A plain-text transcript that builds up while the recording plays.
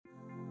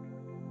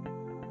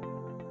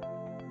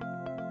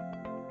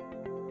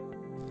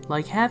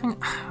Like having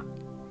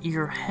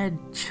your head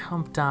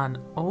jumped on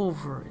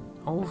over and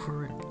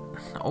over and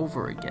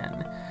over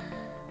again.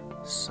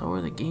 So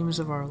are the games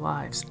of our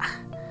lives.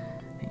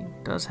 He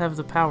does have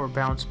the Power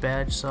Bounce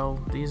badge, so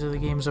these are the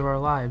games of our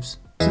lives.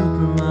 Super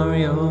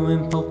Mario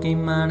and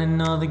Pokemon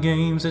and all the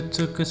games that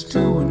took us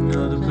to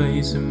another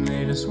place and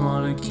made us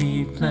want to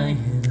keep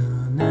playing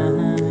all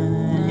night.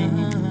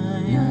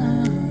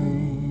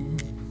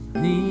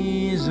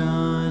 These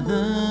are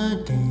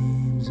the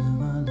games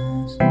of our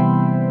lives.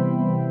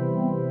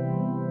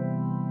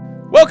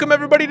 Welcome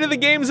everybody to the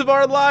Games of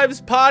Our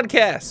Lives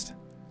podcast,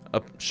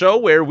 a show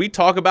where we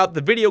talk about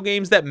the video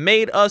games that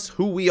made us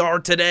who we are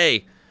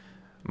today.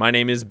 My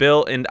name is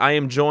Bill, and I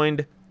am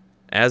joined,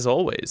 as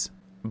always,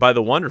 by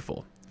the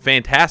wonderful,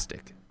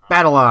 fantastic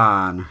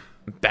Battle-On.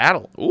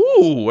 Battle.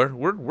 Ooh,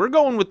 we're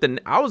going with the.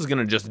 I was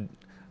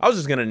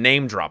just gonna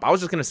name drop. I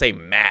was just gonna say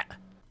Matt.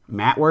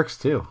 Matt works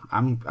too.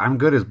 I'm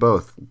good as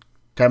both.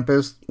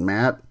 Tempest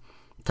Matt.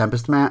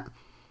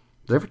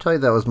 Did I ever tell you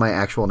that was my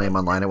actual name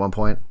online at one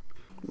point?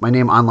 My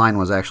name online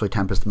was actually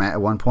Tempest Matt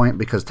at one point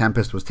because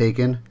Tempest was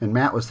taken and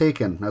Matt was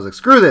taken. I was like,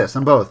 screw this,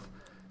 I'm both.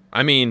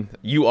 I mean,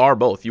 you are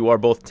both. You are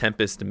both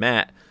Tempest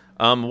Matt.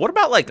 What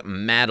about like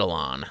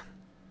Madelon?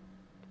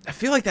 I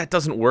feel like that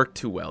doesn't work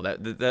too well.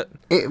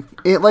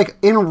 It like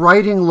in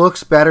writing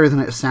looks better than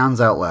it sounds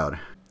out loud.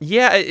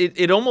 Yeah,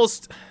 it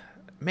almost,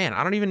 man,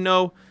 I don't even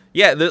know.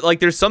 Yeah,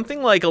 there's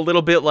something like a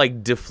little bit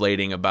like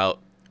deflating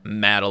about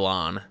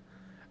Madelon.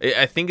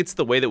 I think it's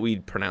the way that we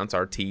pronounce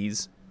our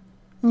T's.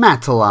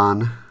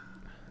 Matalon.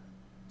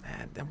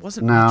 Man, that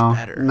wasn't much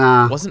better.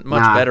 Wasn't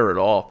much better at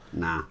all.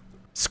 Nah.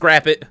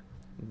 Scrap it.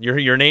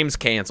 Your name's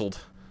canceled.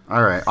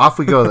 All right, off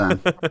we go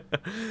then.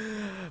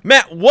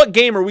 Matt, what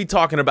game are we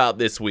talking about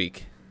this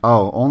week?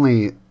 Oh,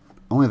 only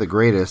the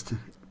greatest.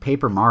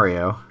 Paper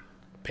Mario.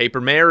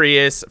 Paper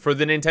Marius for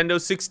the Nintendo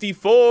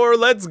 64.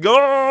 Let's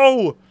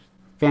go!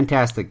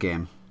 Fantastic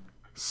game.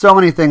 So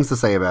many things to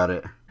say about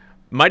it.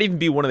 Might even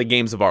be one of the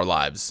games of our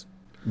lives.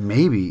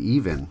 Maybe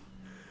even.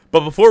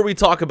 But before we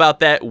talk about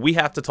that, we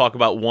have to talk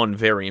about one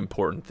very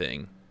important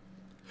thing.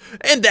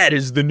 And that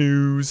is the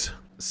news.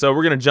 So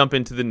we're going to jump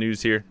into the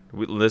news here.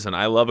 Listen,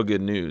 I love a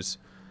good news.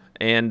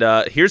 And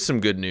here's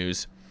some good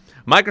news.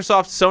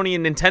 Microsoft, Sony,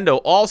 and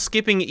Nintendo all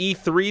skipping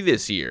E3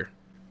 this year.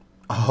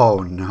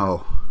 Oh,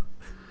 no.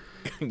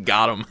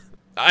 Got them.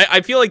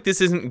 I feel like this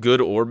isn't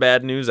good or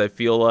bad news. I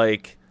feel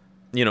like,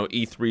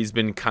 E3's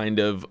been kind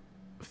of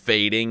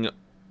fading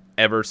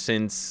ever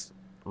since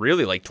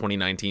really like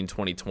 2019,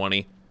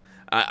 2020.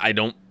 I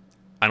don't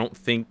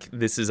think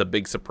this is a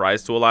big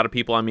surprise to a lot of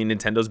people. I mean,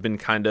 Nintendo's been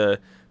kind of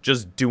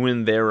just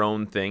doing their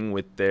own thing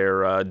with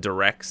their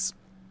directs,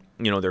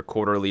 their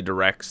quarterly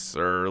directs,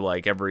 or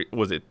like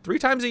was it 3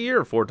 times a year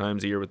or 4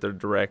 times a year with their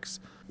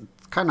directs?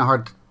 It's kind of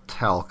hard to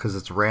tell because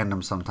it's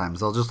random sometimes.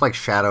 They'll just like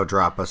shadow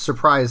drop a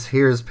surprise.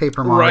 Here's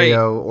Paper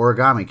Mario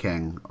Origami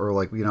King, or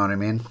like, you know what I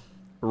mean?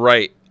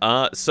 Right.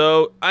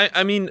 So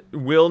I mean,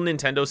 will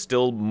Nintendo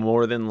still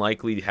more than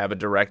likely have a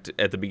direct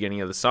at the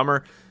beginning of the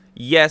summer?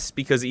 Yes,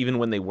 because even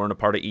when they weren't a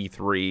part of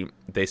E3,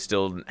 they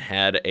still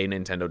had a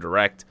Nintendo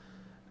Direct.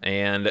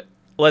 And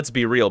let's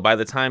be real, by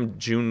the time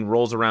June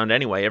rolls around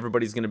anyway,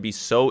 everybody's going to be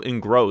so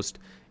engrossed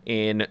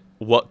in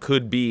what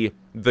could be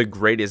the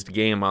greatest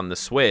game on the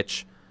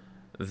Switch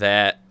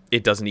that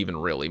it doesn't even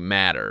really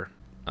matter.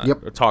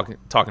 Yep. We're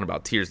talking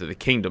about Tears of the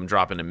Kingdom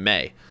dropping in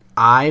May.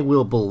 I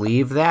will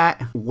believe that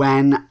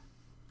when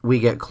we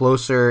get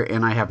closer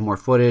and I have more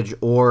footage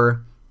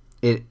or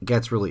it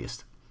gets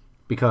released.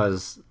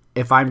 Because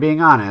if I'm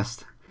being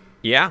honest,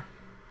 yeah,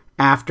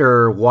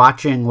 after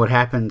watching what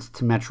happened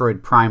to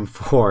Metroid Prime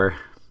 4,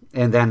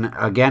 and then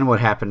again what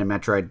happened to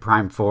Metroid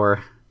Prime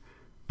 4,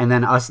 and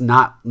then us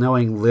not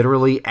knowing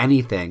literally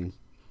anything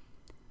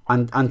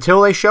until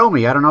they show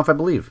me, I don't know if I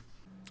believe.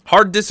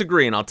 Hard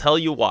disagree, and I'll tell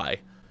you why.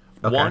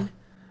 Okay. One,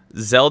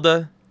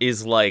 Zelda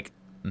is like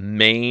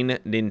main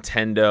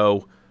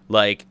Nintendo,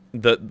 like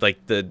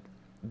the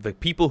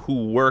people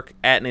who work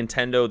at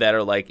Nintendo that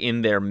are like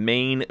in their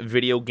main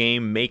video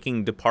game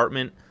making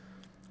department.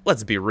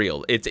 Let's be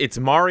real. It's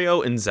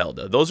Mario and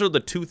Zelda. Those are the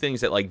two things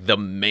that like the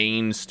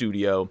main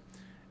studio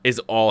is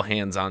all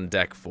hands on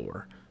deck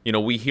for.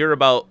 We hear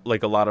about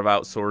like a lot of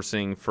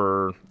outsourcing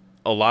for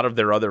a lot of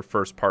their other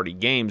first party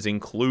games,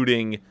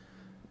 including,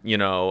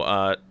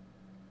 Metroid,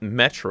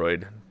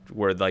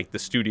 where like the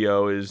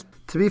studio is.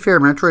 To be fair,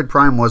 Metroid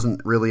Prime wasn't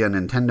really a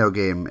Nintendo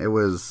game. It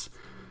was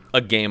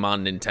a game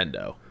on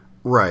Nintendo.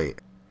 Right.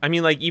 I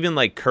mean, like, even,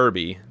 like,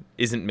 Kirby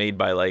isn't made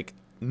by, like,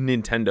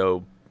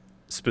 Nintendo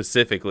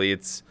specifically.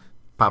 It's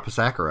Papa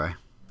Sakurai.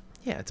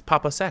 Yeah, it's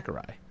Papa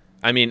Sakurai.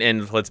 I mean,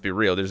 and let's be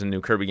real, there's a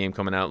new Kirby game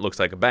coming out. It looks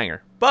like a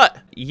banger. But,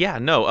 yeah,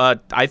 no,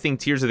 I think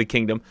Tears of the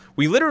Kingdom,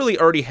 we literally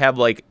already have,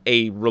 like,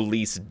 a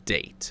release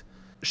date.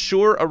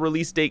 Sure, a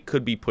release date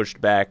could be pushed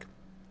back,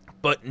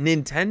 but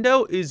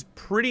Nintendo is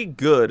pretty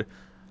good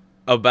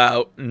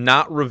about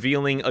not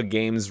revealing a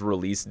game's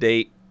release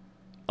date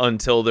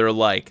until they're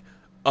like,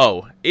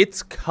 oh,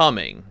 it's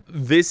coming.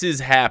 This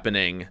is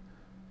happening.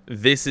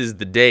 This is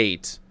the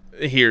date.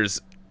 Here's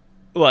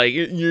Like,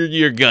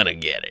 you're gonna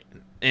get it.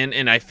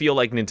 And I feel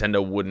like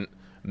Nintendo wouldn't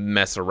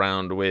mess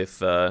around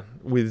with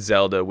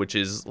Zelda, which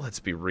is, let's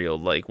be real,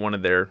 like one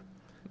of their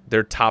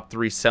top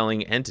 3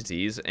 selling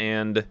entities.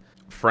 And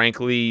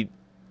frankly,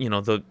 you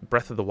know, the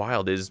Breath of the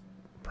Wild is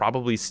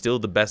probably still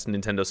the best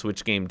Nintendo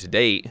Switch game to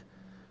date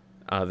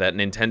that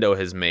Nintendo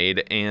has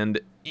made, and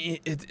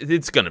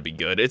it's going to be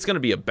good. It's going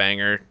to be a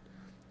banger.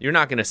 You're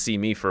not going to see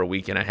me for a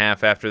week and a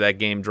half after that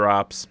game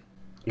drops.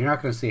 You're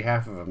not going to see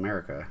half of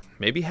America.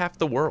 Maybe half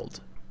the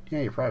world.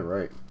 Yeah, you're probably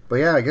right. But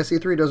yeah, I guess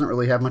E3 doesn't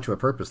really have much of a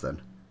purpose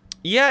then.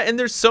 Yeah, and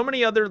there's so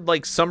many other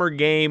like summer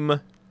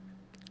game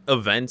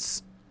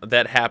events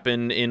that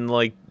happen in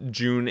like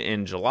June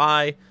and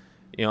July.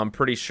 You know, I'm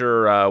pretty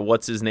sure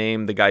what's his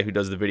name, the guy who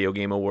does the video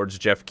game awards,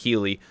 Jeff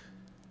Keighley,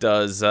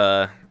 does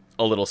a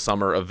little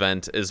summer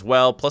event as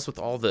well. Plus, with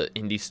all the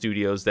indie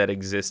studios that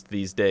exist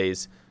these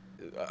days,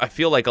 I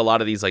feel like a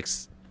lot of these like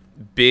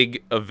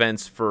big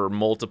events for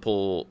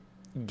multiple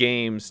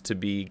games to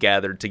be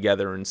gathered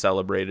together and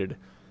celebrated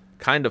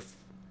kind of,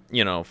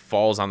 you know,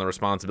 falls on the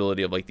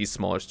responsibility of like these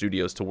smaller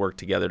studios to work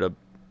together to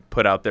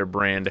put out their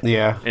brand.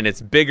 Yeah. And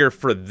it's bigger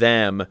for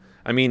them.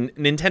 I mean,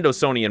 Nintendo,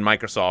 Sony, and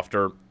Microsoft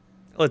are,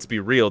 let's be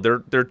real,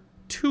 they're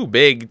too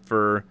big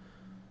for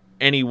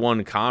any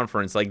one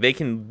conference. Like, they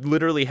can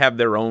literally have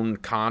their own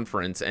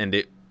conference and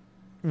it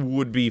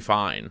would be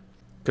fine.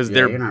 Because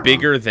they're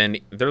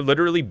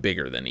literally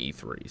bigger than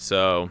E3.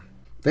 So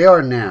they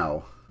are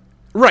now.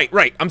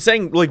 Right. I'm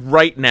saying like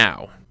right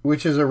now.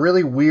 Which is a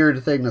really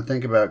weird thing to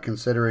think about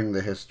considering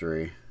the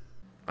history.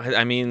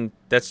 I mean,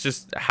 that's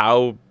just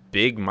how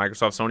big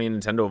Microsoft, Sony,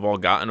 and Nintendo have all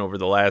gotten over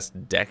the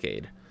last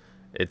decade.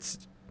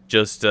 It's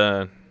just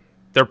they're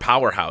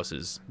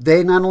powerhouses.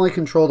 They not only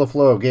control the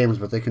flow of games,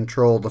 but they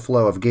control the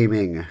flow of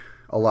gaming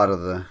a lot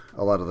of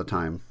the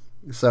time.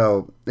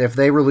 So if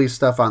they release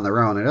stuff on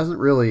their own, it doesn't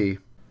really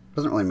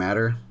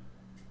matter.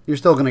 You're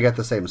still going to get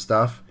the same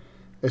stuff.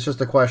 It's just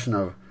a question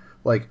of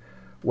like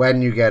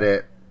when you get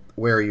it,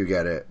 where you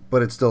get it,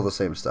 but it's still the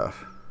same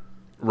stuff.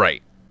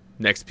 Right.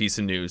 Next piece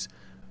of news.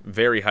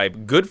 Very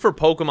hype. Good for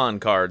Pokemon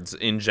cards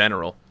in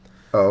general.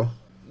 Oh.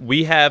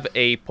 We have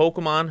a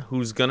Pokemon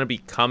who's going to be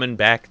coming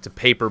back to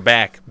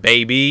paperback,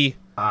 baby.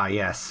 Ah,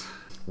 yes.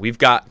 We've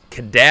got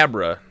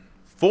Kadabra,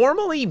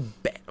 formerly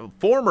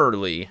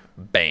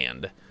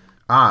banned.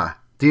 Ah,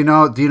 do you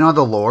know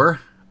the lore?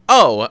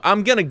 Oh,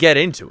 I'm going to get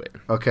into it.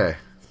 Okay.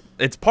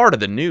 It's part of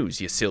the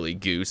news, you silly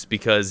goose,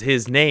 because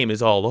his name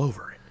is all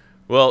over it.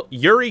 Well,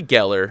 Uri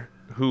Geller,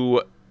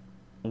 who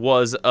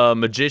was a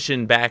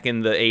magician back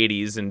in the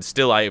 80s and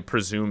still, I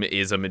presume,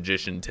 is a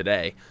magician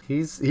today.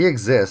 He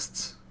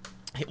exists.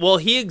 Well,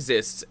 he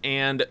exists,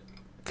 and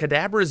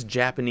Kadabra's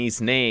Japanese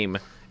name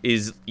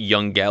is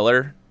Young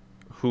Geller,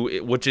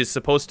 which is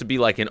supposed to be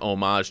like an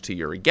homage to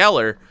Uri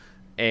Geller,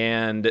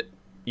 and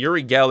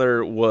Uri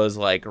Geller was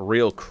like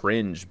real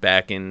cringe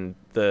back in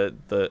the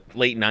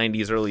late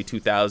 90s, early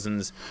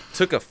 2000s,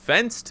 took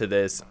offense to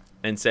this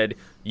and said,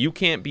 you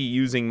can't be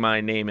using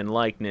my name and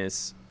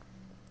likeness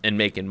and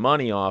making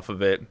money off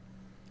of it.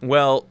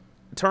 Well,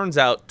 turns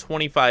out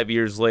 25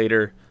 years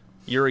later,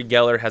 Uri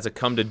Geller has a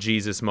come to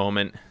Jesus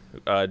moment.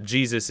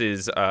 Jesus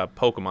is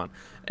Pokemon.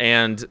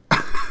 And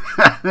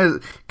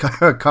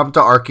come to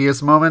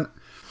Arceus moment?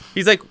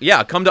 He's like,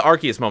 yeah, come to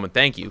Arceus moment.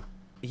 Thank you.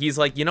 He's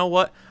like, you know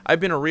what? I've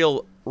been a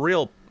real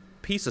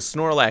piece of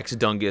Snorlax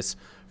dungus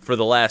for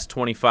the last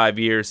 25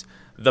 years.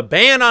 The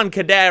ban on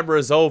Kadabra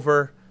is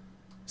over.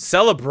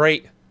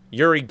 Celebrate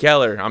Uri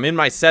Geller. I'm in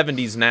my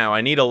 70s now.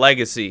 I need a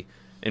legacy.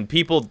 And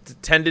people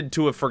tended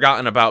to have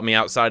forgotten about me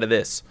outside of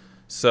this.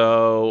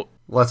 So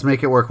let's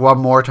make it work one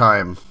more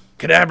time.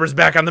 Kadabra's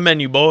back on the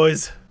menu,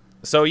 boys.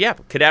 So yeah,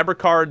 Kadabra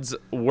cards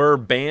were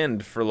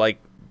banned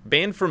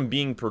from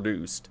being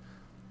produced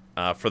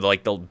for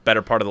the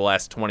better part of the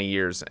last 20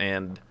 years.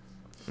 And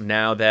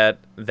now that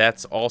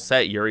that's all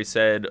set, Uri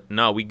said,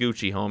 no, we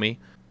Gucci, homie.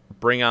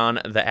 Bring on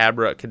the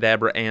Abra,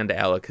 Kadabra, and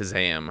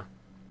Alakazam.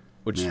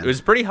 Which is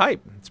pretty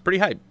hype. It's pretty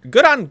hype.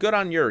 Good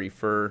on Uri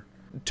for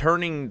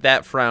turning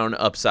that frown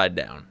upside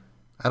down.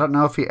 I don't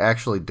know if he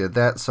actually did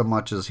that so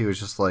much as he was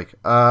just like,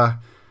 oh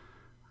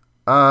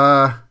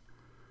no,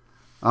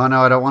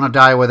 I don't want to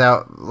die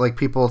without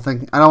people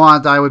thinking. I don't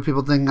want to die with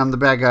people thinking I'm the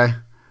bad guy.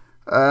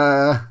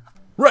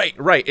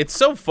 Right. It's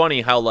so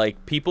funny how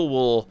people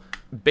will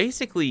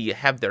basically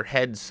have their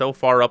head so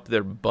far up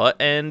their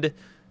butt end,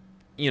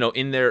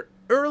 in their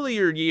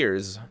earlier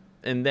years,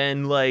 and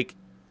then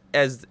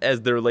as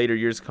their later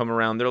years come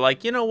around, they're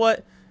like, you know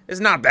what? It's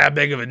not that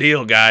big of a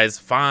deal, guys.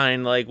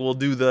 Fine, we'll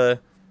do the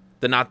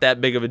not that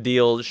big of a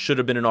deal. It should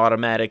have been an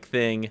automatic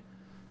thing.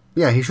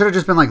 Yeah, he should have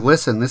just been like,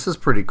 listen, this is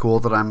pretty cool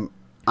that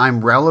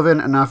I'm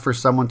relevant enough for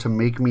someone to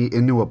make me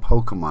into a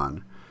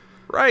Pokemon.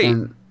 Right.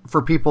 And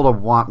for people to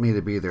want me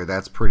to be there,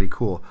 that's pretty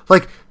cool.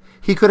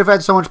 He could have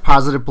had so much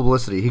positive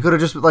publicity. He could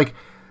have just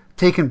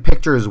taken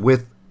pictures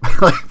with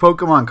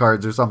Pokemon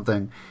cards or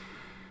something.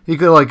 He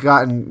could have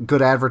gotten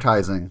good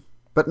advertising.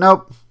 But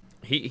nope.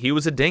 He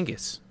was a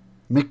dingus.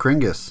 Mick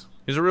Kringus.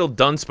 He was a real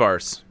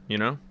Dunsparce,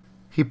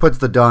 He puts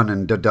the done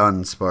in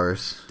done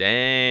sparse.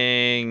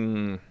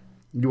 Dang.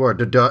 You are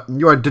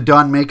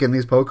done making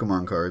these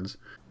Pokemon cards.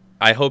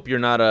 I hope you're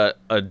not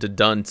a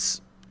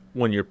dunce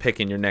when you're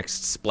picking your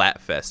next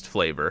Splatfest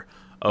flavor.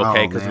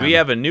 Okay, because we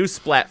have a new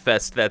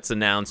Splatfest that's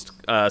announced.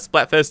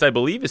 Splatfest, I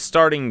believe, is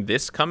starting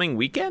this coming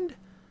weekend.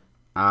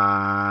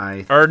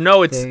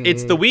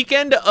 It's the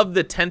weekend of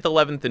the 10th,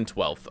 11th, and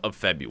 12th of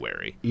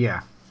February.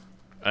 Yeah.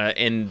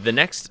 And the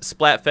next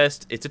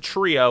Splatfest, it's a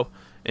trio,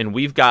 and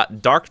we've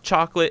got dark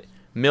chocolate,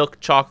 milk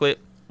chocolate,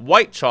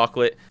 white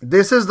chocolate.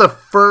 This is the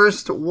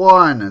first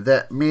one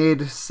that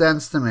made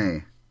sense to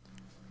me.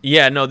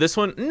 Yeah, this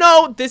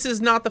is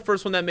not the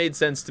first one that made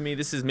sense to me.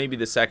 This is maybe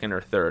the second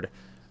or third.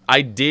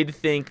 I did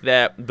think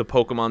that the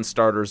Pokemon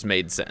starters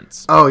made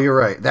sense. Oh, you're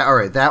right.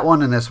 That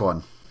one and this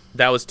one.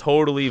 That was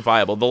totally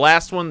viable. The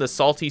last one, the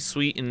salty,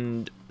 sweet,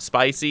 and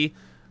spicy,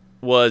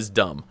 was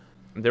dumb.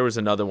 There was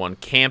another one,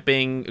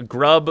 camping,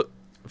 grub,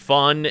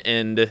 fun,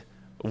 and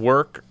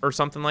work, or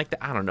something like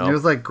that. I don't know. It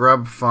was like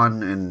grub,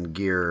 fun, and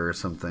gear or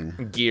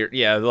something. Gear,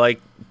 yeah, like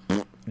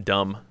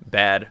dumb,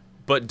 bad.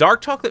 But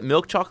dark chocolate,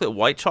 milk chocolate,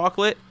 white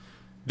chocolate,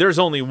 there's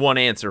only one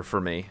answer for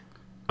me.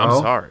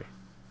 I'm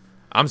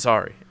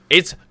sorry.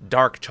 It's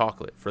dark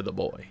chocolate for the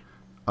boy.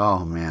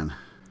 Oh, man.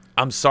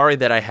 I'm sorry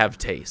that I have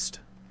taste.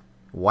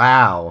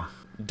 Wow.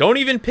 Don't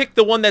even pick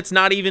the one that's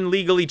not even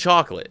legally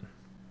chocolate.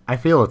 I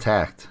feel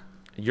attacked.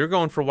 You're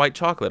going for white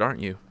chocolate,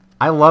 aren't you?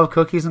 I love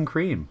cookies and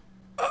cream.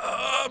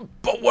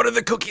 But what are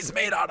the cookies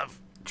made out of?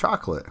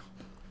 Chocolate.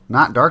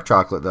 Not dark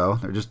chocolate, though.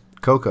 They're just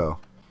cocoa.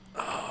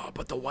 Oh,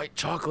 but the white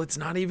chocolate's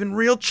not even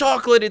real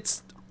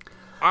chocolate.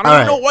 I don't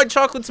even know what white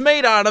chocolate's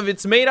made out of.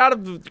 It's made out of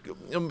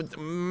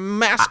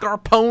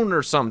mascarpone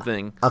or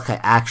something. Okay,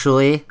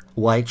 actually,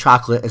 white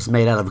chocolate is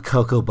made out of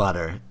cocoa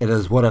butter. It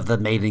is one of the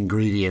main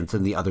ingredients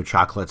in the other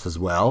chocolates as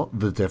well.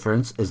 The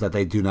difference is that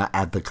they do not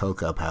add the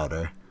cocoa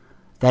powder.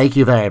 Thank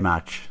you very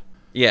much.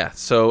 Yeah,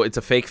 so it's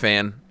a fake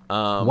fan.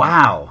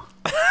 Wow.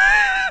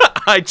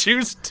 I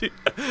choose to...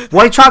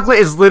 White chocolate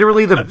is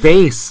literally the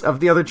base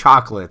of the other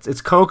chocolates. It's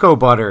cocoa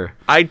butter.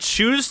 I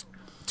choose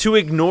to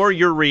ignore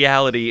your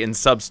reality and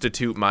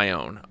substitute my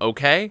own,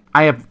 okay?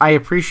 I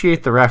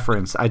appreciate the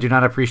reference. I do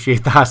not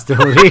appreciate the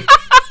hostility.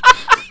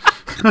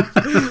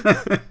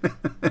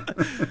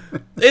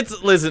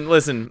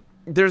 Listen.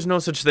 There's no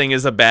such thing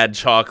as a bad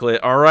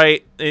chocolate, all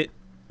right?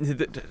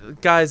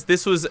 Guys,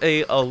 this was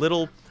a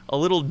little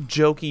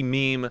jokey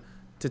meme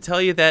to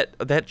tell you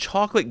that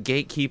chocolate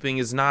gatekeeping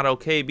is not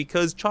okay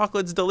because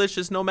chocolate's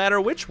delicious no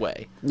matter which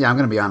way. Yeah, I'm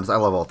gonna be honest. I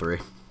love all three.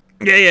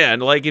 Yeah.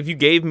 And like if you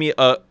gave me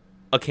a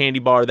candy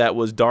bar that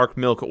was dark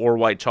milk or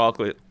white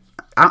chocolate,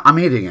 I'm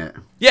eating it.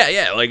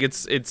 Yeah. Like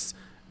it's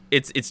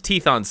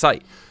teeth on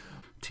sight.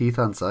 Teeth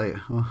on sight.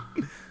 Oh.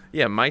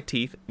 Yeah, my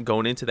teeth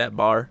going into that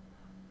bar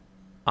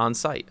on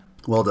sight.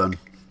 Well done.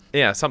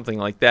 Yeah, something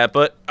like that.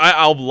 But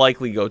I'll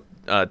likely go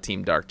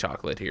Team Dark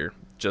Chocolate here,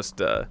 just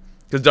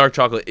because Dark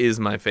Chocolate is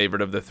my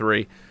favorite of the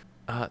three.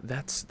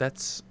 That's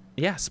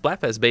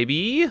Splatfest,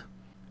 baby.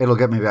 It'll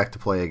get me back to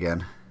play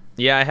again.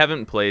 Yeah, I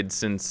haven't played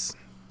since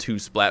 2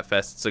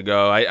 Splatfests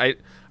ago. I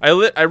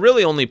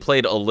really only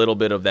played a little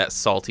bit of that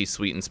salty,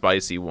 sweet, and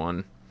spicy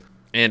one.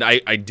 And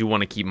I do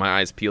want to keep my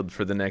eyes peeled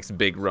for the next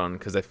big run,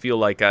 because I feel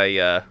like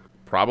I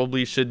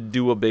probably should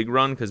do a big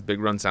run, because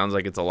big run sounds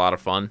like it's a lot of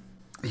fun.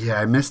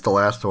 Yeah, I missed the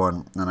last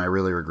one, and I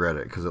really regret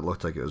it, because it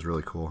looked like it was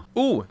really cool.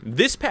 Ooh,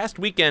 this past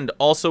weekend,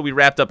 also, we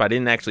wrapped up, I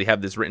didn't actually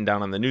have this written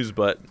down on the news,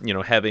 but,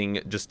 having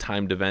just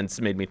timed events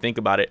made me think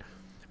about it.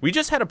 We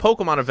just had a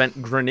Pokemon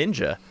event,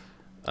 Greninja,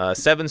 a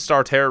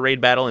 7-star Terra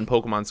Raid battle in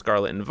Pokemon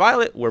Scarlet and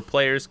Violet, where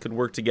players could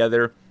work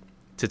together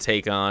to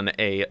take on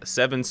a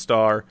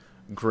 7-star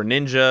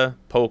Greninja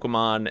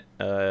Pokemon,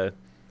 a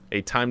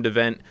timed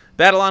event.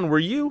 Battleon, were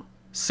you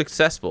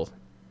successful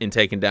in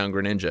taking down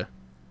Greninja?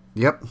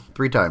 Yep,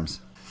 3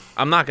 times.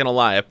 I'm not going to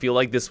lie, I feel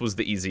like this was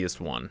the easiest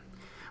one.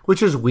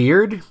 Which is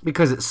weird,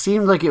 because it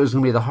seemed like it was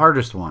going to be the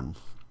hardest one.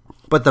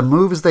 But the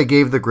moves they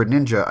gave the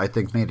Greninja, I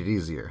think, made it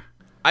easier.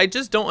 I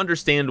just don't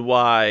understand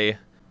why.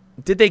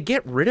 Did they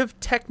get rid of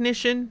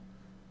Technician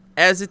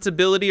as its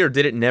ability, or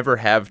did it never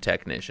have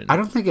Technician? I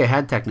don't think it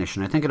had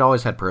Technician. I think it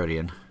always had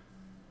Protean.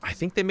 I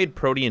think they made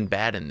Protean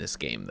bad in this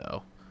game,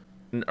 though.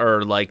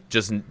 Or,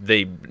 just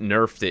they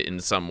nerfed it in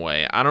some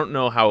way. I don't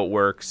know how it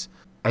works.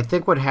 I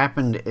think what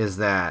happened is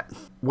that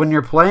when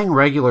you're playing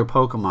regular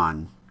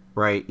Pokemon,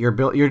 right, you're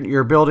building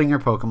your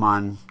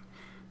Pokemon.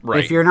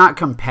 Right. If you're not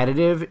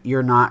competitive,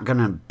 you're not going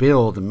to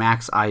build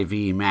max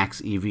IV, max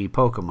EV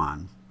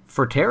Pokemon.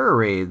 For Terra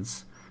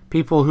Raids,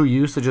 people who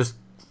used to just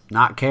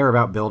not care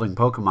about building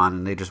Pokemon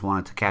and they just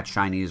wanted to catch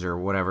shinies or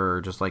whatever,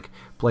 or just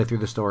play through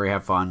the story,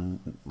 have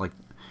fun,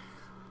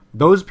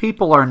 those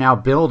people are now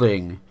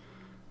building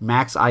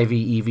max IV,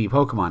 EV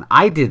Pokemon.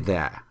 I did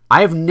that.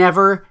 I've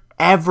never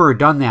ever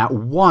done that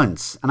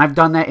once, and I've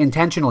done that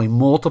intentionally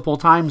multiple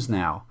times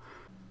now.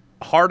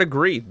 Hard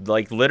agree.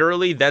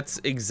 Literally, that's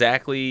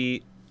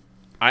exactly...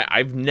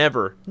 I've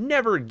never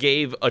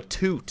gave a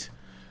toot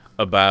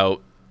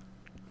about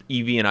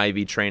EV and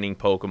IV training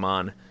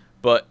Pokemon,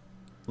 but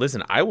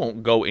listen, I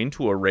won't go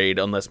into a raid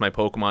unless my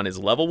Pokemon is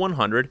level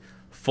 100,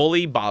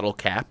 fully bottle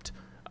capped,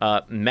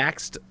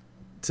 maxed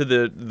to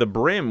the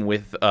brim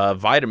with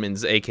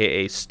vitamins,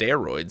 aka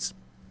steroids.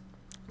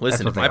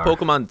 Listen, if my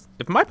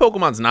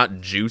Pokemon's not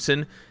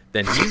juicing,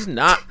 then he's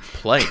not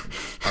playing.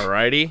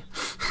 Alrighty,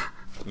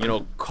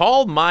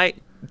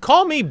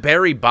 call me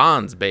Barry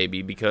Bonds,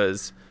 baby,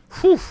 because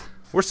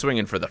we're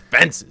swinging for the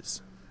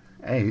fences.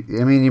 Hey,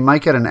 I mean, you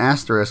might get an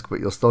asterisk, but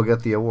you'll still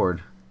get the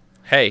award.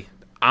 Hey,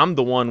 I'm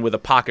the one with a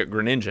pocket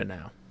Greninja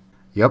now.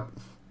 Yep,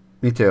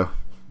 me too.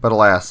 But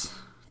alas.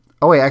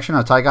 Oh wait, actually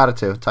no, Ty got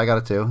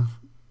it too.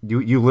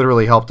 You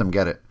literally helped him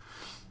get it.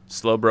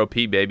 Slowbro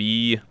P,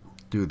 baby.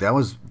 Dude, that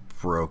was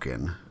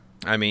broken.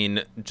 I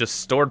mean, just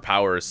stored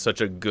power is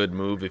such a good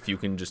move if you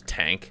can just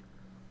tank.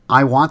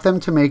 I want them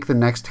to make the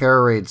next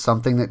Terra Raid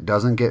something that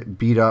doesn't get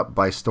beat up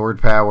by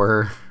stored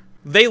power.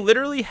 They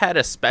literally had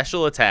a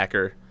special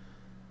attacker,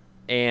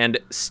 and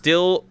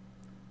still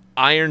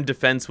Iron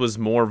Defense was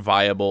more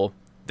viable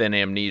than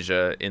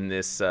Amnesia in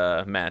this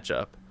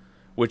matchup,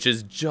 which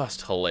is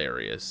just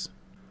hilarious.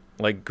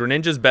 Like,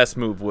 Greninja's best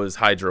move was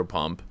Hydro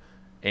Pump,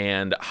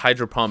 and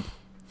Hydro Pump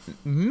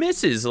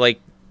misses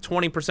like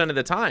 20% of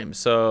the time,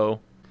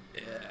 so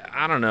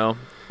I don't know.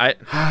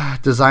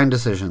 Design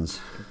decisions.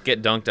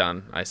 Get dunked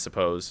on, I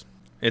suppose.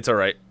 It's all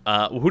right.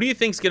 Who do you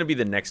think's going to be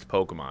the next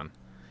Pokemon,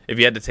 if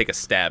you had to take a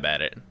stab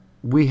at it?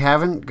 We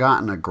haven't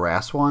gotten a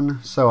grass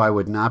one, so I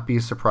would not be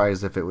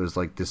surprised if it was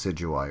like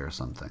Decidueye or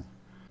something.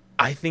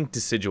 I think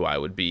Decidueye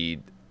would be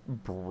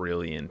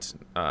brilliant.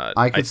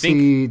 I could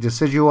see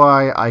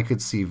Decidueye. I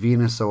could see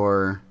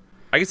Venusaur.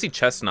 I could see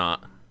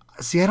Chestnut.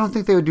 See, I don't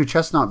think they would do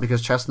Chestnut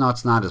because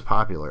Chestnut's not as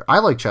popular. I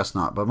like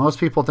Chestnut, but most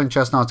people think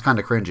Chestnut's kind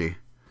of cringy.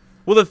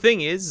 Well, the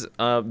thing is,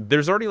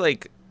 there's already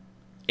like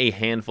a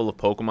handful of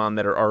Pokemon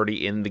that are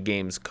already in the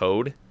game's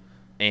code,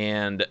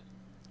 and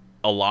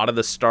a lot of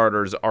the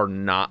starters are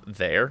not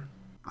there.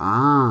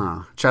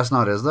 Ah,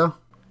 Chestnut is though?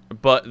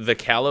 But the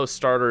Kalos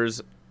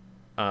starters,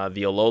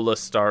 the Alola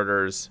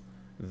starters,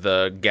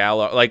 the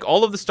Galar, like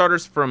all of the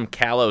starters from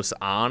Kalos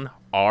on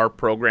are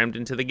programmed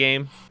into the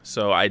game.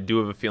 So I do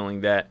have a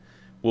feeling that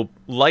we'll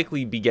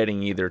likely be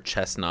getting either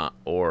Chestnut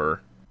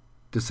or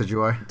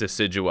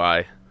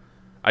Decidueye.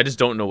 I just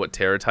don't know what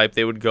Terra type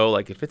they would go.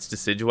 Like if it's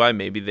Decidueye,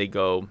 maybe they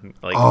go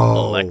like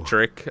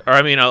electric, or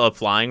I mean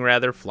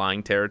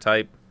flying Terra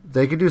type.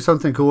 They could do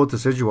something cool with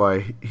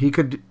Decidueye.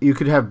 You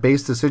could have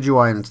base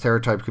Decidueye and its Terra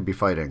type could be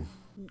fighting.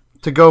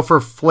 To go for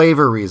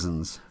flavor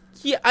reasons.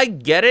 Yeah, I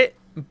get it,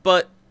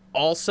 but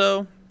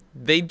also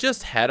they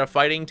just had a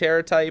fighting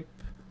Terra type,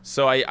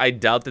 so I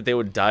doubt that they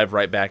would dive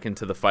right back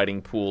into the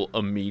fighting pool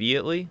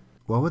immediately.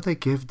 What would they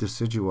give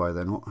Decidueye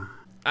then?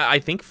 I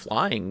think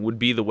flying would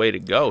be the way to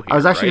go here, I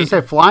was actually going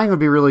to say flying would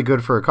be really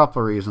good for a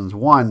couple of reasons.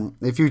 One,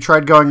 if you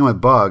tried going in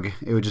with Bug,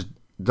 it would just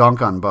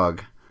dunk on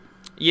Bug.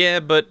 Yeah,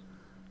 but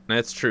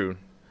that's true.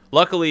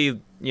 Luckily,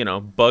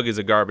 Bug is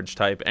a garbage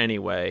type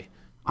anyway.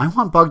 I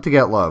want Bug to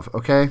get love,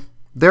 okay?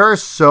 There are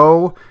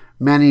so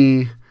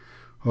many...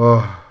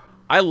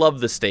 I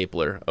love the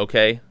Stapler,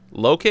 okay?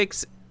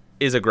 Lokix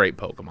is a great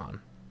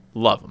Pokemon.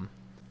 Love him.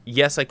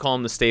 Yes, I call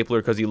him the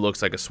Stapler because he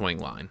looks like a swing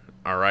line.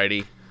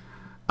 Alrighty?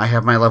 I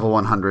have my level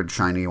 100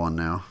 shiny one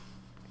now.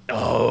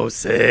 Oh,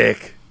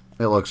 sick.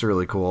 It looks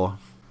really cool.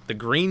 The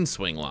green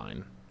swing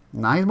line.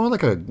 Nah, he's more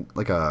like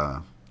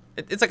a...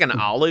 It's like an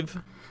olive.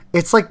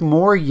 It's like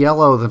more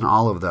yellow than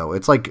olive, though.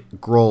 It's like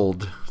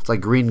gold. It's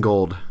like green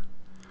gold.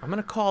 I'm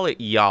going to call it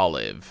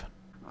Yoliv.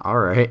 All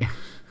right.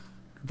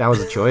 That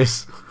was a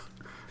choice.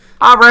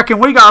 I reckon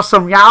we got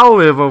some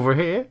Yoliv over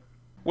here.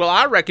 Well,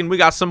 I reckon we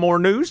got some more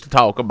news to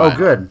talk about. Oh,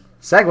 good.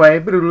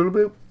 Segue.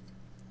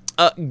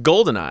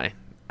 GoldenEye,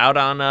 out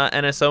on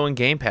NSO and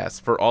Game Pass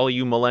for all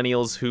you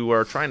millennials who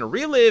are trying to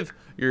relive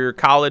your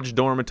college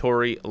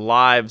dormitory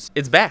lives.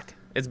 It's back.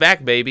 It's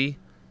back, baby.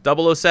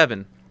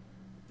 007.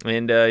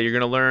 And you're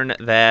going to learn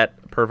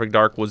that Perfect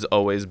Dark was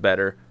always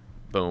better.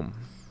 Boom.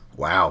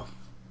 Wow.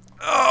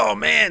 Oh,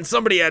 man.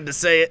 Somebody had to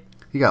say it.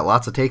 You got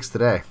lots of takes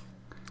today.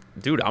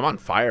 Dude, I'm on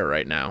fire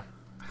right now.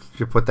 You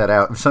should put that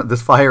out.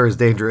 This fire is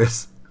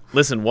dangerous.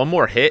 Listen, one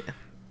more hit,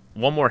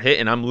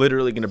 and I'm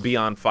literally going to be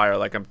on fire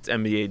like I'm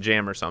NBA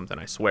Jam or something,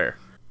 I swear.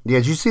 Yeah,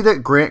 did you see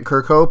that Grant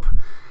Kirkhope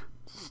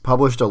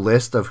published a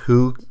list of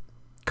who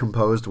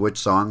composed which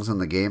songs in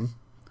the game?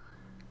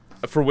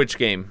 For which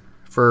game?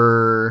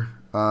 For,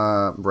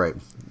 right.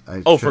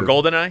 For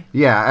GoldenEye?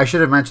 Yeah, I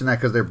should have mentioned that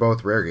because they're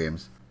both rare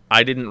games.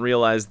 I didn't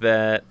realize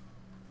that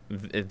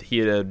he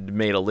had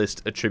made a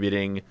list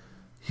attributing...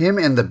 Him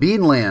and the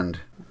Beanland.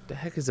 The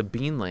heck is a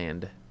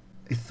Beanland?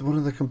 It's one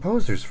of the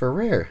composers for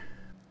Rare.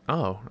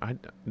 Oh,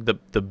 the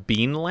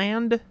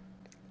Beanland?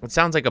 It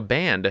sounds like a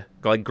band,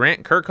 like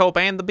Grant Kirkhope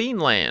and the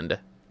Beanland,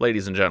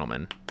 ladies and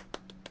gentlemen.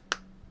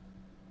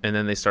 And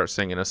then they start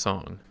singing a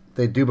song.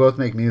 They do both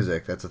make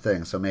music. That's the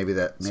thing. So maybe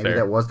that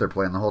was their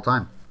plan the whole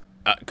time.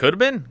 Could have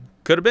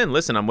been.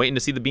 Listen, I'm waiting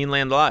to see the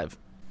Beanland live.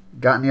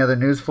 Got any other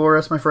news for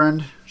us, my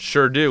friend?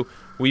 Sure do.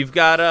 We've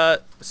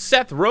got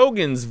Seth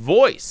Rogen's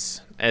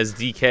voice as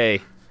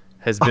DK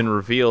has been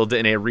revealed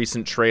in a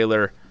recent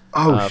trailer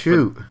Oh,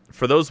 shoot.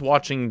 For those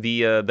watching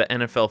the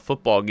NFL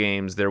football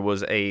games, there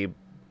was a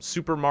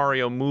Super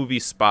Mario movie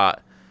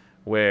spot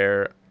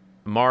where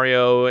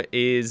Mario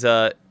is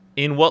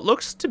in what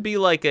looks to be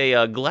like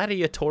a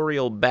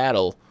gladiatorial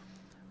battle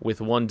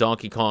with one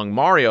Donkey Kong.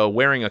 Mario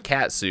wearing a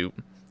cat suit,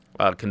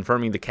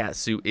 confirming the cat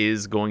suit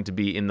is going to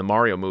be in the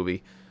Mario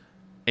movie.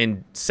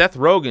 And Seth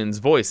Rogen's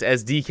voice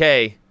as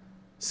DK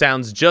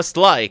sounds just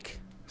like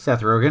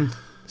Seth Rogen?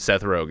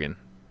 Seth Rogen.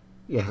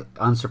 Yeah,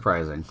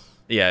 unsurprising.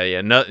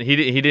 Yeah. No, he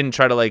didn't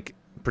try to like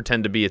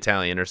pretend to be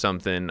Italian or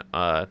something.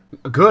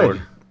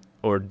 Good.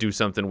 Or do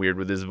something weird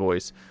with his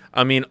voice.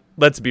 I mean,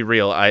 let's be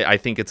real. I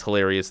think it's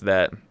hilarious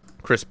that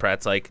Chris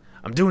Pratt's like,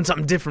 I'm doing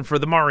something different for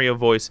the Mario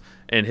voice,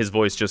 and his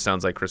voice just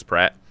sounds like Chris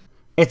Pratt.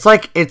 It's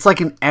like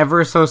an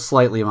ever so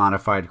slightly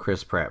modified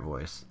Chris Pratt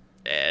voice.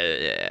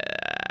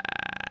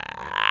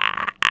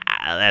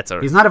 That's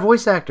He's not a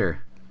voice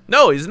actor.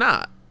 No, he's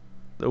not.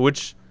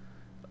 Which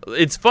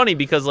it's funny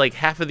because like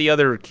half of the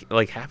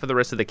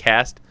rest of the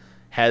cast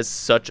has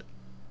such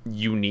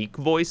unique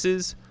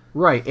voices.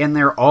 Right, and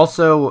they're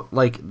also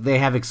like they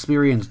have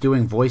experience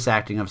doing voice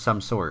acting of some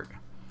sort.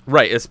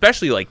 Right,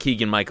 especially like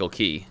Keegan-Michael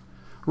Key.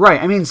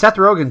 Right, I mean Seth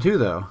Rogen too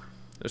though.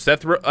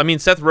 Seth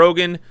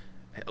Rogen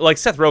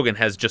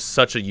has just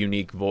such a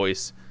unique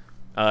voice.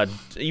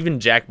 Even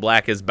Jack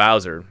Black as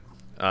Bowser.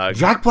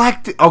 Jack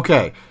Black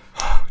okay.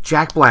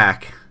 Jack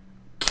Black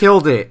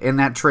killed it in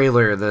that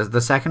trailer,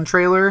 the second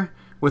trailer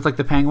with like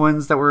the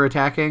penguins that were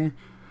attacking.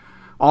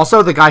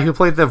 Also, the guy who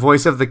played the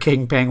voice of the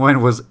King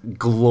Penguin was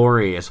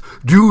glorious.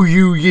 Do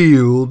you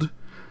yield?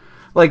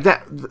 Like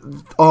that.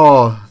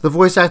 Oh, the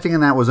voice acting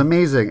in that was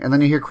amazing. And then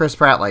you hear Chris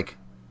Pratt like,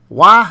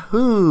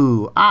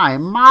 "Wahoo!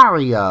 I'm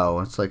Mario."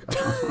 It's like,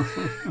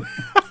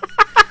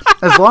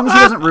 as long as he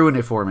doesn't ruin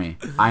it for me,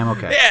 I'm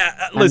okay.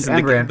 Yeah, listen,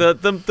 and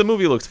the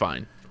movie looks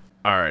fine.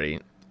 Alrighty.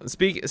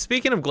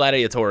 Speaking of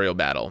gladiatorial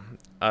battle,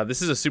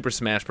 this is a Super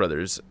Smash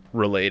Brothers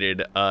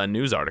related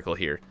news article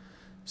here.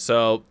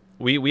 So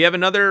we have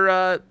another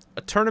a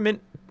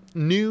tournament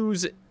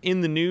news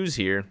in the news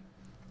here.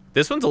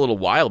 This one's a little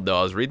wild though.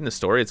 I was reading the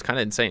story; it's kind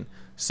of insane.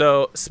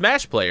 So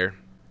Smash Player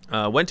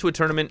went to a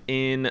tournament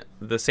in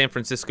the San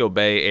Francisco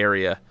Bay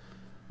Area.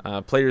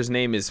 Player's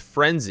name is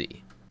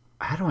Frenzy.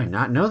 How do I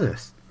not know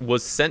this?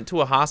 Was sent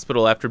to a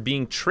hospital after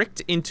being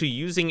tricked into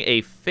using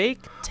a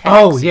fake taxi.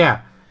 Oh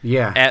yeah.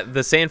 Yeah. At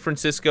the San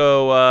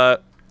Francisco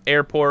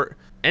airport,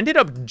 ended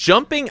up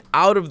jumping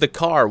out of the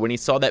car when he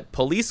saw that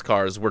police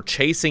cars were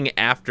chasing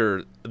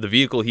after the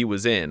vehicle he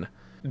was in.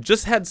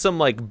 Just had some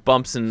like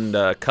bumps and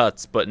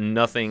cuts, but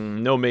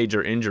no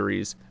major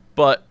injuries.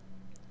 But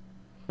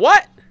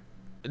what?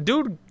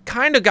 Dude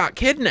kind of got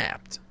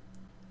kidnapped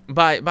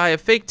by a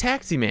fake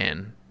taxi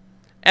man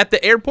at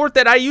the airport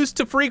that I used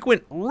to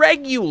frequent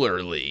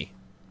regularly.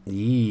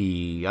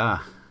 Yeah.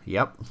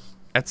 Yep.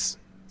 It's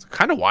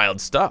kind of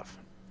wild stuff.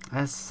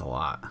 That's a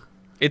lot.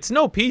 It's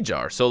no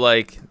P-Jar, so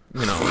like,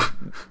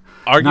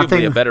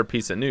 arguably a better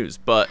piece of news,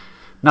 but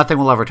nothing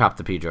will ever top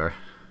the P-Jar.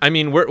 I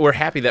mean, we're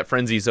happy that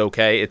Frenzy's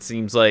okay. It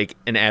seems like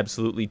an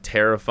absolutely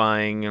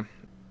terrifying,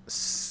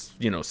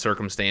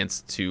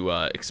 circumstance to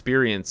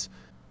experience.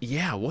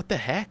 Yeah, what the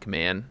heck,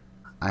 man?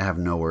 I have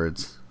no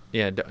words.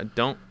 Yeah,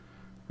 don't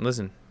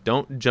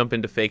jump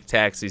into fake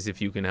taxis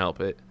if you can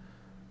help it.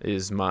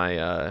 Is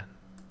my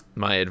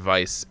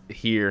advice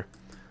here.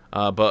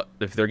 But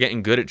if they're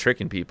getting good at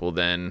tricking people,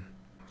 then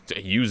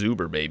use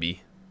Uber,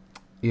 baby.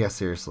 Yeah,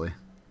 seriously.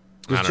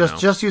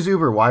 Just use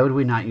Uber. Why would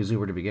we not use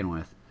Uber to begin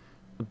with?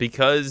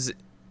 Because,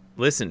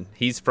 listen,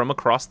 he's from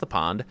across the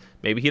pond.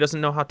 Maybe he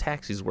doesn't know how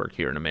taxis work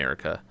here in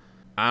America.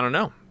 I don't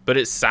know. But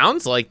it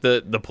sounds like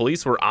the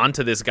police were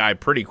onto this guy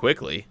pretty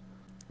quickly.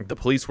 The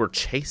police were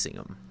chasing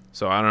him.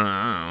 So I don't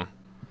know.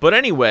 But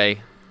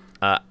anyway,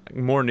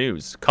 more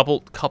news.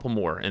 Couple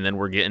more, and then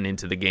we're getting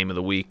into the game of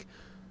the week.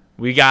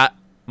 We got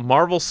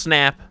Marvel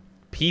Snap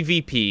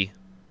PvP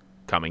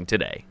coming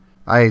today.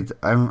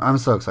 I'm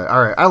so excited.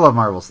 All right, I love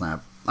Marvel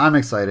Snap. I'm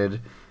excited.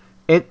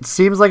 It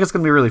seems like it's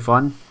going to be really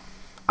fun.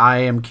 I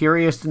am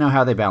curious to know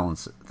how they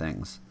balance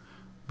things.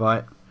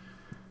 But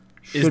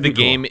is the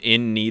game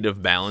in need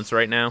of balance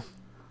right now?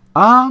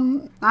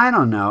 I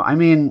don't know. I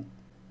mean,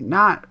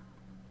 not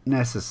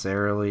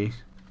necessarily.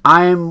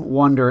 I'm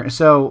wondering.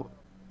 So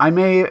I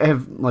may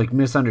have like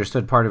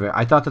misunderstood part of it.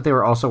 I thought that they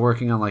were also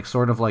working on like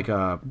sort of like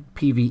a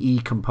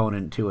PvE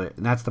component to it,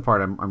 and that's the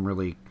part I'm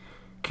really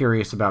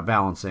curious about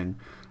balancing.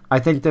 I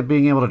think that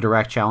being able to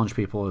direct challenge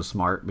people is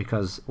smart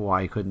because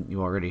why couldn't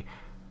you already?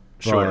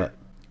 Sure. But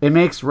it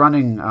makes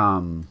running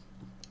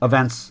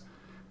events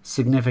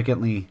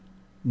significantly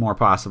more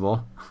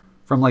possible,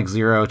 from like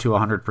 0 to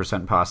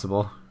 100%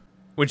 possible.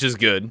 Which is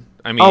good.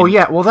 I mean, oh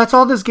yeah, well that's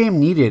all this game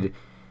needed,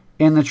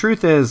 and the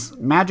truth is,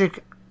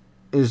 Magic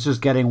is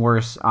just getting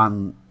worse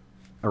on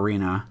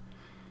Arena.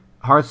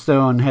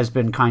 Hearthstone has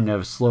been kind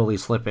of slowly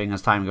slipping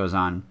as time goes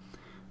on.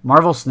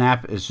 Marvel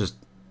Snap is just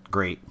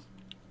great.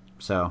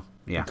 So,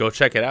 yeah. Go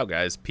check it out,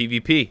 guys.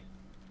 PvP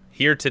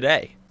here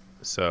today.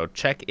 So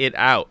check it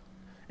out.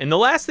 And the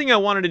last thing I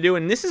wanted to do,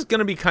 and this is going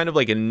to be kind of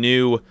like a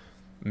new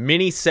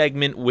mini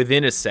segment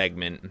within a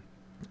segment.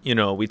 You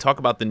know, we talk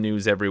about the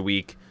news every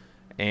week,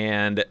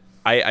 and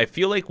I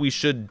feel like we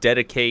should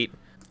dedicate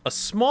a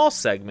small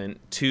segment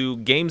to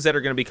games that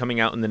are going to be coming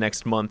out in the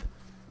next month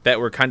that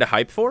we're kind of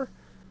hyped for.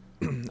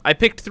 I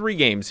picked 3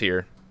 games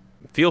here.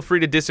 Feel free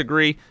to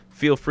disagree.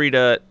 Feel free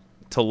to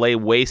lay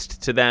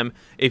waste to them.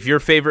 If your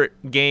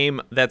favorite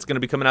game that's going to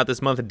be coming out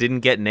this month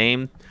didn't get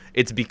named,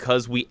 it's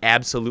because we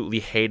absolutely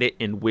hate it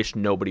and wish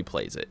nobody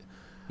plays it.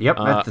 Yep,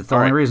 that's the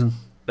only reason.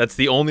 That's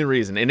the only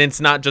reason. And it's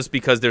not just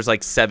because there's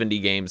like 70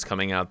 games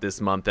coming out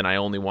this month and I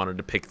only wanted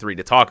to pick 3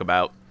 to talk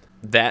about.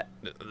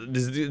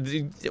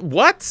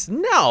 What?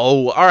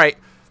 No. All right.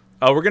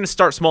 We're going to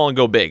start small and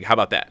go big. How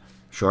about that?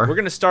 Sure. We're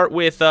going to start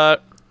with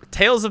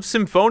Tales of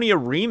Symphonia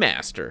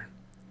Remaster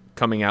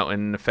coming out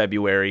in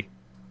February.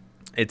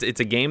 It's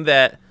a game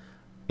that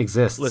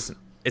exists. Listen,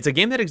 it's a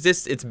game that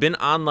exists. It's been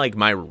on like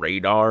my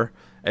radar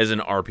as an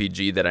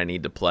RPG that I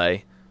need to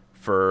play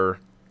for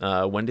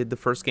when did the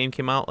first game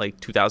came out? Like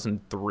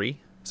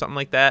 2003, something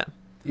like that.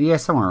 Yeah,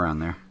 somewhere around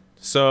there.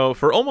 So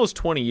for almost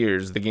 20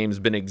 years, the game's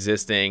been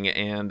existing,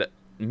 and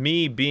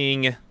me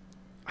being,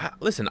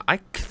 listen, I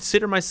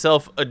consider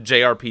myself a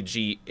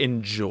JRPG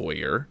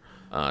enjoyer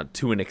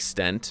to an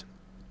extent.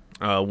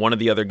 One of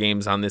the other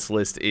games on this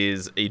list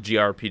is a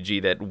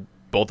JRPG that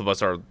both of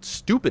us are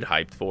stupid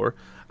hyped for.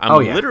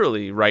 I'm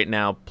literally right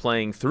now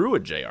playing through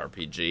a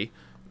JRPG.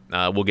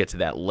 We'll get to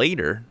that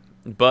later.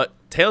 But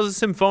Tales of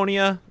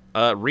Symphonia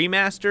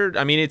Remastered,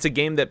 I mean, it's a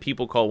game that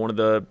people call one of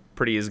the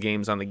prettiest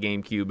games on the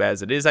GameCube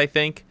as it is, I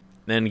think.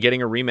 And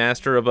getting a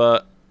remaster of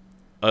a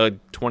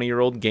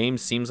 20-year-old game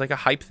seems like a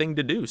hype thing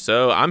to do.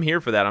 So I'm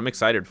here for that. I'm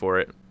excited for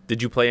it.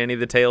 Did you play any of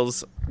the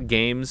Tales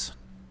games?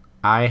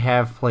 I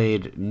have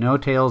played no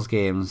Tales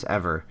games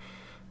ever,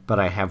 but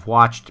I have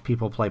watched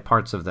people play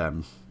parts of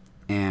them.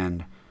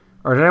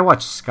 Or did I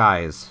watch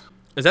Skies?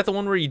 Is that the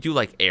one where you do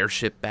like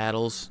airship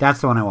battles?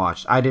 That's the one I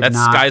watched. That's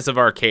Skies of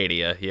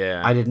Arcadia,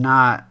 yeah. I did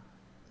not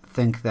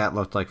think that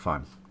looked like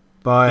fun.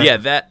 But yeah,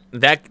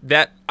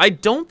 that I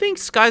don't think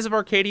Skies of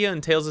Arcadia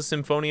and Tales of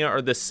Symphonia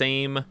are the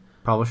same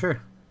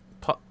publisher.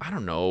 I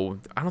don't know.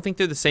 I don't think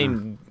they're the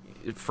same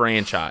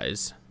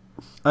franchise.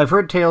 I've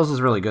heard Tales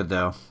is really good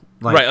though.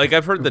 Right, like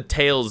I've heard the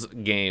Tales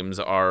games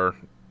are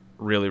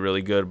really,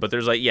 really good, but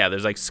there's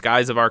like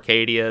Skies of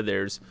Arcadia,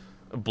 there's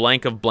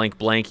Blank of Blank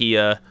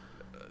Blankia.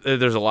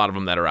 There's a lot of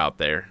them that are out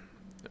there.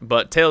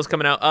 But Tales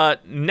coming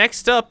out.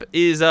 Next up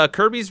is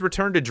Kirby's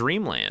Return to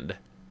Dreamland.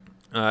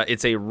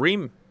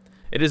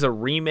 It is a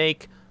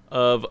remake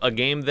of a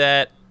game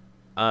that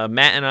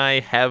Matt and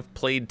I have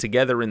played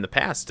together in the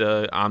past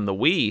on the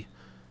Wii,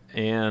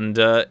 and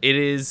it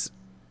is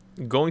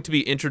going to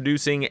be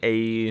introducing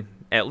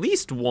at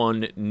least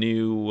one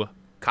new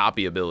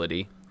copy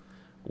ability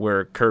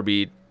where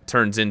Kirby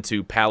turns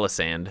into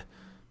Palisand.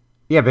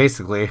 Yeah,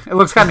 basically. It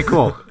looks kind of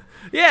cool.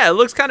 Yeah, it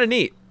looks kind of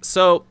neat.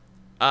 So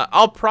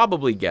I'll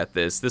probably get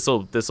this.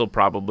 This'll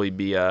probably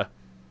be a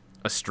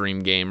stream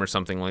game or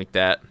something like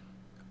that.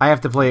 I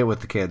have to play it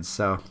with the kids,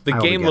 so the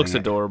game looks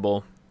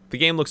adorable. The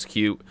game looks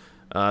cute.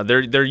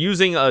 They're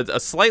using a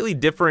slightly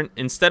different,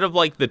 instead of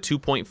like the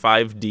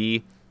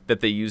 2.5D that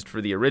they used for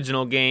the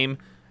original game.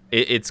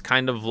 It's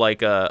kind of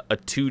like a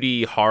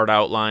 2D hard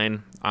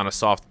outline on a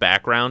soft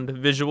background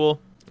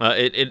visual.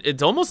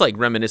 It's almost like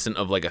reminiscent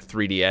of like a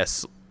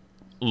 3DS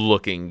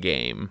looking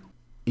game.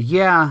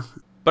 Yeah,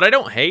 but I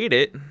don't hate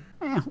it.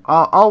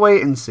 I'll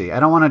wait and see. I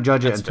don't want to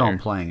judge it until fair. I'm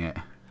playing it.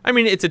 I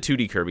mean, it's a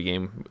 2D Kirby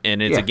game,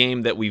 and it's a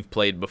game that we've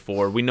played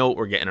before. We know what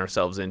we're getting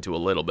ourselves into a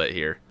little bit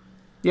here.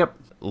 Yep.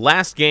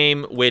 Last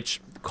game, which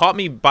caught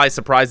me by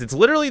surprise. It's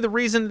literally the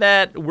reason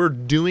that we're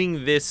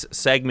doing this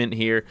segment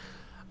here.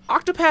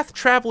 Octopath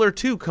Traveler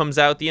 2 comes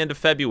out at the end of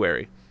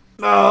February.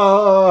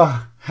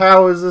 Oh,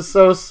 how is this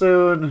so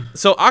soon?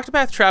 So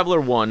Octopath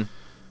Traveler 1,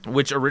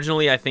 which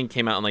originally I think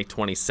came out in like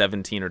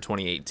 2017 or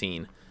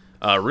 2018,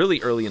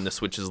 really early in the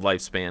Switch's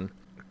lifespan,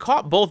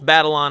 caught both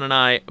Battlon and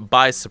I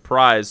by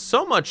surprise,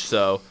 so much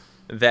so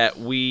that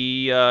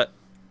we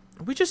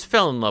just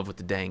fell in love with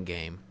the dang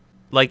game.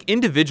 Like,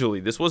 individually,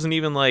 this wasn't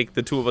even like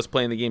the two of us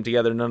playing the game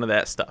together, none of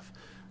that stuff.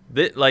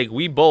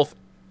 We both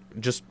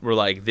just were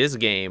like, this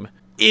game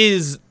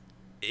is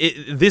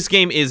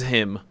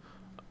him,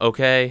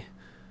 okay?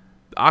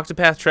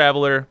 Octopath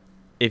Traveler,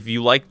 if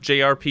you like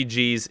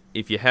JRPGs,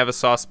 if you have a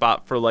soft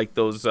spot for like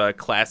those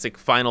classic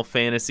Final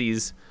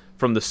Fantasies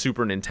from the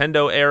Super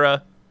Nintendo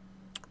era,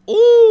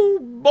 ooh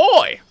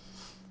boy,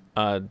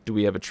 do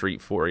we have a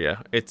treat for you?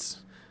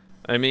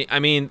 I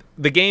mean,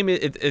 the game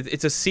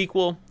it's a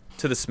sequel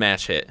to the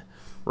smash hit,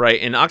 right?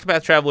 And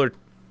Octopath Traveler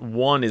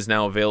 1 is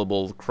now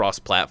available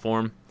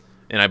cross-platform,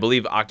 and I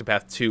believe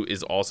Octopath 2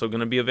 is also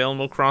going to be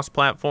available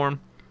cross-platform.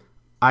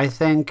 I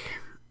think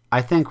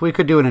we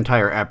could do an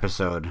entire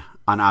episode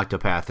on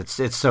Octopath.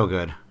 It's so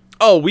good.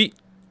 Oh, we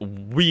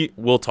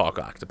will talk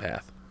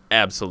Octopath.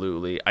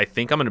 Absolutely. I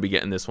think I'm going to be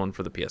getting this one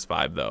for the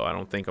PS5, though. I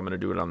don't think I'm going to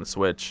do it on the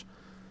Switch.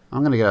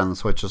 I'm going to get it on the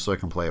Switch just so I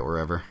can play it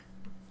wherever.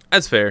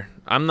 That's fair.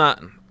 I'm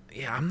not a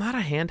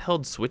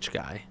handheld Switch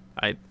guy.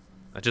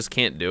 I just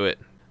can't do it.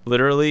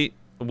 Literally,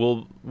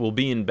 we'll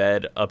be in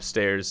bed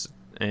upstairs,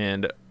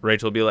 and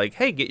Rachel will be like,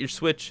 "Hey, get your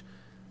Switch,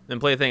 then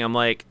play a thing." I'm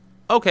like,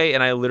 "Okay,"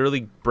 and I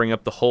literally bring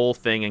up the whole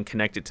thing and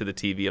connect it to the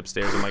TV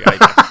upstairs. I'm like,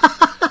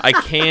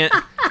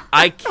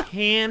 I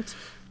can't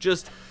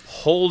just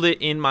hold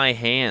it in my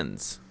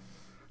hands.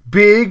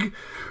 Big,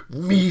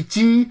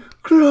 meaty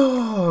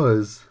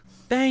claws.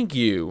 Thank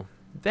you.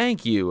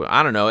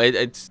 I don't know. I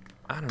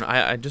don't know.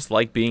 I just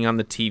like being on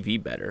the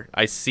TV better.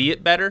 I see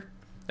it better.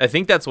 I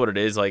think that's what it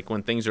is. Like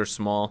when things are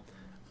small.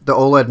 The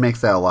OLED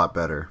makes that a lot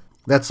better.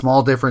 That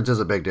small difference is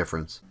a big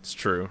difference. It's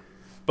true.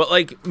 But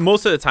like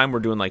most of the time we're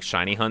doing like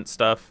shiny hunt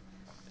stuff,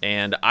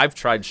 and I've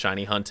tried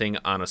shiny hunting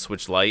on a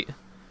Switch Lite,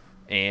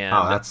 and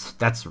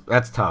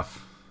that's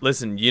tough.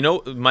 Listen, you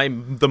know,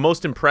 the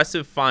most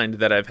impressive find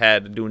that I've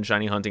had doing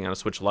shiny hunting on a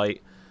Switch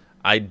Lite,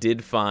 I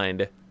did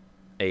find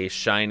a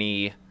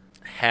shiny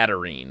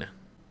Hatterene.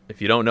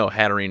 If you don't know,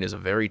 Hatterene is a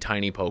very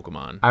tiny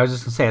Pokemon. I was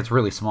just gonna say it's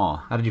really small.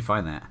 How did you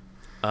find that?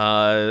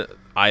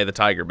 Eye of the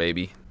Tiger,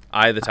 baby.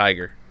 Eye of the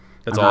Tiger.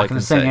 That's I'm all not I can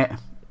gonna sing say. it.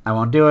 I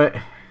won't do it.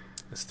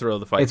 Let's throw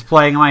the fight. It's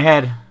playing in my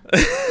head.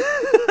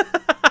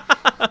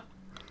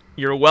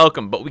 You're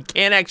welcome, but we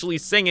can't actually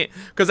sing it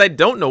because I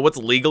don't know what's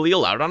legally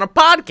allowed on a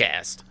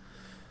podcast.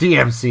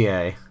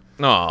 DMCA.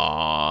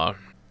 Aww.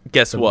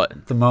 Guess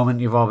what? The moment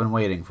you've all been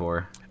waiting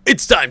for.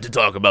 It's time to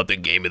talk about the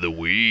game of the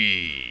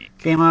week.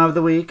 Game of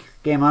the week.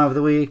 Game of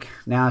the week.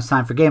 Now it's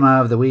time for Game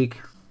of the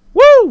week.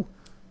 Woo!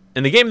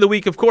 And the game of the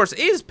week, of course,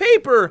 is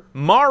Paper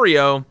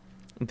Mario,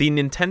 the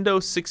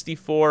Nintendo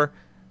 64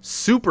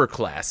 Super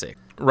Classic.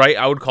 Right?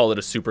 I would call it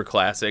a Super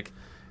Classic.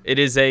 It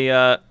is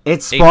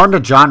It spawned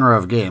a genre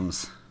of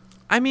games.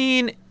 I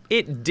mean,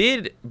 it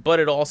did, but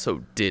it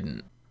also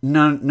didn't.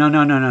 No.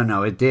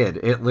 It did.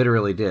 It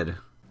literally did.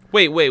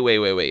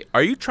 Wait.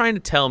 Are you trying to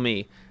tell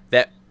me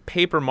that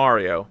Paper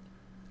Mario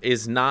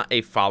is not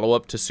a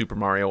follow-up to Super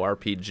Mario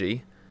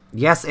RPG?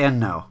 Yes and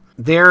no.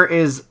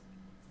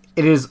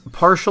 It is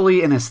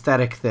partially an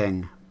aesthetic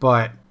thing,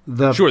 but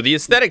Sure, the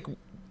aesthetic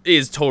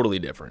is totally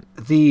different.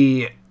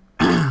 the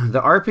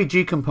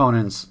RPG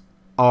components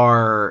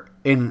are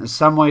in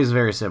some ways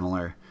very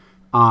similar,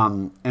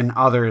 and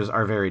others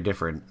are very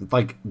different.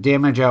 Like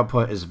damage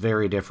output is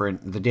very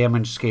different. The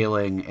damage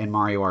scaling in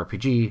Mario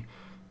RPG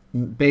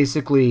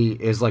basically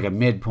is like a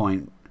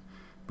midpoint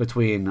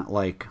between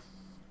like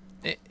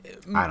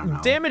I don't know.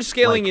 Damage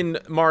scaling in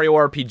Mario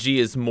RPG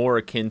is more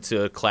akin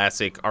to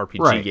classic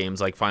RPG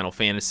games like Final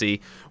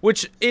Fantasy,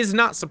 which is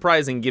not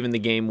surprising given the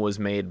game was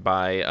made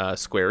by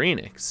Square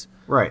Enix.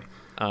 Right.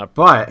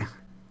 But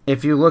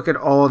if you look at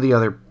all of the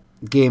other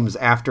games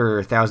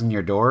after Thousand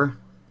Year Door,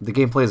 the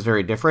gameplay is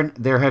very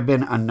different. There have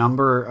been a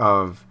number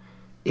of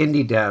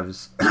indie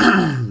devs,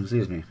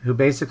 excuse me, who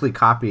basically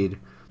copied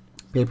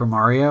Paper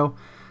Mario,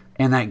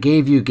 and that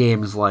gave you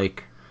games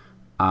like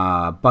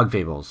Bug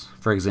Fables,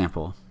 for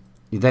example.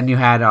 Then you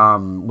had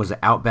was it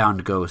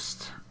Outbound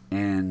Ghost,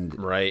 and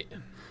right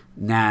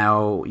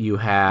now you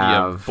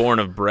have Born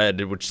of Bread,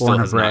 which Born still of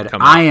has Bread. not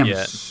come out yet. I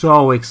am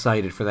so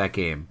excited for that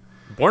game.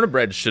 Born of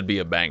Bread should be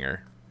a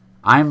banger.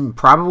 I'm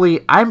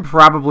probably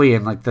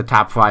in like the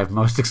top 5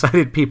 most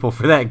excited people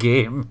for that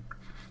game.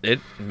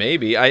 It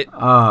maybe But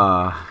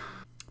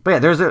yeah,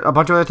 there's a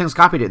bunch of other things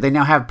copied it. They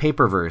now have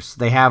Paperverse.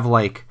 They have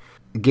like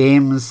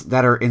games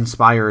that are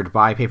inspired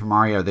by Paper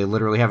Mario. They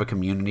literally have a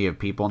community of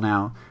people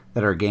now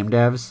that are game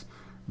devs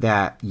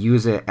that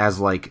use it as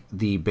like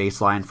the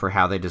baseline for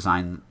how they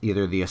design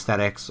either the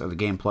aesthetics or the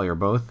gameplay or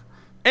both.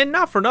 And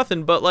not for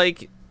nothing, but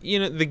like, you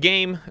know, the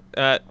game,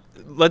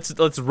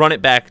 let's run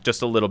it back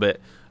just a little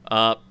bit.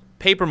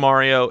 Paper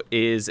Mario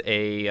is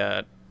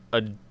an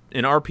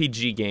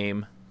RPG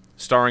game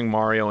starring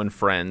Mario and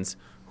friends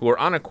who are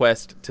on a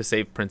quest to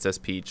save Princess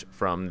Peach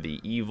from the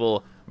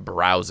evil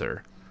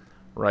Browser.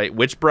 Right?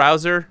 Which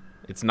browser?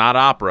 It's not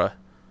Opera.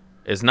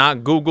 It's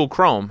not Google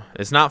Chrome.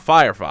 It's not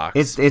Firefox.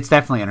 It's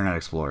definitely Internet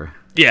Explorer.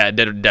 Yeah,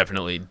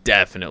 definitely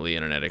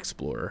Internet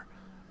Explorer.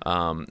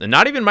 And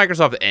not even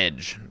Microsoft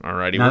Edge.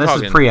 Alrighty, no,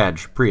 this is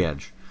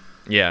pre-Edge.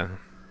 Yeah,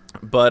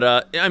 but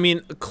I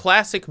mean,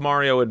 classic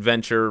Mario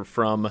adventure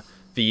from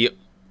the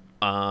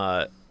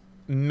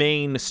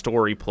main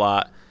story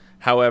plot.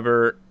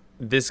 However,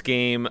 this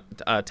game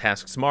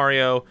tasks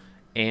Mario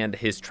and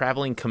his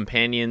traveling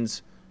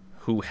companions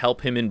who help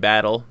him in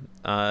battle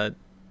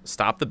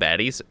stop the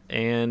baddies,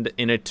 and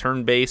in a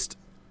turn-based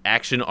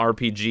action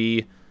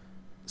RPG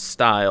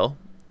style,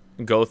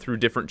 go through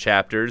different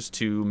chapters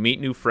to meet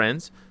new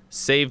friends,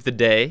 save the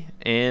day,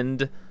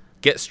 and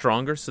get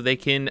stronger so they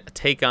can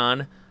take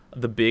on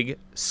the big,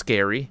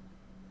 scary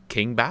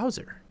King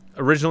Bowser.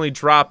 Originally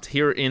dropped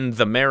here in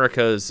the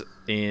Americas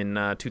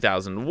in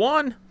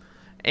 2001,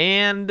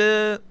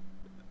 and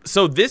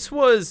so this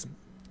was,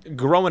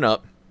 growing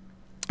up,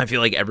 I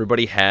feel like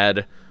everybody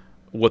had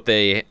what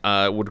they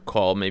would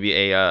call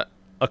maybe a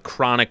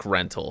chronic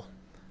rental.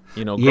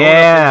 You know, growing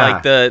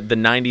up in like the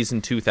 90s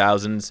and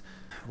 2000s,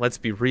 let's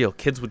be real,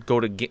 kids would go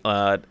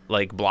to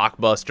like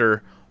Blockbuster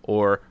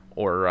or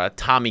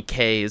Tommy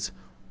K's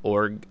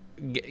or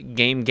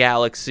Game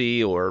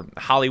Galaxy or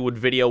Hollywood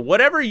Video,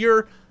 whatever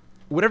your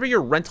whatever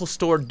your rental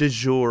store du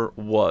jour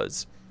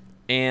was.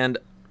 And,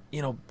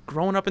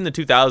 growing up in the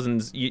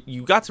 2000s,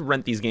 you got to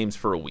rent these games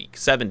for a week,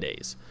 7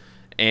 days.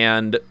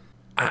 And,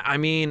 I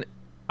mean,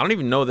 I don't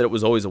even know that it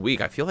was always a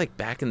week. I feel like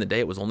back in the day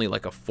it was only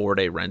like a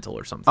 4-day rental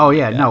or something. Oh, like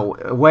yeah, that. no.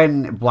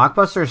 When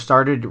Blockbuster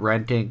started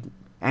renting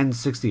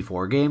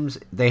N64 games,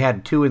 they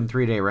had 2 and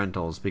 3 day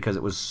rentals because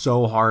it was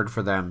so hard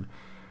for them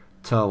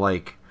to,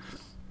 like,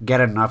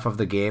 get enough of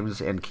the games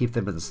and keep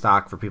them in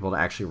stock for people to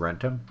actually rent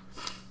them.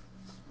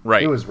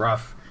 Right. It was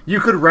rough. You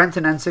could rent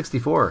an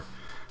N64.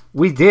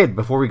 We did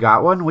before we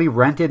got one. We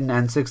rented an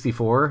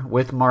N64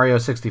 with Mario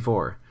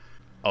 64.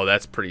 Oh,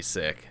 that's pretty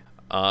sick.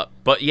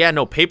 But yeah,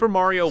 no, Paper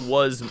Mario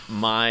was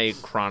my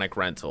chronic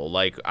rental.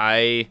 Like,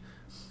 I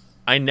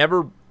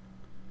never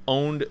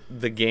owned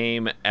the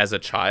game as a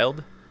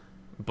child,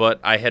 but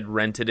I had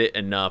rented it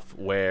enough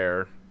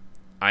where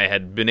I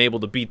had been able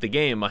to beat the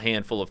game a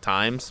handful of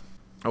times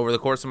over the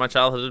course of my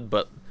childhood.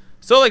 But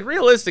so, like,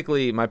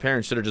 realistically, my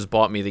parents should have just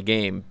bought me the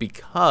game,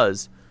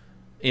 because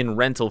in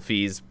rental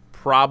fees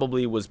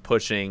probably was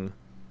pushing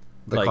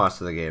The cost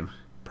of the game.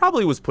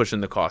 Probably was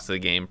pushing the cost of the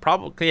game.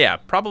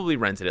 Probably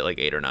rented it like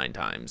 8 or 9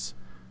 times.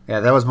 Yeah,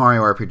 that was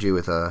Mario RPG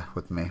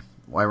with me.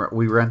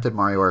 We rented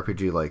Mario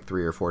RPG like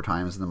 3 or 4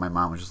 times, and then my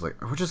mom was just like,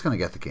 "We're just gonna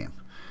get the game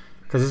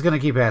because he's gonna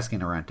keep asking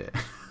to rent it."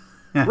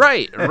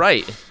 Right.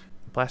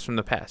 Blast from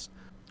the past.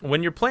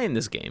 When you're playing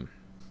this game,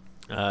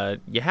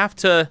 you have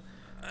to.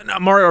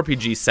 Mario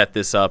RPG set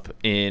this up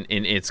in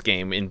its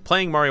game. In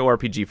playing Mario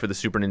RPG for the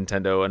Super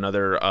Nintendo,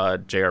 another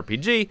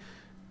JRPG,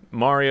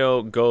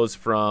 Mario goes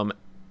from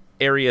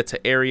area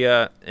to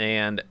area,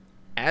 and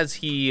as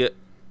he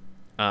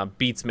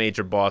beats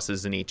major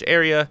bosses in each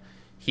area,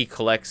 he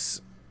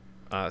collects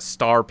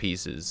star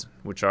pieces,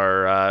 which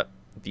are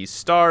these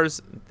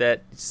stars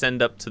that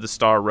send up to the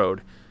Star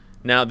Road.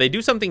 Now, they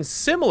do something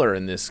similar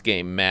in this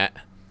game, Matt,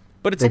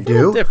 but it's a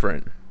little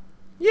different.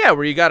 Yeah,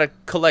 where you got to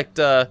collect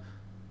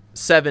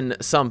 7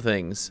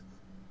 somethings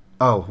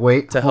Oh,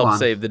 wait. to hold help on.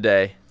 save the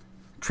day.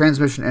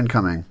 Transmission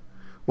incoming.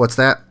 What's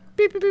that?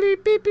 Beep, beep,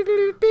 beep, beep, beep,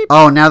 beep, beep.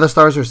 Oh, now the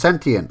stars are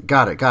sentient.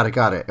 Got it.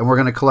 And we're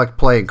going to collect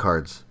playing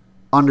cards.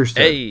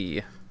 Understood.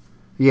 Hey.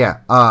 Yeah,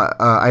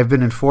 I've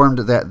been informed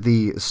that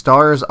the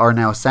stars are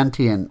now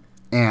sentient,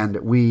 and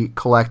we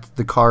collect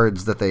the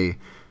cards that they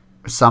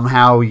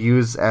somehow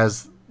use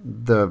as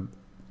the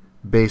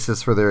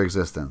basis for their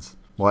existence.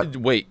 What?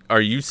 Wait,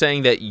 are you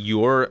saying that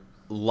your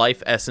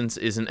life essence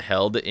isn't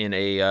held in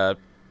a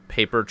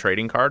paper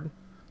trading card?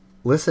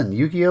 Listen,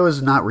 Yu-Gi-Oh!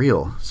 Is not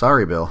real.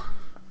 Sorry, Bill.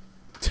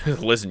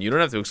 Listen, you don't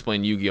have to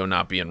explain Yu-Gi-Oh!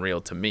 Not being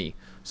real to me.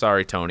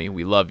 Sorry, Tony.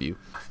 We love you.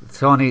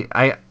 Tony,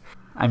 I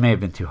may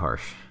have been too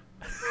harsh.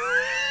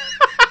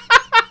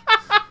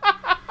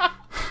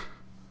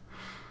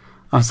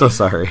 I'm so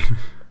sorry.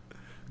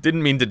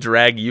 Didn't mean to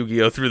drag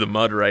Yu-Gi-Oh! Through the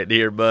mud right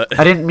here, but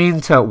I didn't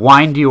mean to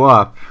wind you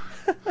up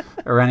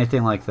or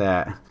anything like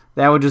that.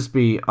 That would just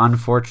be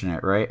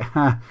unfortunate, right?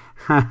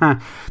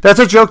 That's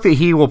a joke that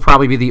he will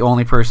probably be the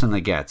only person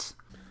that gets.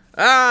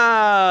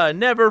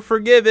 never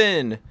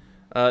forgiven.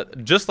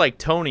 Just like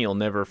Tony will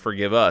never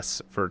forgive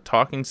us for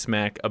talking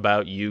smack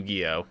about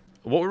Yu-Gi-Oh!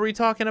 What were we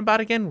talking about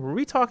again? Were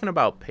we talking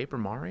about Paper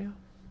Mario?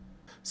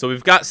 So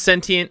we've got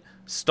sentient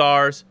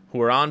stars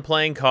who are on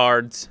playing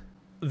cards.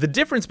 The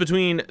difference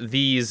between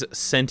these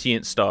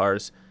sentient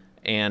stars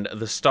and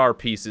the star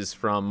pieces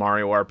from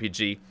Mario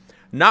RPG,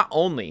 not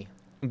only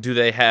do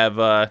they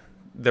have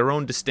their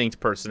own distinct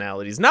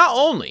personalities, not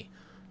only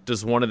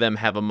does one of them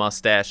have a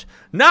mustache,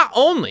 not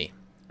only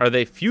are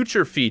they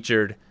future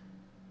featured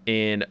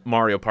in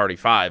Mario Party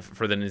 5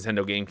 for the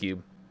Nintendo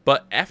GameCube,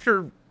 but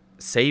after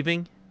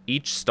saving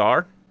each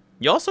star,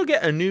 you also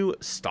get a new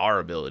star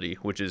ability,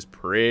 which is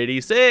pretty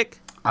sick.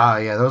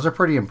 Yeah, those are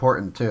pretty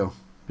important too,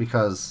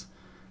 because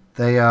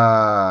they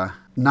not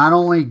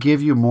only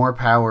give you more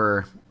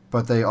power,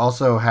 but they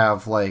also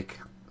have like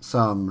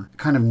some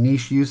kind of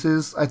niche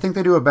uses. I think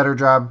they do a better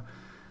job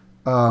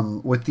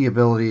with the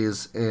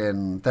abilities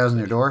in Thousand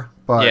Year Door.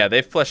 But Yeah,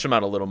 they flesh them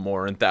out a little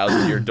more in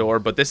Thousand Year Door,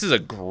 but this is a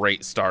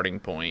great starting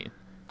point.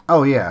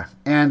 Oh, yeah.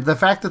 And the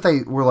fact that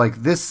they were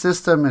like, this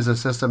system is a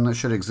system that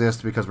should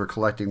exist because we're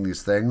collecting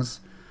these things.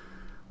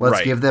 Let's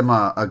Right. give them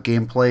a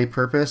gameplay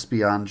purpose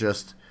beyond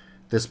just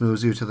this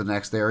moves you to the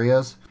next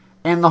areas.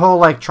 And the whole,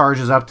 like,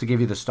 charges up to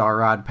give you the Star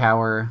Rod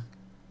power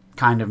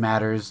kind of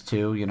matters,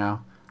 too, you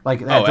know? Like,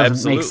 that doesn't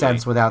absolutely. make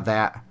sense without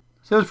that.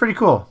 So it was pretty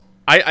cool.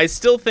 I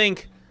still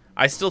think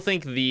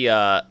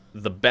the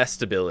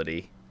best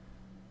ability.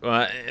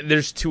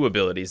 There's 2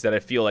 abilities that I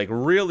feel like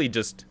really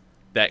just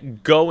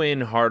that go in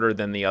harder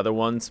than the other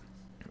ones.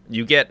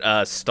 You get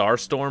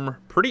Starstorm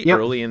pretty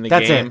early in the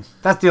that's game. It.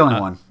 That's the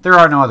only one. There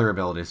are no other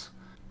abilities.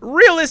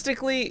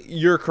 Realistically,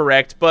 you're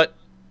correct, but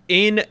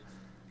in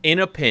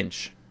a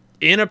pinch,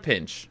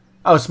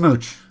 Oh,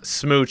 Smooch.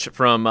 Smooch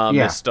from Yeah.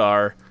 Miss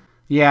Star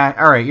Yeah,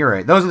 all right, you're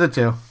right. Those are the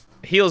 2.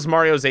 heals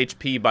Mario's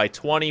HP by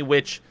 20,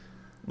 which,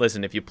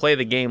 listen, if you play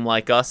the game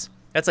like us,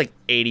 that's like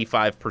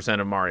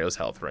 85% of Mario's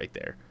health right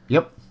there.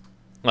 Yep.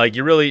 Like,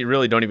 you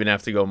really don't even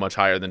have to go much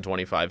higher than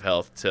 25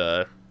 health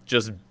to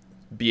just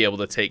be able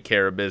to take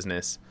care of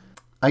business.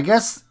 I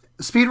guess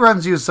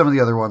speedruns use some of the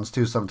other ones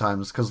too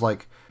sometimes, because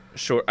like...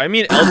 Sure. I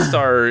mean,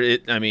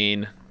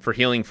 Eldstar, for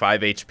healing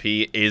 5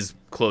 HP is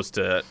close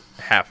to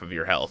half of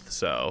your health,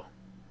 so...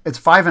 It's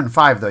 5 and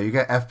 5, though. You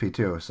get FP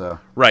too, so...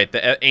 Right,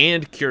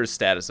 and cures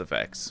status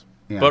effects.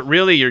 Yeah. But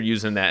really, you're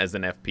using that as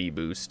an FP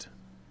boost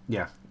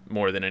Yeah.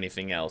 more than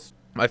anything else.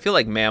 I feel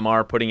like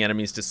Mamar putting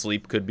enemies to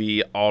sleep could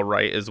be all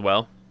right as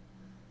well.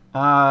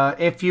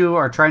 If you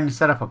are trying to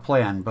set up a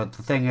plan, but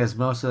the thing is,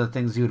 most of the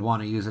things you would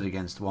want to use it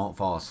against won't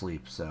fall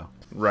asleep, so...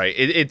 Right.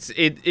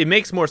 It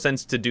makes more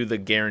sense to do the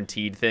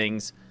guaranteed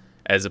things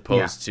as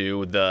opposed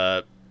to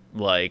the,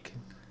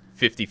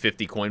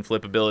 50-50 coin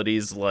flip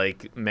abilities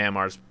like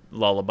Mamar's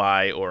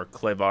Lullaby or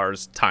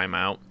Klevar's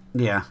Timeout.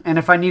 Yeah, and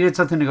if I needed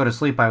something to go to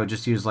sleep, I would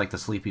just use, the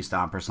Sleepy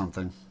Stomp or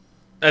something.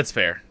 That's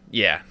fair.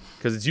 Yeah,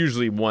 because it's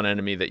usually one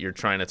enemy that you're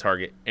trying to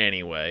target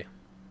anyway.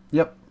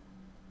 Yep.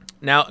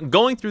 Now,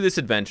 going through this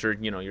adventure,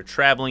 you're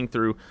traveling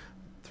through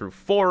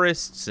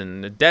forests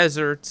and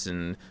deserts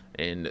and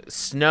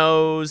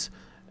snows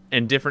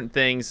and different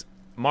things.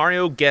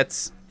 Mario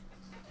gets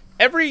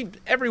every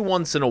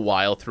once in a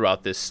while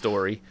throughout this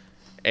story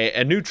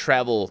a new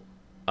travel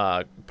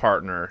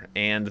partner,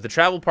 and the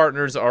travel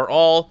partners are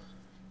all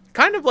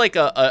kind of like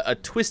a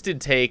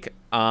twisted take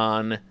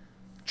on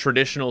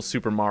traditional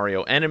Super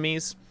Mario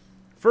enemies.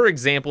 For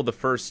example, the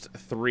first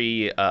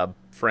 3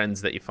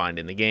 friends that you find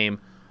in the game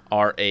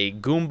are a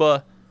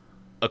Goomba,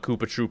 a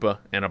Koopa Troopa,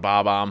 and a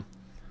Bob-omb,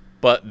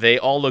 but they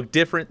all look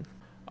different.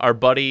 Our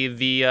buddy,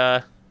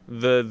 the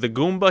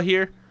Goomba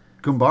here,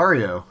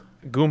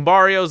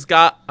 Goombario's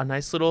got a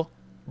nice little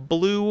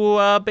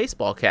blue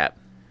baseball cap.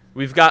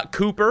 We've got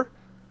Cooper,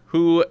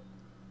 who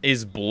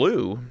is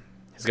blue.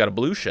 He's got a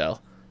blue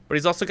shell, but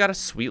he's also got a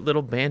sweet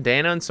little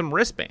bandana and some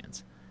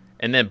wristbands.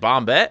 And then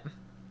Bombette,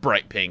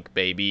 bright pink,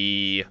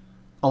 baby.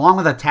 Along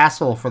with a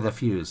tassel for the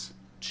fuse.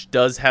 She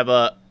does have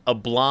a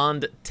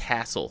blonde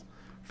tassel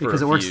for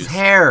Because a it works fuse. his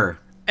hair.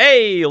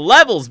 Hey,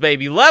 levels,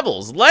 baby,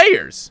 levels,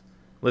 layers.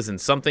 Listen,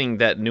 something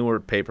that newer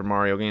Paper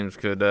Mario games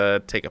could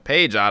take a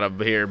page out of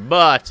here,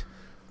 but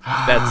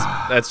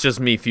that's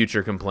just me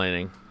future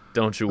complaining.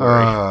 Don't you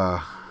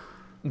worry.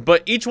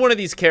 But each one of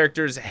these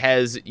characters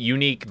has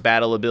unique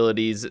battle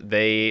abilities.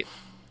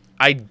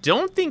 I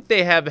don't think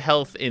they have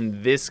health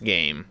in this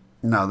game.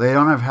 No, they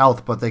don't have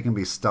health, but they can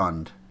be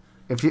stunned.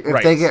 If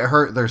Right. they get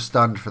hurt, they're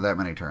stunned for that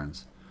many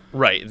turns.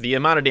 Right. The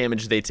amount of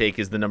damage they take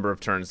is the number of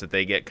turns that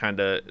they get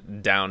kind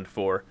of downed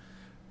for.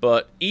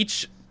 But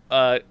each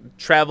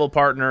travel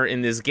partner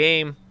in this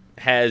game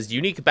has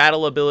unique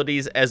battle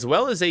abilities as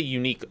well as a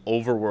unique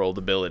overworld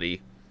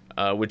ability,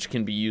 which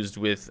can be used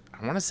with,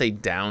 I want to say,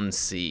 down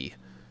C.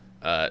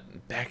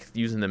 Back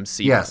using them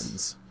C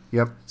buttons.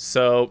 Yep.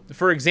 So,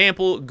 for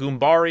example,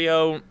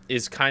 Goombario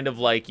is kind of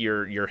like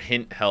your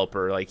hint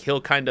helper. Like,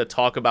 he'll kind of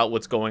talk about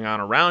what's going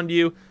on around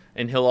you,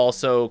 and he'll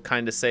also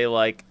kind of say,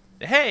 like,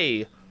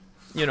 hey,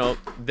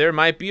 there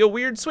might be a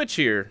weird switch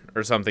here,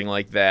 or something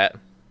like that.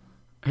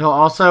 He'll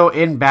also,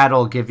 in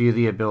battle, give you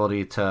the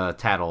ability to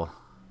tattle.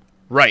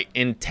 Right,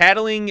 and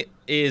tattling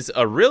is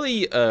a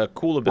really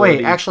cool ability.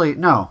 Wait, actually,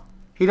 no.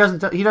 He doesn't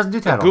do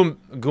tattle.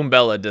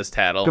 Goombella does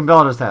tattle.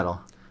 Goombella does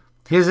tattle.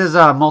 His is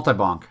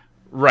multi-bonk.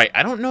 Right,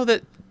 I don't know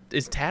that...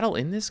 Is tattle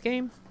in this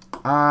game?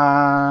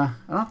 I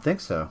don't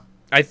think so.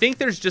 I think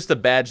there's just a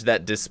badge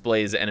that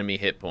displays enemy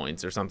hit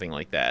points or something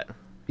like that.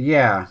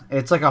 Yeah,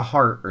 it's like a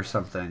heart or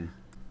something.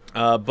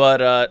 So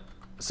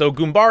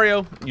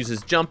Goombario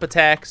uses jump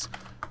attacks.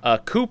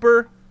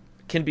 Cooper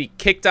can be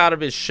kicked out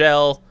of his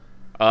shell,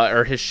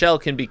 or his shell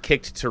can be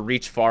kicked to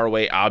reach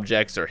faraway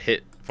objects or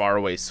hit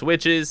faraway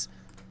switches.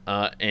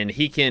 And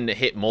he can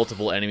hit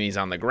multiple enemies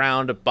on the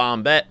ground.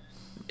 Bombette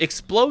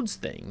explodes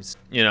things,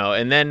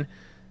 and then,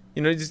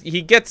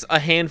 he gets a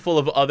handful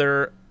of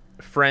other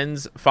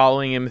friends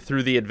following him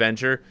through the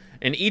adventure,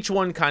 and each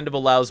one kind of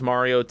allows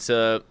Mario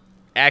to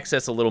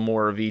access a little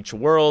more of each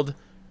world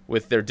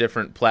with their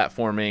different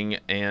platforming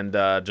and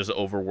just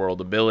overworld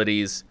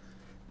abilities.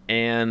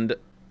 And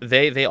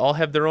they all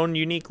have their own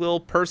unique little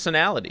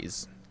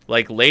personalities,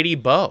 like Lady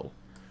Bo,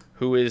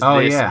 who is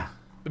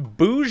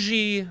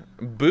bougie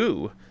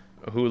Boo,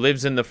 who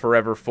lives in the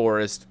Forever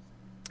Forest,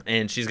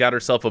 and she's got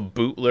herself a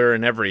bootler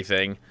and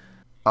everything.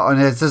 Oh,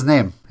 and it's his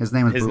name. His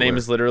name is His Bootler. name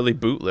is literally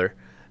Bootler.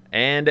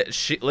 And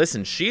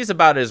she's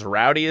about as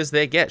rowdy as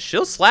they get.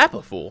 She'll slap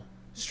a fool.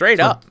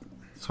 Straight up.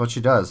 That's what she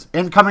does.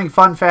 Incoming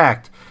fun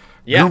fact.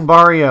 Yeah.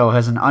 Goombario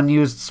has an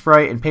unused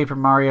sprite in Paper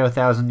Mario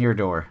 1000 Year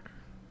Door.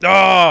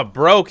 Oh,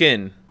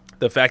 broken.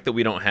 The fact that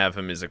we don't have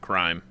him is a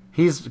crime.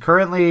 He's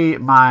currently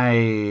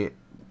my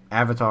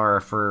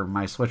avatar for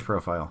my Switch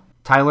profile.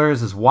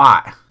 Tyler's is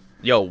Watt.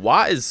 Yo,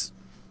 Watt is...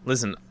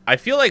 Listen, I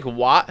feel like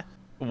Watt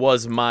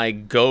was my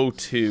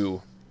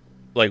go-to.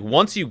 Like,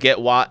 once you get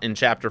Watt in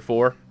Chapter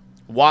 4...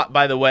 Watt,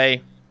 by the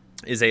way,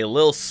 is a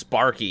little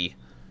Sparky.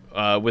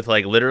 With,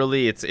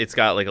 literally, it's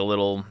got, a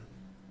little...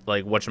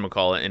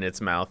 whatchamacallit in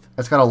its mouth.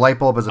 It's got a light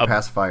bulb as a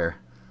pacifier.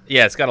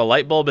 Yeah, it's got a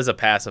light bulb as a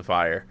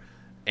pacifier.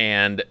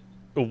 And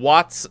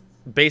Watt's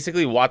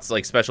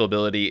special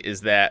ability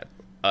is that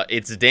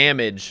its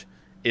damage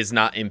is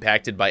not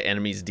impacted by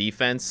enemies'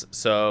 defense.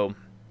 So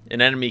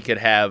an enemy could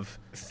have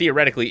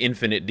theoretically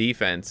infinite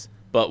defense,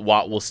 but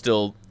Watt will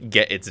still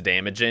get its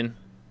damage in,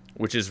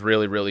 which is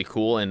really, really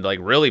cool and like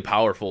really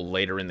powerful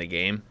later in the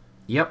game.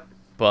 Yep.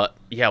 But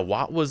yeah,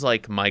 Watt was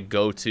like my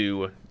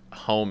go-to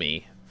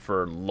homie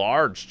for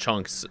large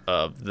chunks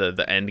of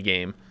the end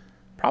game.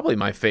 Probably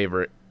my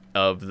favorite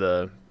of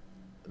the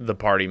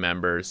party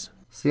members.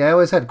 See, I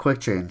always had quick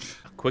change.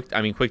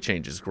 Quick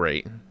change is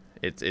great.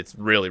 It's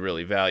really,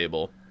 really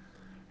valuable.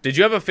 Did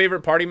you have a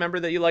favorite party member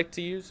that you like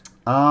to use?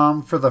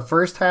 For the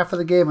first half of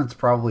the game, it's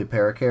probably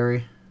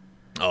Parakarry.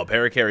 Oh,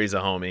 Parakarry's a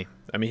homie.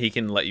 I mean, he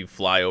can let you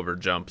fly over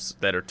jumps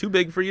that are too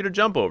big for you to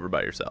jump over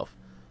by yourself.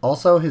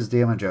 Also, his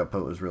damage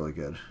output was really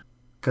good.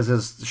 Because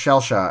his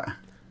Shell Shot.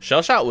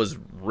 Shell Shot was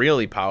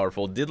really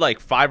powerful. Did like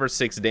 5 or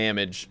 6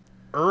 damage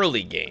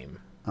early game.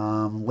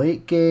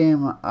 Late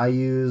game, I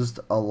used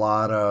a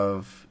lot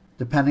of...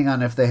 Depending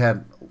on if they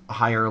had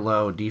high or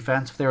low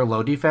defense. If they were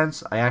low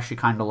defense, I actually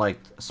kind of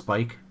liked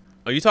Spike.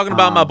 Are you talking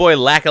about my boy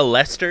Lacka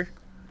Lester?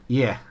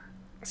 Yeah.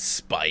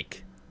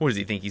 Spike. What does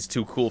he think? He's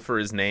too cool for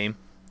his name?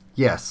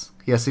 Yes.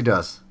 Yes, he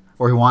does.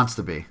 Or he wants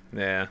to be.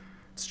 Yeah,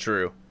 it's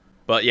true.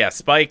 But yeah,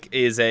 Spike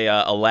is a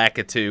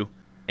Lakitu,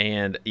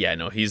 and yeah,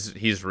 no,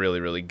 he's really,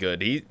 really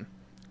good.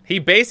 He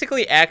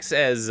basically acts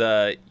as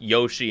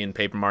Yoshi in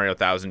Paper Mario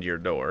Thousand Year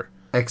Door.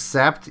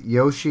 Except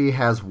Yoshi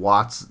has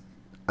Watt's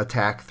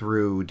attack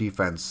through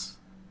defense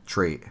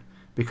trait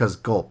because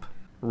gulp.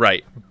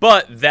 Right,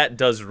 but that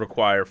does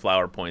require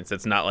flower points.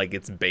 It's not like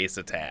its base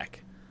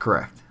attack.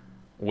 Correct.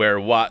 Where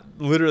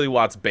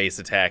Watt's base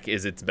attack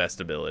is its best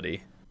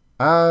ability.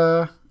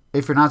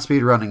 If you're not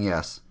speedrunning,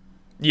 yes.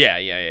 Yeah.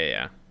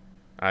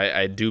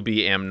 I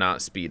am not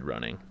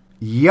speedrunning.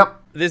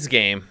 Yep. This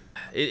game,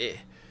 it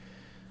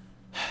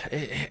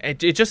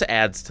just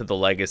adds to the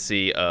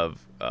legacy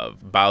of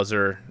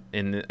Bowser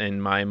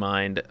in my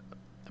mind.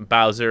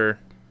 Bowser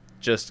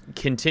just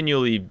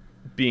continually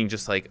being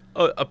just like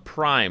a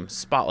prime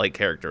spotlight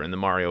character in the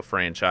Mario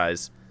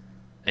franchise.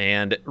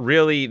 And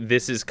really,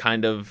 this is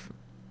kind of...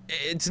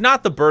 It's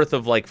not the birth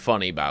of like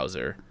Funny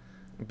Bowser.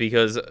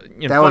 Because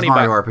that was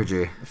Mario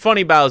RPG.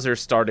 Funny Bowser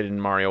started in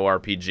Mario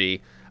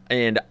RPG.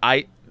 And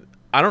I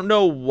don't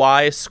know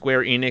why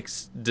Square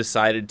Enix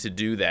decided to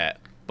do that.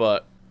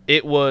 But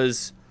it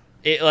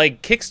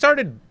like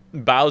kickstarted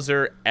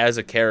Bowser as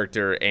a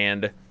character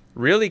and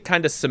really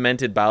kind of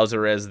cemented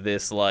Bowser as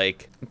this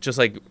like just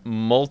like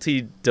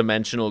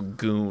multi-dimensional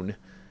goon.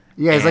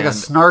 Yeah, he's like a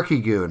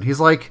snarky goon. He's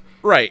like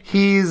right.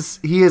 He is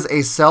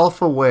a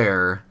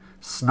self-aware,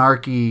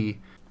 snarky,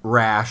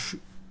 rash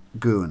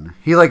goon.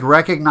 He like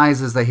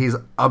recognizes that he's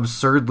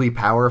absurdly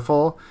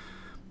powerful,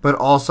 but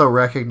also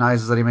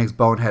recognizes that he makes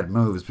bonehead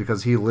moves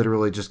because he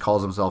literally just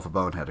calls himself a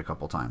bonehead a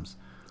couple times.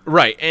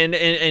 Right,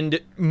 and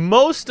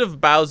most of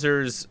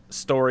Bowser's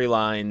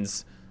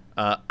storylines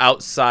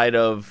outside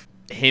of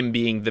him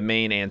being the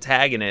main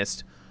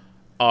antagonist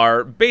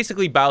are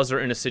basically Bowser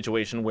in a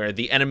situation where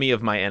the enemy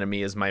of my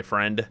enemy is my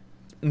friend.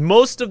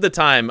 Most of the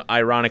time,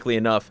 ironically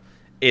enough,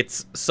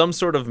 it's some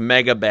sort of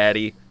mega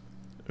baddie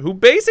who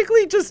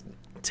basically just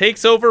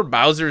takes over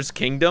Bowser's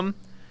kingdom,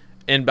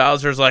 and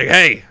Bowser's like,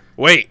 hey,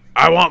 wait,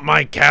 I want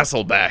my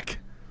castle back.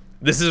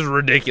 This is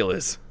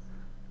ridiculous.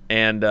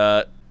 And,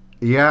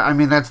 yeah, I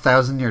mean, that's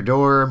Thousand Year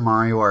Door,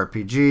 Mario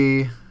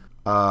RPG,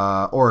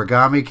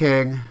 Origami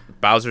King.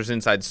 Bowser's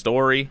Inside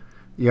Story.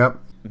 Yep.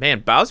 Man,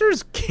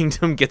 Bowser's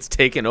kingdom gets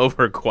taken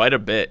over quite a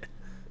bit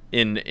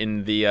in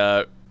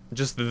the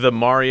just the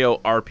Mario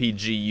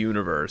RPG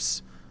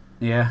universe.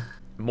 Yeah.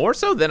 More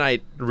so than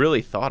I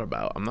really thought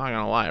about. I'm not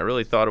gonna lie. I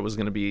really thought it was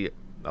gonna be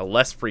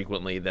less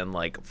frequently than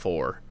like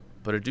 4,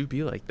 but it do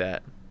be like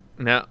that.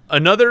 Now,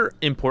 another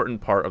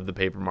important part of the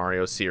Paper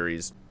Mario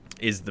series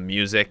is the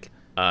music.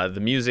 The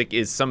music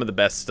is some of the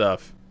best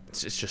stuff.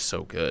 It's just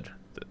so good.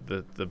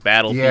 The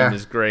battle theme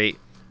is great.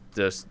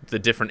 The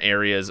different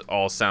areas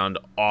all sound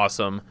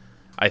awesome.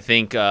 I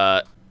think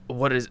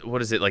what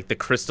is it like the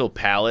Crystal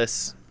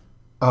Palace?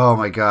 Oh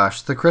my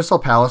gosh, the Crystal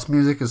Palace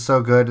music is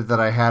so good that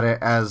I had it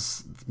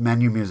as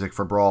menu music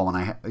for Brawl when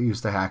I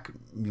used to hack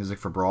music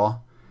for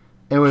Brawl.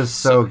 It was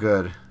so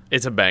good.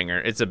 It's a banger.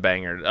 It's a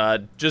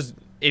banger. Just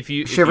if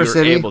Shiver you're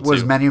City able to.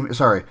 was menu.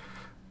 Sorry,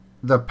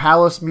 the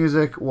Palace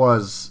music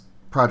was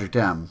Project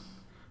M.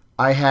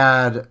 I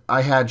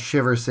had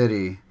Shiver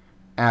City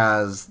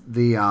as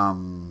the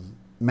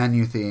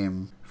menu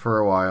theme for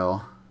a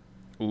while.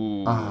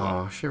 Ooh.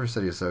 Oh, Shiver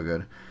City is so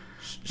good.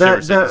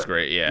 Shiver City is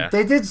great, yeah.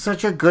 They did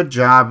such a good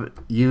job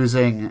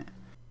using...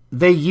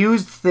 They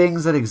used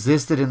things that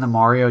existed in the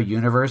Mario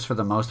universe for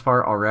the most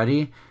part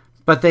already,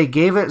 but they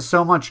gave it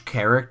so much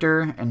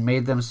character and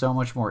made them so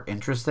much more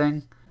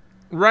interesting.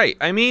 Right.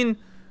 I mean,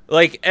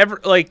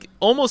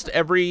 almost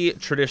every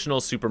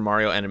traditional Super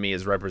Mario enemy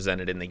is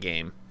represented in the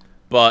game,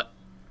 but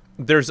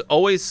there's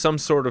always some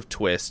sort of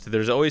twist.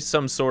 There's always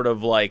some sort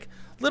of like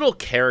little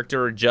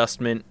character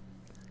adjustment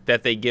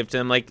that they give to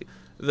them. Like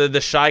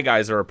the Shy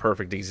Guys are a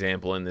perfect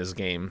example in this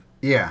game.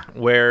 Yeah.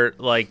 Where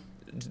like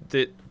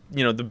the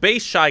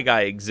base Shy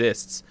Guy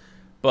exists,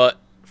 but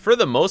for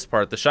the most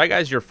part, the Shy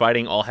Guys you're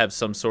fighting all have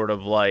some sort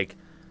of like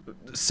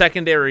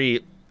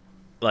secondary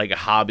like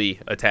hobby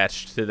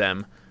attached to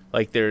them.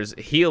 Like there's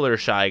healer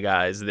Shy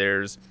Guys,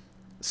 there's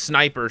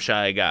sniper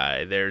Shy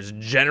Guy, there's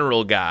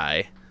general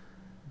guy,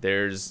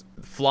 there's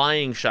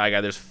flying Shy Guy,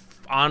 there's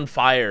on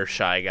fire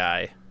Shy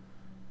Guy.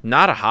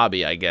 Not a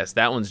hobby, I guess.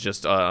 That one's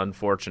just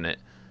unfortunate.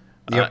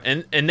 Yep.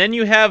 And then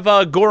you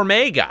have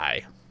Gourmet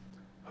Guy,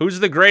 who's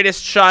the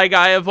greatest Shy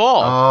Guy of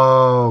all.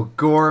 Oh,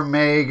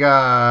 Gourmet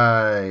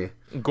Guy.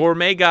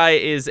 Gourmet Guy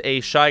is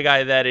a Shy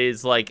Guy that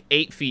is like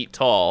 8 feet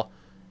tall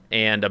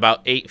and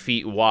about 8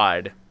 feet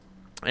wide.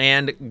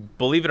 And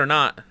believe it or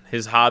not,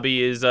 his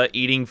hobby is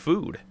eating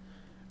food.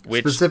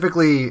 Which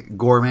Specifically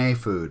gourmet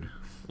food.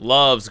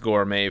 loves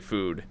gourmet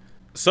food.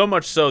 So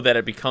much so that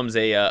it becomes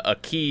a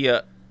key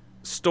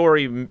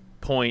story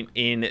point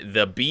in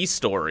the B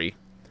story.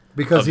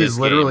 Because of he's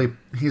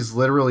this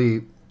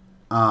literally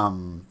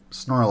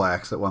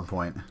Snorlax at one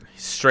point.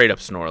 Straight up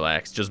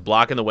Snorlax, just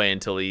blocking the way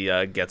until he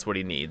gets what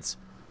he needs.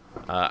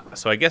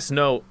 So I guess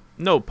no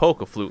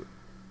Poke-Flute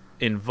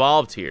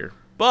involved here.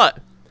 But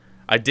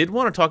I did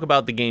want to talk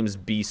about the game's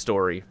B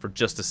story for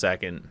just a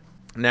second.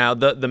 Now,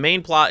 the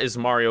main plot is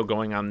Mario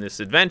going on this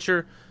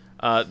adventure.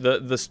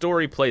 The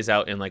story plays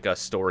out in like a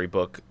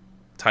storybook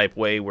type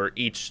way where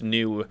each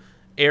new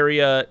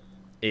area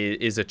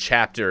is a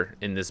chapter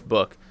in this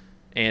book.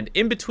 And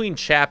in between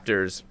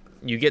chapters,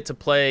 you get to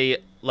play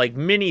like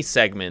mini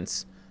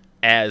segments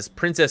as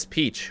Princess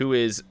Peach, who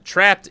is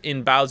trapped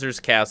in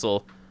Bowser's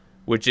castle,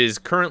 which is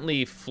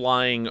currently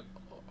flying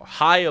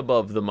high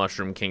above the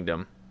Mushroom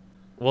Kingdom.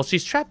 Well,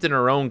 she's trapped in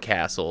her own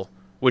castle,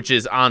 which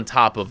is on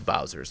top of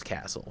Bowser's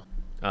castle,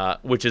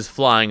 which is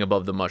flying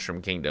above the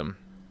Mushroom Kingdom.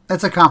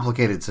 That's a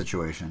complicated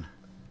situation.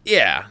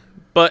 Yeah,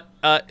 but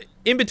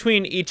in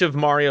between each of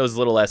Mario's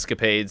little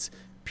escapades,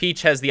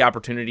 Peach has the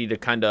opportunity to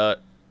kind of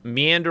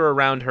meander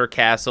around her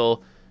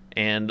castle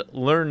and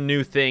learn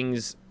new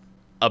things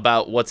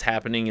about what's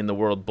happening in the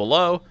world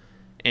below.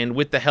 And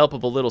with the help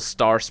of a little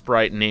star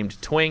sprite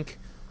named Twink,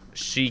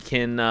 she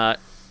can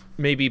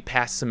maybe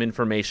pass some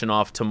information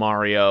off to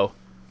Mario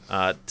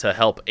to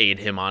help aid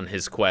him on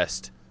his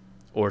quest,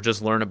 or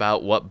just learn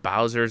about what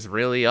Bowser's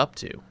really up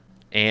to.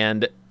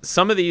 And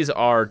some of these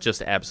are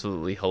just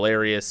absolutely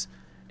hilarious,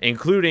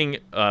 including,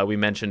 we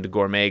mentioned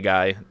Gourmet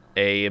Guy,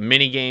 a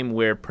mini game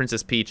where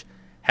Princess Peach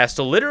has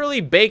to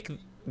literally bake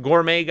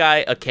Gourmet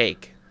Guy a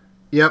cake.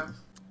 Yep.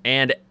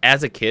 And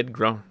as a kid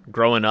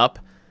growing up,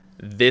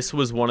 this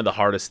was one of the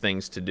hardest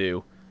things to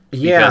do.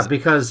 Yeah,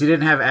 because you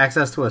didn't have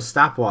access to a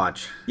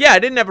stopwatch. Yeah, I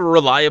didn't have a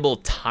reliable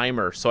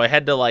timer, so I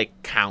had to like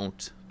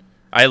count.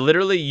 I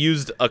literally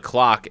used a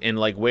clock and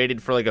like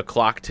waited for like a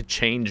clock to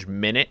change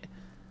minute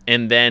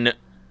and then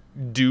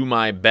do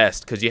my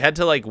best, because you had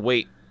to like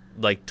wait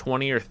like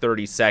 20 or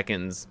 30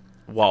 seconds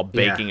while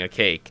baking a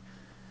cake.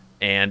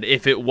 And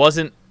if it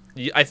wasn't,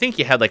 I think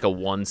you had like a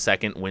 1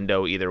 second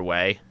window either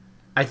way.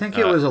 I think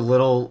it was a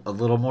little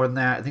more than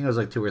that. I think it was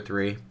like 2 or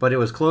 3, but it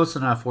was close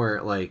enough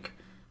where like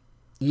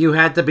you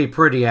had to be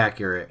pretty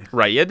accurate.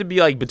 Right, you had to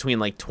be like between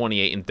like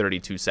 28 and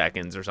 32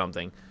 seconds or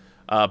something.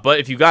 But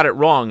if you got it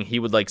wrong, he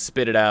would like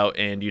spit it out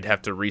and you'd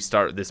have to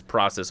restart this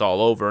process all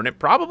over. And it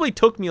probably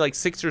took me like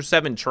 6 or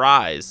 7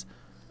 tries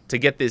to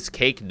get this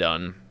cake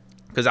done,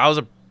 because I was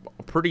a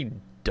pretty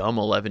dumb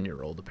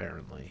 11-year-old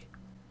apparently.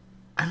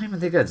 I don't even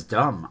think that's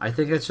dumb. I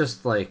think it's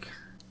just like,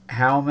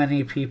 how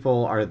many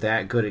people are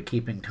that good at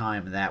keeping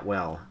time that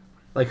well?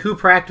 Like, who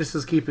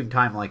practices keeping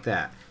time like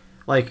that?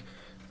 Like,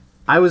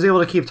 I was able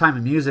to keep time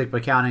in music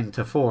by counting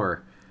to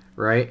 4,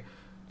 right?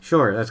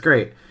 Sure, that's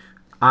great.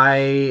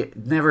 I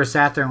never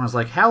sat there and was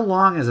like, how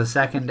long is a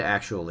second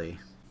actually?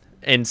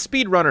 And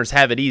speedrunners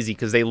have it easy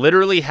because they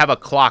literally have a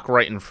clock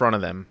right in front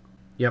of them.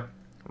 Yep.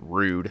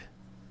 Rude.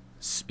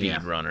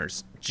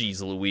 Speedrunners.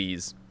 Jeez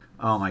Louise.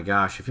 Oh my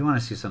gosh, if you want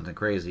to see something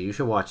crazy, you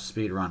should watch a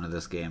speed run of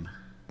this game.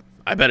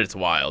 I bet it's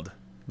wild.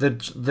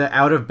 The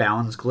out of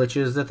bounds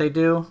glitches that they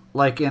do,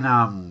 like in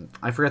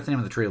I forgot the name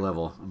of the tree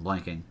level. I'm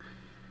blanking.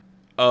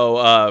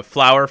 Oh,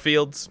 flower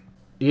fields.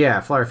 Yeah,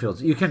 flower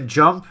fields. You can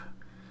jump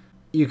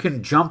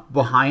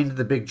behind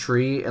the big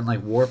tree and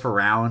like warp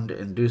around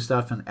and do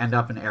stuff and end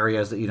up in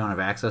areas that you don't have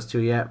access to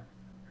yet.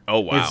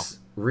 Oh wow. It's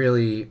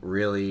really,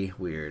 really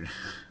weird.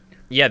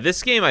 Yeah,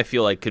 this game I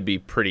feel like could be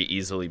pretty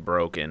easily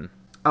broken.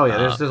 Oh yeah,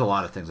 there's a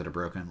lot of things that are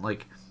broken.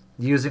 Like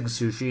using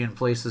sushi in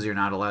places you're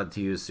not allowed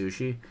to use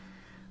sushi.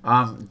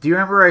 Do you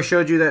remember I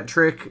showed you that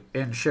trick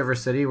in Shiver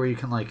City where you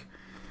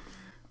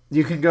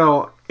can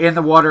go in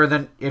the water, and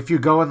then if you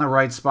go in the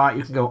right spot,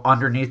 you can go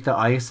underneath the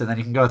ice, and then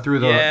you can go through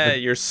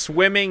you're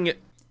swimming,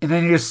 and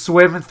then you just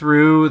swim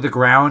through the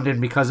ground, and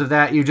because of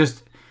that, you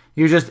just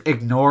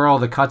ignore all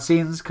the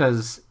cutscenes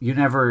because you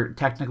never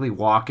technically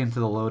walk into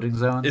the loading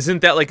zone.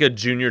 Isn't that like a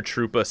Junior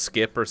Troopa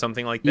skip or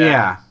something like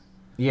that?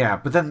 Yeah,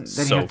 but then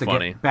So you have to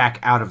funny. get back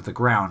out of the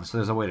ground, so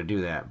there's a way to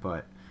do that,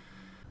 but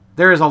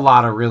there is a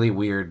lot of really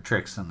weird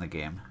tricks in the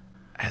game.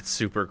 That's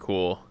super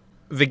cool.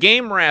 The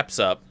game wraps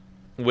up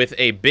with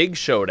a big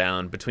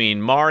showdown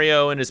between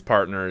Mario and his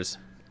partners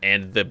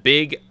and the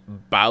big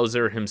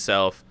Bowser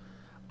himself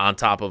on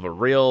top of a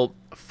real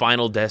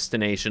Final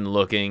Destination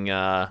looking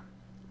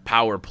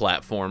power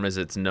platform, as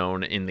it's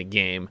known in the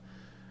game.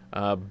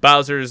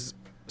 Bowser's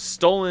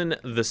stolen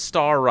the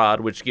Star Rod,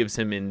 which gives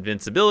him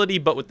invincibility,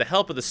 but with the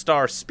help of the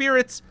Star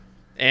Spirits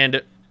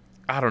and,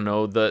 I don't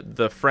know,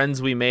 the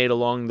friends we made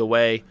along the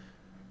way,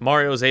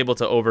 Mario is able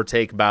to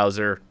overtake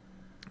Bowser,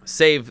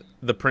 save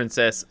the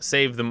princess,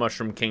 save the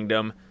Mushroom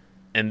Kingdom,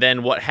 and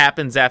then what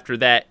happens after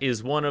that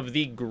is one of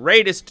the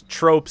greatest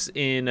tropes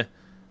in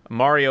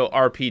Mario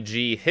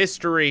RPG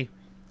history,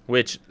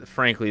 which,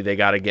 frankly, they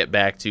got to get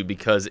back to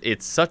because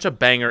it's such a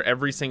banger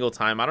every single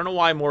time. I don't know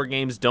why more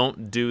games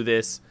don't do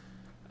this.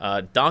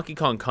 Donkey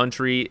Kong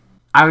Country.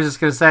 I was just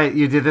going to say,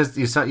 you did this,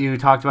 you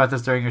talked about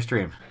this during your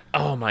stream.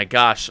 Oh my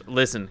gosh,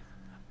 listen.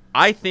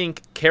 I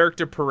think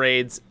character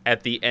parades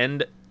at the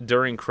end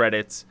during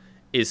credits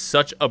is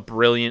such a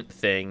brilliant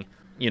thing.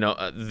 You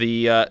know,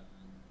 the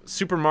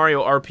Super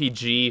Mario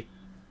RPG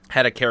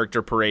had a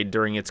character parade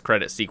during its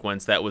credit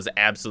sequence that was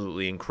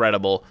absolutely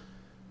incredible.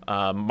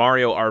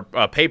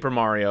 Paper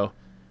Mario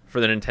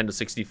for the Nintendo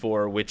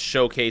 64, which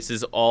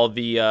showcases all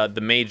the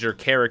major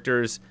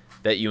characters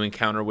that you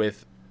encounter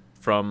with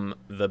from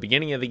the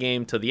beginning of the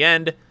game to the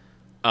end.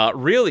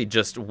 Really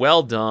just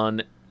well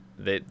done.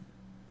 That,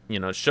 you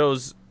know,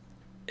 shows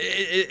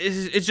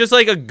it's just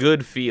like a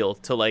good feel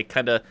to like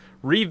kind of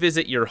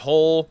revisit your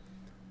whole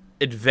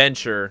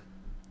adventure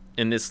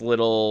in this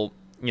little,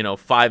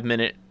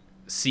 5-minute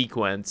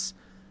sequence.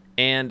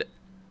 And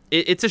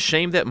it's a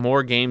shame that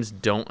more games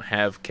don't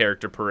have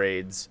character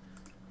parades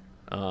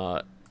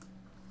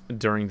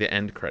during the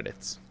end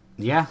credits.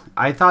 Yeah,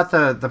 I thought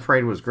the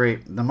parade was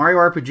great. The Mario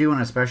RPG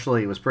one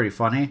especially was pretty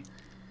funny.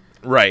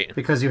 Right.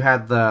 Because you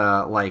had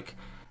the, like,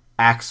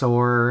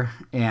 Axor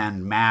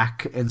and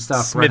Mac and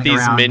stuff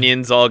Smithy's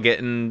minions all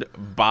getting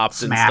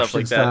bopped and stuff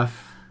like that.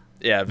 Stuff.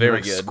 Yeah,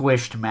 very good.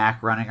 Squished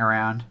Mac running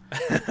around.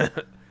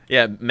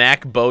 Yeah,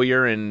 Mac,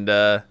 Bowyer, and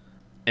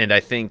I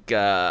think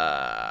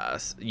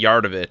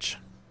Yardovich.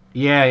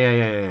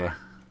 Yeah.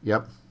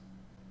 Yep.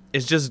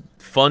 It's just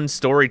fun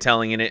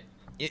storytelling in it.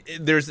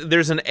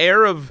 There's an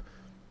air of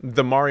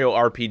the Mario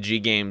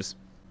RPG games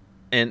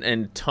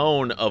and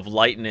tone of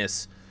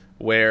lightness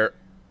where,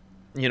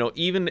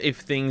 even if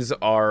things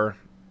are,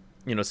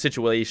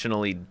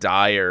 situationally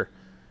dire,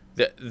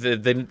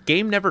 the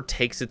game never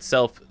takes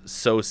itself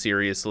so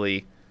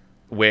seriously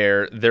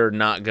where they're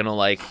not gonna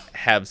like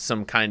have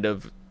some kind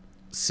of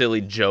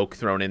silly joke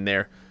thrown in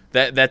there.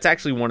 That's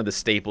actually one of the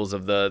staples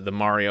of the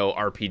Mario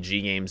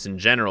RPG games in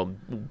general,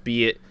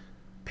 be it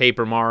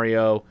Paper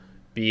Mario,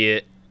 be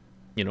it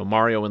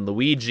Mario and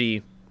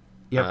Luigi,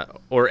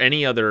 or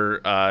any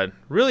other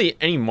really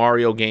any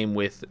Mario game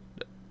with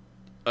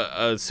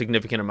a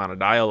significant amount of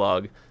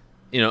dialogue.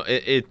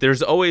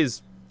 There's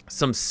always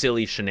some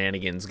silly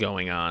shenanigans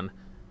going on,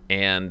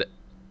 and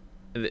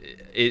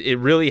it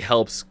really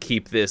helps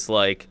keep this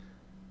like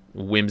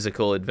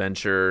whimsical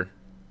adventure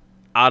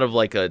out of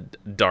like a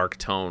dark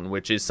tone,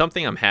 which is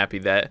something I'm happy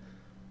that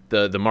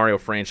the Mario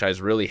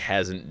franchise really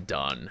hasn't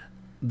done.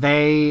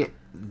 They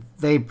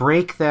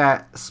break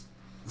that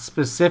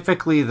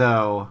specifically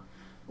though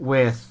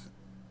with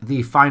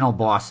the final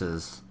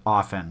bosses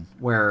often,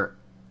 where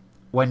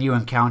when you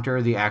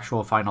encounter the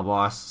actual final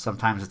boss,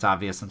 sometimes it's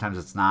obvious, sometimes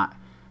it's not,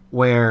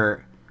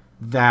 where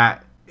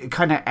that it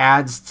kind of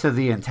adds to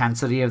the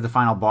intensity of the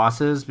final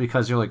bosses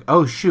because you're like,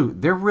 oh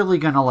shoot, they're really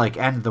gonna like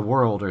end the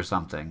world or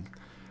something.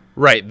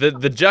 Right.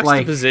 The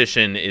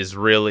juxtaposition is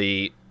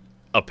really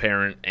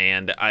apparent,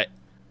 and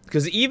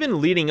because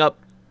even leading up,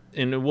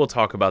 and we'll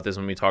talk about this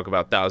when we talk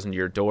about Thousand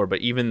Year Door,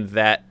 but even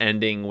that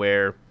ending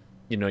where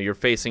you're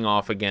facing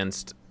off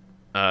against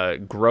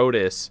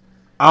Grotus.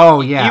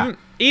 Oh yeah.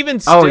 Even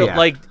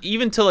still,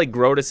 even to like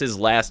Grotus's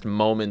last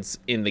moments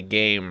in the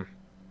game,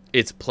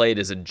 it's played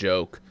as a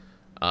joke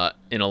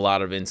in a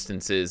lot of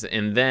instances,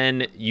 and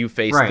then you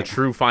face the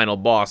true final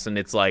boss, and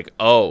it's like,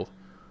 oh,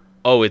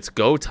 it's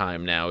go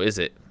time now, is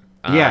it?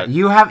 Yeah,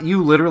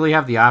 you literally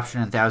have the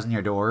option in Thousand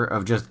Year Door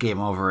of just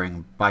game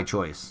overing by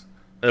choice,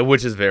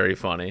 which is very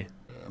funny.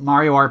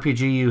 Mario RPG,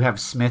 you have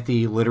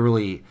Smithy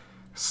literally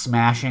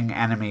smashing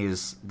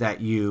enemies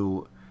that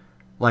you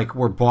like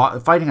were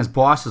fighting as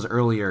bosses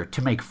earlier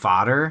to make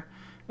fodder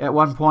at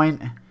one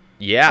point.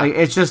 Yeah, like,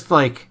 it's just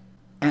like,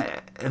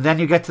 and then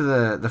you get to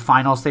the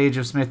final stage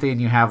of Smithy,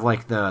 and you have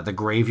like the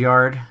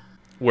graveyard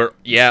where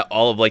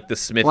all of like the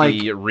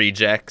Smithy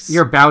rejects.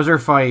 Your Bowser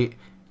fight,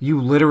 you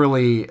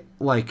literally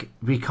like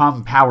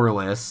become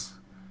powerless,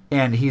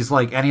 and he's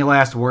like, any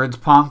last words,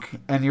 punk?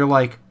 And you're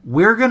like,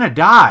 we're gonna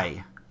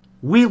die.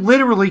 We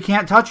literally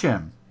can't touch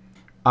him.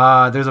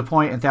 There's a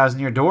point in Thousand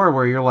Year Door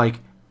where you're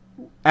like,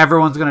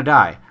 everyone's gonna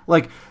die.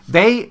 Like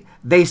they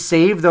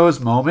save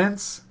those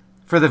moments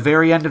for the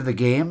very end of the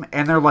game,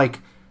 and they're like,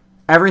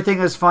 everything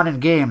is fun in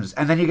games,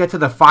 and then you get to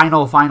the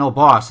final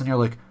boss, and you're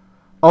like,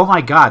 oh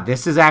my god,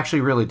 this is actually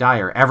really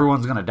dire.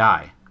 Everyone's gonna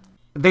die.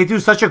 They do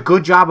such a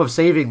good job of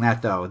saving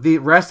that, though. The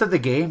rest of the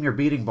game, you're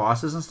beating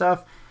bosses and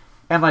stuff,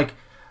 and like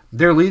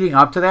they're leading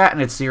up to that,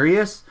 and it's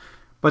serious,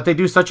 but they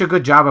do such a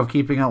good job of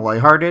keeping it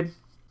lighthearted.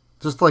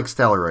 Just like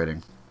stellar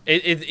writing.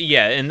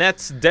 Yeah, and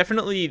that's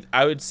definitely,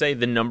 I would say,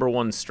 the number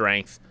one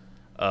strength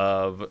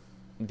of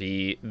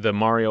the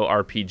Mario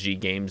RPG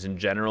games in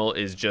general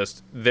is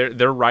just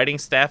their writing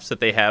staffs that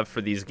they have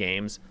for these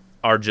games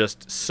are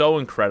just so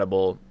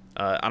incredible.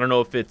 I don't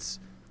know if it's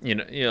you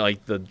know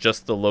like the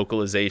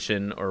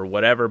localization or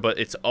whatever, but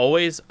it's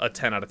always a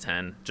 10 out of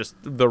 10. Just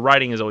the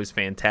writing is always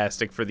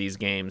fantastic for these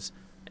games,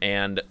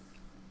 and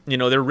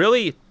they're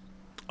really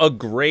a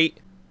great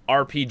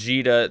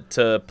RPG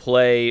to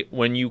play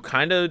when you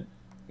kind of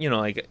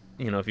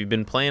if you've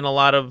been playing a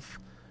lot of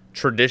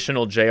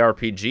traditional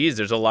JRPGs,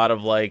 there's a lot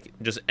of like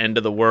just end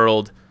of the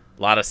world,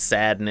 a lot of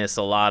sadness,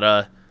 a lot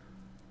of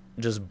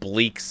just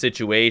bleak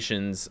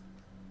situations.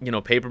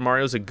 Paper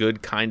Mario's a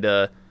good kind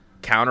of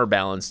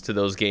counterbalance to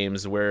those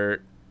games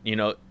where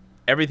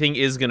everything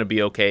is going to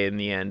be okay in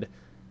the end,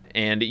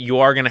 and you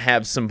are going to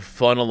have some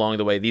fun along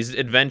the way. These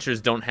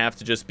adventures don't have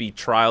to just be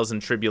trials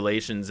and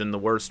tribulations in the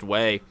worst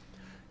way.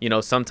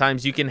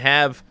 Sometimes you can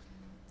have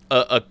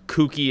a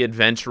kooky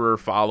adventurer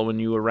following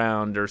you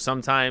around, or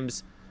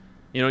sometimes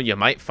you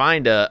might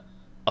find a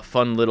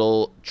fun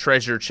little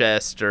treasure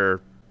chest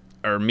or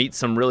meet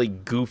some really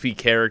goofy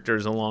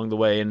characters along the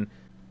way, and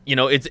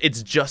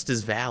it's just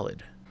as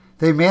valid.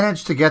 They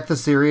managed to get the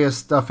serious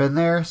stuff in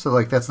there, so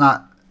like that's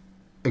not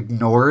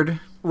ignored.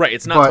 Right,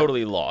 it's not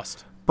totally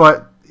lost.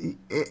 But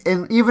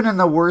even in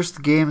the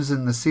worst games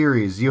in the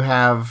series, you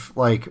have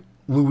like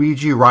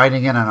Luigi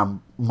riding in on a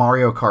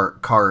Mario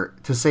Kart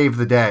cart to save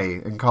the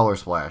day in Color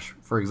Splash,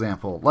 for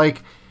example.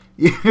 Like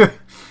you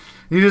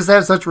just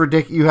have such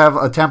ridiculous. You have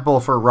a temple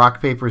for rock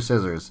paper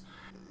scissors.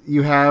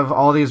 You have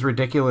all these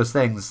ridiculous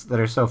things that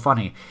are so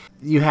funny.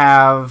 You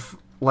have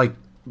like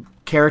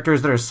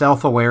characters that are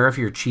self-aware if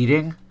you're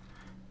cheating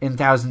in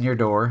Thousand Year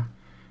Door.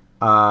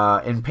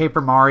 In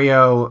Paper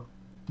Mario,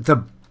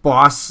 the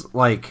boss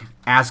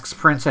asks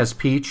Princess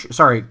Peach.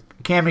 Sorry,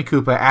 Kammy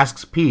Koopa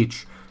asks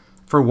Peach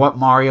for what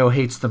Mario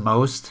hates the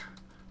most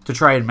to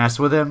try and mess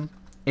with him,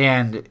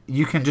 and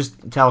you can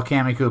just tell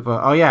Kammy Koopa,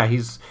 oh yeah,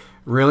 he's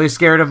really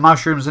scared of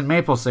mushrooms and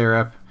maple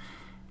syrup,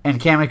 and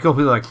Kammy Koopa will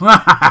be like,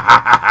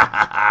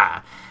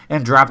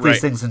 and drop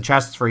these things in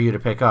chests for you to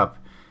pick up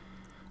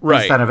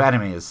instead of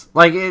enemies.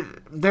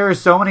 There are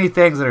so many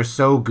things that are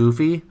so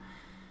goofy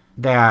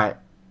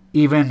that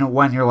even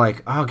when you're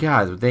like, oh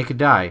god, they could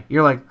die,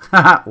 you're like,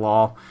 haha,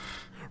 lol.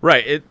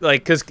 Right,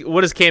 because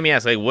what does Cammy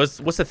ask? Like, what's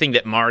the thing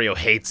that Mario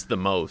hates the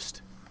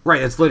most?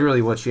 Right, that's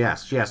literally what she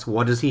asks. She asks,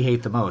 what does he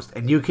hate the most?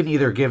 And you can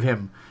either give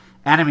him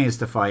enemies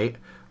to fight,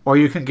 or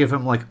you can give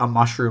him like a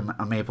mushroom,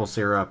 a maple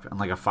syrup, and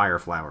like a fire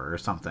flower or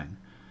something.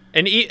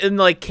 And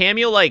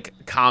Cammy will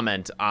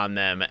comment on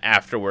them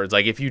afterwards.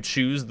 Like if you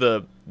choose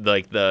the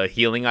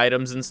healing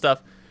items and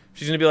stuff,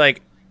 she's gonna be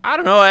like, I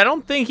don't know, I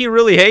don't think he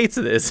really hates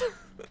this.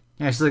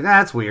 Yeah, she's like,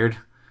 that's weird.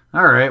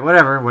 All right,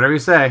 whatever you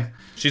say.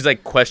 She's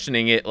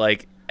questioning it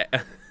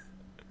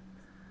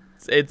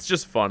it's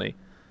just funny.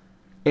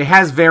 It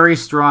has very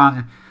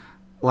strong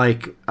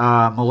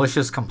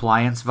malicious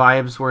compliance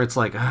vibes where it's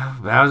like, oh,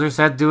 Bowser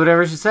said do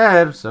whatever she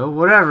said, so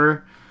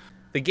whatever.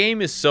 The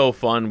game is so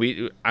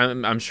fun.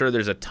 I'm sure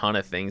there's a ton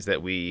of things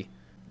that we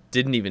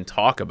didn't even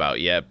talk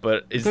about yet,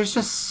 but there's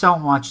just so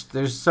much.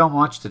 There's so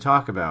much to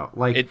talk about.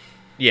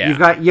 You've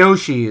got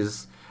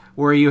Yoshi's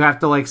where you have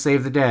to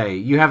save the day.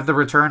 You have the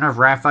return of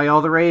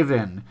Raphael the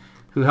Raven,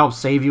 who helps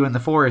save you in the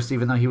forest,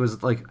 even though he was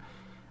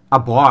a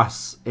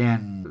boss.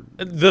 And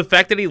the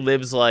fact that he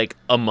lives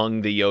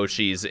among the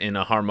Yoshis in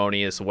a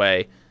harmonious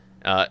way.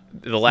 They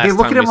look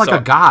at him like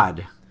a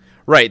god.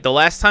 Right. The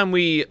last time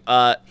we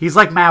he's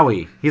like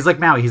Maui. He's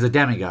a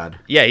demigod.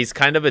 Yeah, he's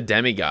kind of a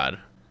demigod.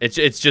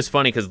 It's just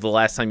funny because the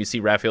last time you see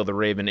Raphael the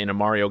Raven in a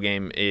Mario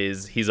game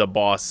he's a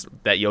boss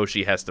that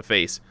Yoshi has to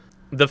face.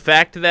 The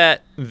fact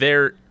that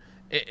they're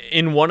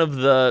in one of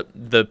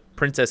the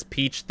Princess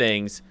Peach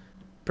things,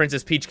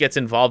 Princess Peach gets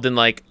involved in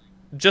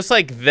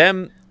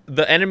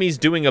the enemies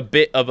doing a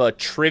bit of a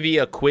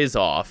trivia quiz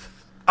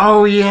off.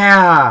 Oh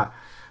yeah.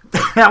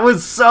 That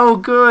was so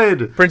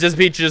good. Princess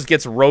Peach just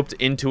gets roped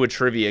into a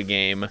trivia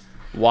game.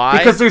 Why?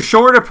 Because they're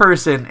short a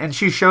person, and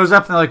she shows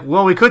up and they're like,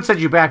 well, we could send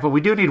you back, but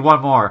we do need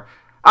one more.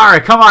 All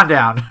right, come on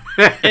down.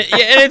 and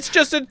it's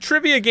just a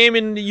trivia game,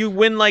 and you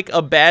win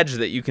a badge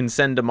that you can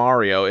send to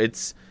Mario.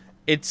 It's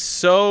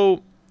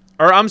so...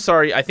 Or I'm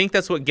sorry, I think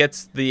that's what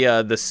gets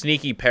the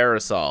sneaky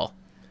parasol,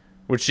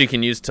 which she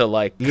can use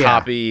to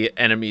copy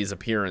enemies'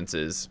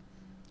 appearances,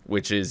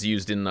 which is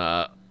used in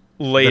later...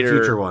 The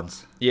future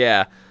ones.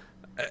 Yeah.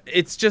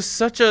 It's just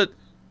such a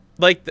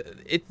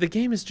the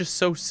game is just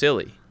so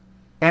silly,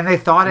 and they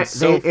thought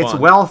it's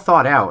well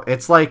thought out.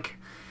 It's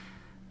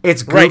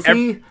it's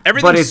goofy, right.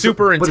 Everything's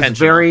super intentional. But it's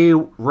very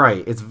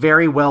right. It's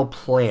very well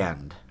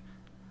planned.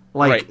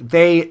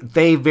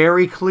 They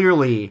very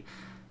clearly,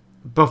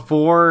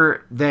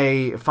 before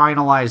they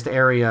finalized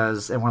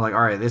areas and were like,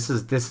 all right, this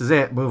is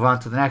it. Move on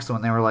to the next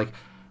one. They were like,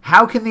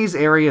 how can these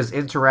areas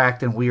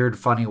interact in weird,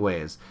 funny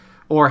ways?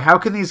 Or how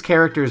can these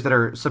characters that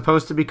are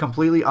supposed to be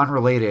completely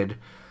unrelated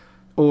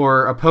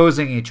or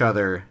opposing each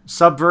other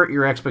subvert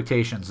your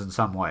expectations in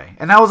some way?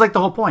 And that was the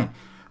whole point.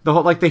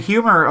 the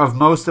humor of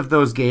most of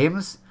those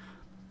games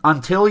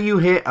until you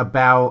hit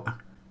about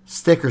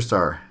Sticker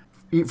Star.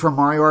 From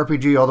Mario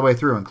RPG all the way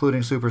through,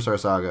 including Superstar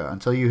Saga,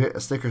 until you hit a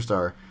Sticker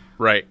Star.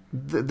 Right.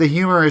 The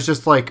humor is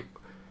just like,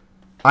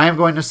 I am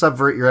going to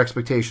subvert your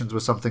expectations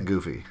with something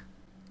goofy.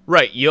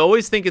 Right. You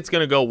always think it's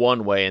going to go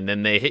one way, and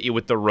then they hit you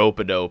with the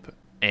rope-a-dope.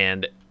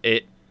 And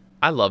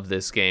I love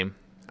this game.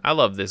 I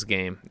love this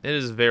game. It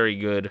is very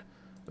good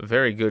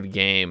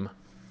game.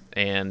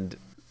 And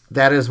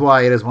that is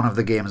why it is one of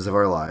the games of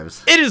our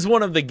lives. it is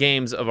one of the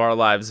games of our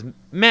lives.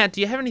 Matt,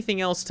 do you have anything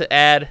else to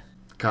add?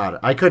 God,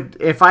 I could,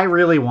 if I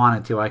really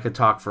wanted to, I could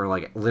talk for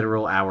like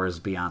literal hours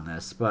beyond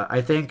this. But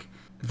I think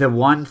the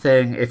one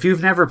thing, if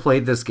you've never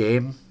played this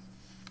game,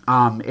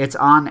 it's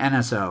on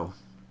NSO,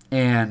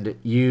 and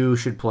you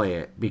should play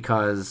it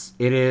because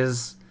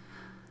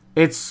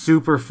it's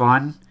super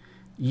fun.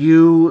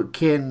 You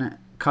can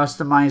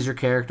customize your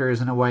characters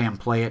in a way and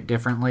play it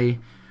differently.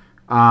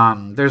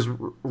 There's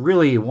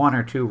really one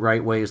or two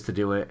right ways to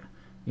do it.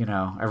 You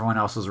know, everyone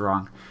else is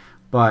wrong,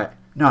 but.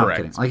 No, Correct.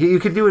 I'm kidding. Like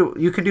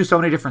you can do so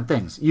many different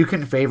things. You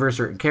can favor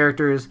certain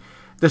characters.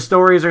 The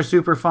stories are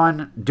super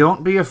fun.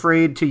 Don't be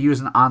afraid to use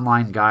an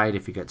online guide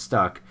if you get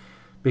stuck,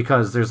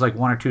 because there's like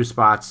one or two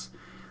spots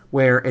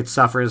where it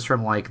suffers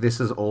from like, this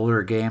is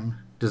older game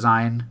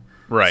design.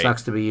 Right.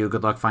 Sucks to be you.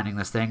 Good luck finding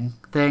this thing.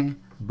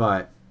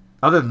 But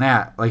other than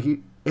that, like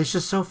it's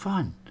just so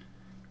fun.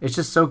 It's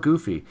just so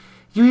goofy.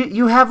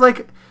 You have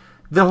like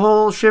the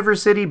whole Shiver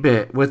City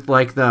bit with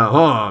like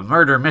the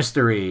murder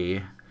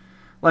mystery.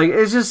 Like,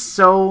 it's just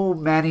so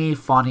many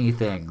funny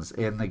things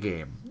in the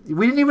game.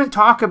 We didn't even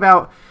talk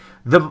about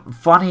the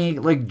funny,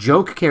 like,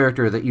 joke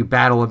character that you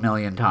battle a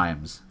million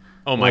times.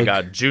 Oh my Like-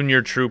 God,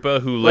 Junior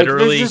Troopa, who Like,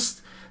 literally...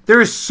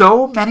 there's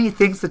so many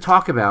things to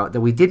talk about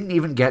that we didn't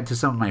even get to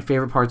some of my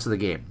favorite parts of the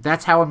game.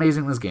 That's how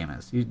amazing this game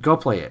is. You go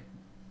play it.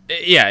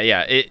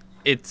 Yeah.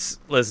 It's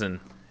listen.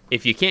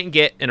 If you can't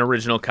get an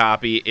original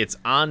copy, it's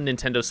on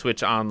Nintendo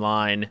Switch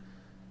Online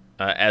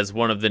as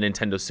one of the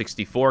Nintendo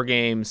 64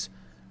 games,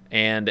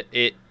 and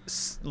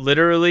it's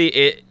literally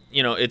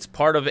it's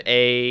part of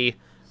an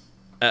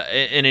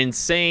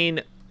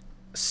insane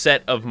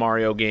set of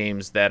Mario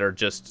games that are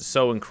just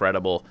so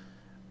incredible.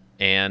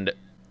 And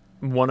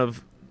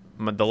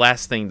the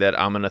last thing that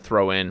I'm gonna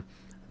throw in,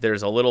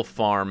 there's a little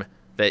farm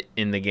that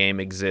in the game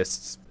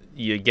exists.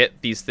 You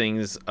get these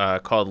things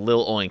called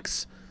Lil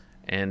Oinks,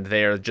 and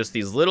they're just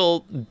these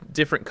little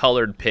different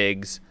colored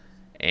pigs.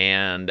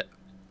 And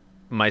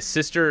my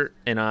sister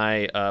and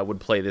I would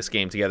play this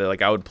game together.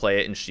 Like, I would play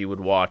it and she would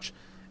watch.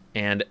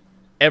 And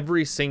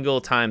every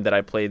single time that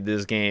I played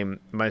this game,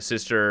 my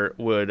sister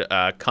would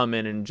come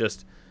in and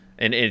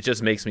it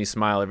just makes me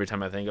smile every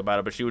time I think about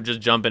it. But she would just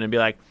jump in and be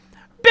like,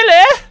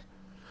 "Billy,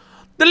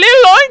 the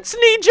little oinks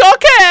need your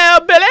care,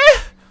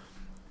 Billy."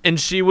 And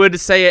she would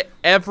say it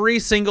every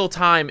single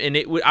time, and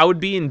I would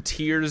be in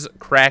tears,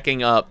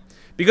 cracking up,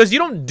 because you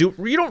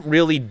don't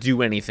really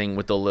do anything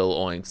with the little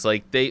oinks.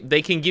 Like,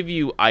 they can give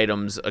you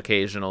items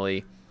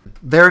occasionally.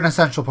 They're an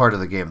essential part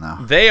of the game, though.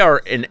 They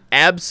are an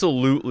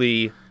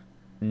absolutely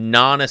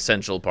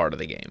non-essential part of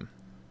the game.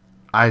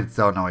 I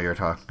don't know what you're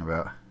talking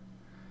about.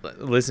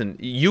 Listen,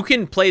 you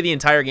can play the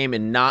entire game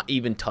and not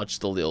even touch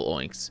the little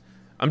oinks.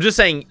 I'm just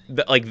saying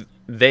that, like,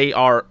 they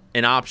are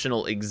an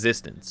optional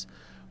existence.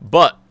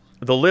 But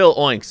the little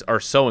oinks are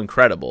so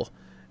incredible.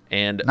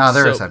 And No,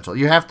 they're so, essential.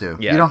 You have to.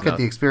 Yeah, you don't get no.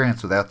 the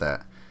experience without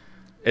that.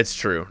 It's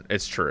true.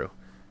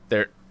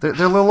 They're They're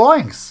little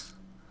oinks.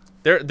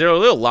 they're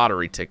little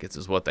lottery tickets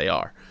is what they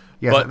are.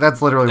 Yes, But-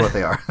 that's literally what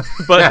they are.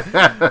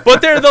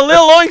 But they're the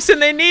little oinks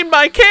and they need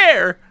my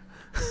care.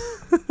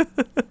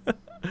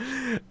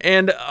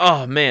 And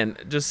oh man,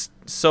 just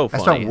so I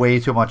funny. spent way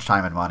too much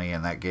time and money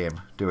in that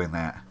game doing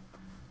that.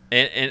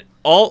 And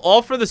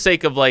all for the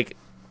sake of, like,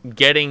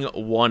 getting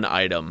one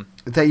item.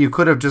 That you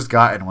could have just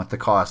gotten with the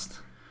cost.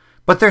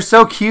 But they're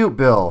so cute,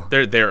 Bill.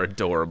 They're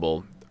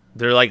adorable.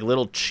 They're like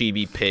little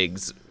chibi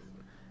pigs,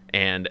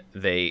 and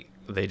they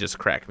just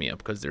crack me up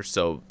because they're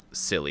so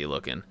silly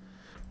looking.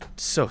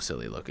 So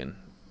silly looking.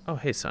 Oh,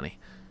 hey, Sonny.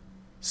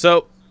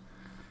 So,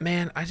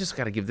 man, I just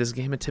got to give this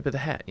game a tip of the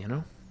hat, you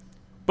know?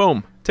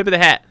 Boom. Tip of the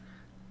hat.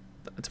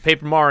 It's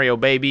Paper Mario,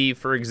 baby,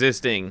 for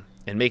existing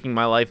and making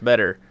my life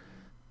better.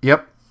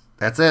 Yep.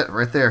 That's it,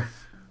 right there.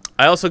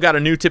 I also got a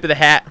new tip of the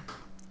hat.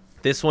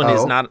 This one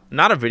is Oh.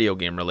 not a video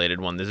game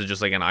related one. This is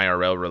just like an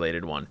IRL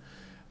related one.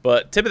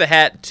 But tip of the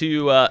hat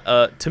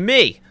to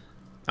me.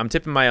 I'm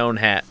tipping my own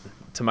hat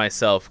to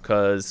myself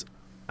because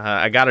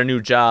I got a new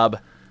job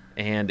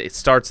and it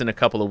starts in a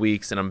couple of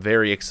weeks, and I'm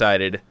very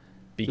excited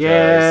because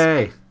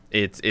Yay!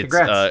 it's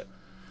Congrats.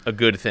 a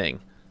good thing.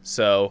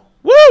 So,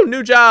 woo,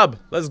 new job.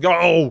 Let's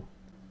go.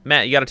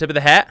 Matt, you got a tip of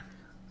the hat?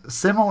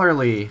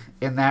 Similarly,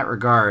 in that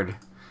regard,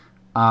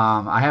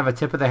 I have a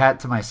tip of the hat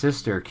to my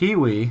sister,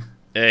 Kiwi.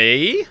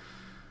 Hey.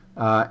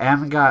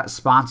 M got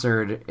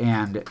sponsored,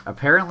 and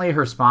apparently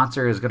her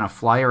sponsor is going to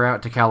fly her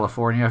out to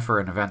California for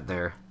an event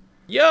there.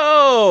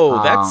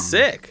 Yo, that's Um,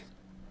 sick.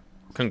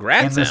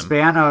 Congrats, In Em.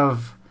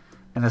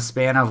 the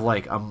span of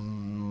like a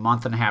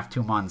month and a half,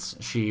 2 months,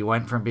 she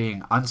went from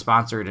being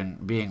unsponsored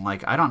and being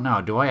like, I don't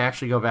know, do I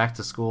actually go back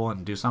to school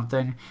and do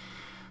something,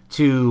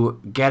 to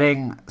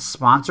getting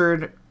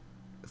sponsored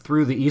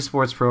through the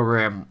esports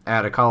program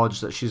at a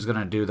college that she's going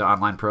to do the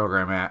online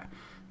program at.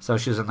 So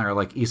she's in their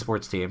like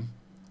esports team.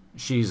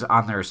 She's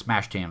on their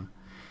Smash team.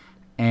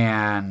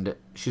 And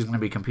she's going to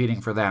be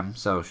competing for them.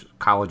 So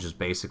college is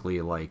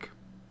basically like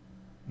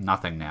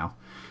nothing now.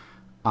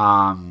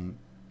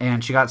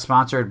 And she got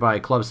sponsored by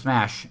Club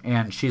Smash,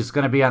 and she's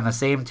going to be on the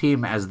same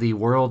team as the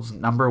world's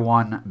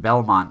 #1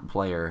 Belmont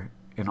player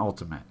in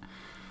Ultimate.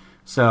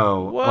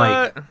 So,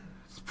 like,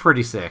 it's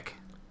pretty sick.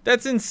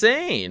 That's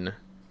insane.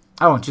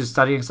 Oh, and she's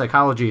studying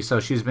psychology, so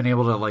she's been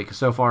able to, like,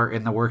 so far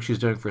in the work she's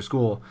doing for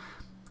school,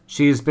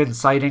 she's been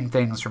citing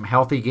things from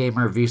Healthy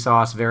Gamer,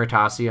 Vsauce,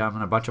 Veritasium,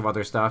 and a bunch of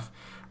other stuff.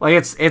 Like,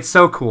 it's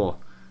so cool.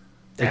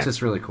 It's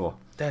just really cool.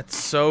 That's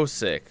so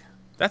sick.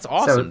 That's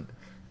awesome. So,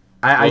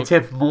 I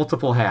tip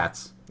multiple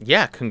hats.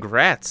 Yeah,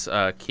 congrats,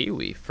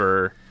 Kiwi,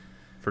 for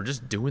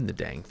just doing the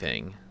dang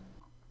thing.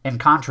 In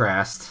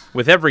contrast,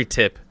 with every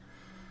tip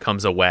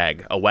comes a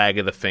wag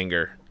of the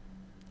finger.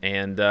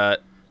 And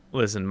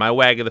listen, my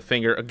wag of the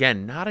finger,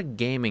 again, not a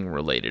gaming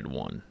related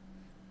one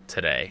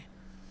today.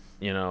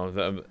 You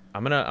know,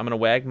 I'm gonna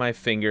wag my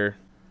finger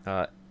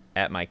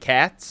at my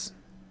cats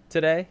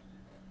today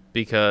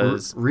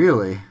because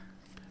really,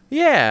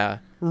 yeah,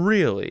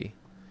 really,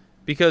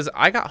 because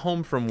I got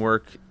home from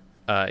work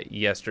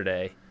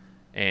yesterday.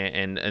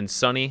 And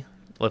Sonny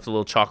left a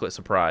little chocolate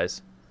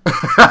surprise.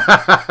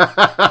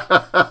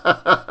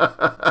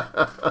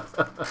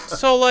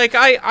 So like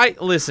I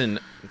listen,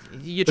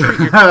 you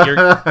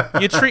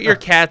treat your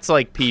cats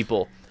like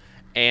people.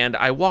 And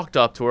I walked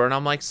up to her and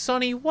I'm like,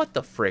 Sonny, what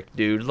the frick,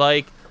 dude?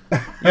 Like,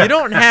 you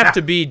don't have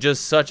to be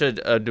just such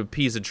a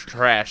piece of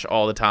trash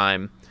all the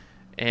time.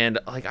 And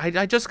like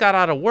I just got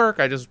out of work.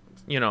 I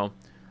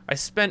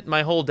spent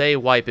my whole day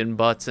wiping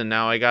butts, and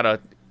now I gotta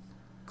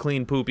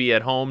clean poopy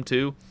at home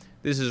too.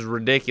 This is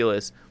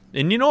ridiculous.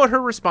 And you know what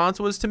her response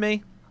was to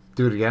me?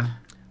 Do it again.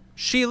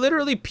 She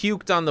literally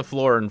puked on the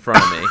floor in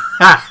front of me.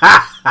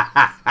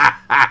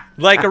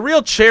 Like a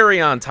real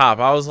cherry on top.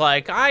 I was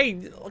like,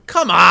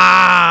 come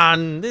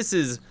on. This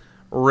is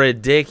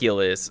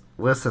ridiculous.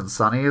 Listen,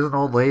 Sunny is an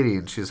old lady,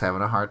 and she's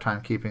having a hard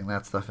time keeping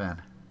that stuff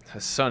in.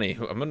 Sonny,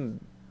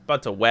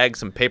 about to wag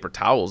some paper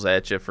towels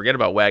at you. Forget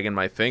about wagging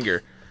my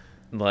finger.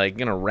 Like,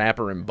 gonna wrap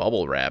her in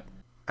bubble wrap.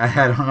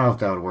 I don't know if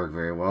that would work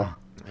very well.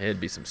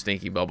 It'd be some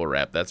stinky bubble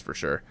wrap, that's for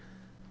sure.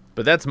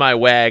 But that's my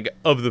wag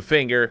of the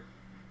finger.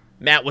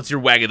 Matt, what's your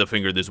wag of the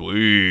finger this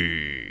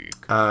week?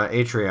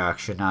 Atriox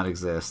should not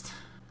exist.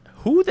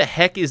 Who the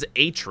heck is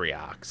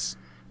Atriox?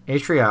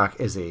 Atriox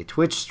is a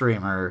Twitch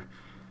streamer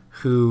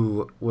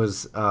who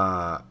was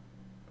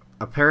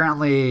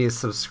apparently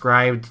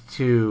subscribed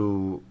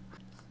to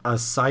a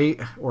site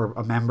or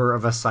a member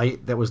of a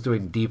site that was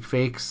doing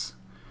deepfakes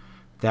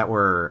that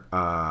were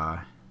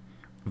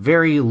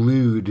very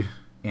lewd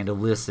and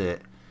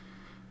illicit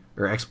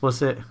or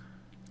explicit.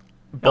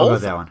 Both? I'll go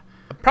with that one.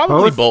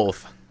 Probably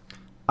both.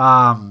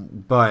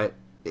 But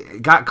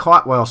it got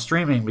caught while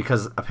streaming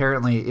because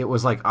apparently it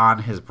was like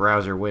on his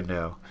browser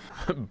window.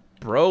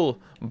 Bro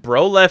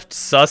left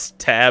sus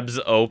tabs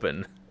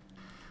open.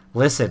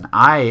 Listen,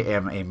 I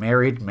am a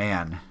married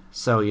man,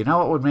 so you know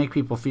what would make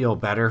people feel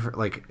better?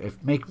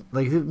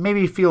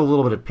 Maybe feel a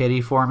little bit of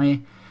pity for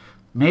me.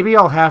 Maybe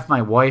I'll have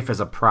my wife as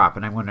a prop,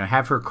 and I'm going to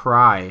have her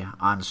cry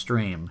on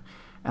stream,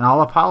 and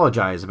I'll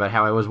apologize about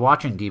how I was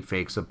watching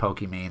deepfakes of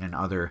Pokimane and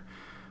other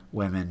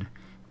women,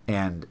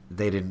 and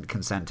they didn't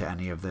consent to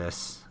any of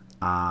this.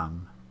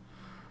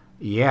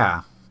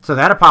 Yeah. So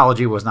that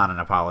apology was not an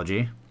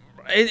apology.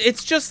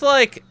 It's just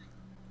like,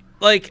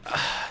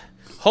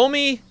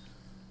 homie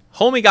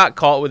got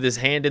caught with his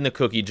hand in the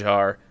cookie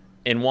jar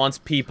and wants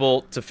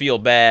people to feel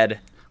bad.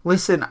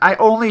 Listen,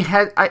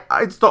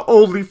 it's the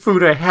only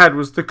food I had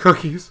was the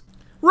cookies.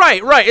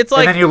 Right. It's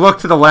like, and then you look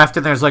to the left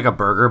and there's like a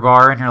burger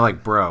bar and you're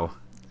like, bro,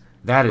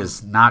 that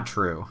is not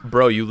true.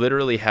 Bro, you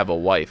literally have a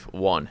wife.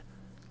 1.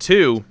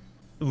 2,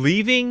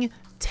 leaving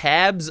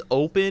tabs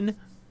open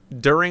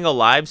during a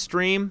live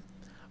stream.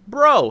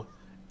 Bro,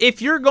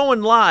 if you're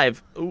going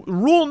live,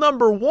 rule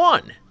number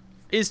 1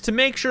 is to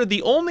make sure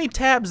the only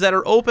tabs that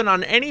are open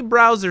on any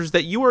browsers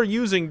that you are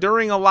using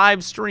during a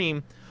live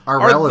stream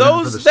are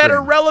those that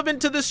are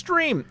relevant to the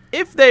stream.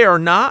 If they are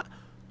not,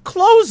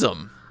 close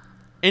them.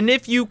 And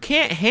if you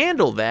can't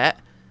handle that,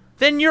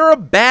 then you're a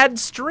bad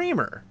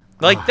streamer.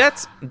 Like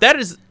that's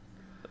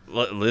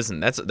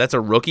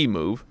a rookie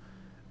move,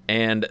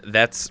 and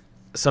that's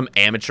some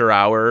amateur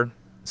hour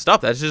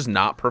stuff. That's just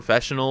not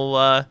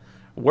professional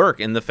work.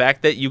 And the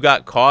fact that you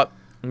got caught,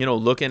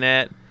 looking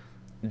at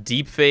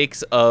deep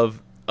fakes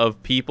of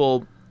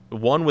people,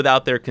 1,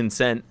 without their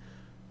consent,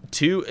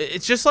 2,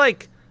 it's just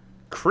like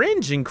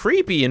cringe and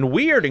creepy and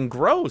weird and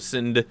gross,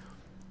 and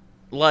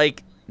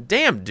like,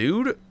 damn,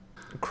 dude,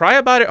 cry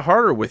about it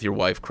harder with your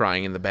wife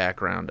crying in the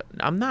background.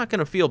 I'm not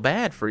gonna feel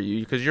bad for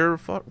you because you're a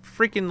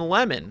freaking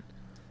lemon.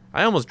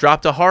 I almost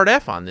dropped a hard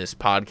F on this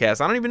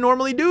podcast. I don't even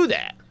normally do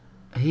that.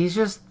 He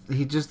just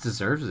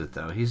deserves it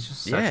though. He's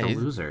just such a he's-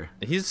 loser.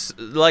 He's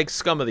like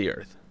scum of the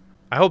earth.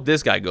 I hope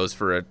this guy goes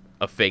for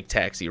a fake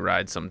taxi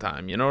ride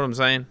sometime. You know what I'm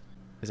saying?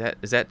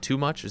 Is that too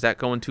much? Is that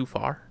going too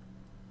far?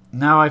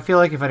 No, I feel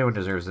like if anyone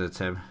deserves it, it's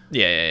him.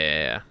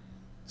 Yeah.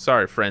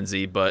 Sorry,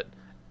 Frenzy, but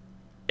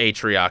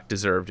Atrioc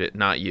deserved it,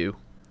 not you.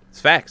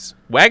 It's facts.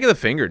 Wag of the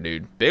finger,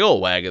 dude. Big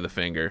ol' wag of the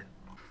finger.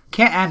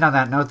 Can't end on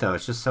that note though.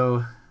 It's just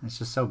so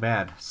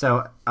bad.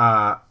 So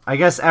I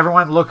guess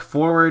everyone look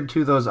forward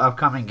to those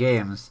upcoming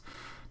games.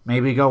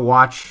 Maybe go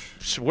watch.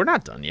 We're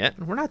not done yet.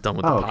 We're not done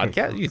with Oh, the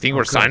okay. podcast. You think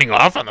we're signing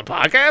off on the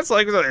podcast?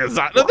 Like, there's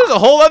a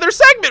whole other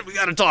segment we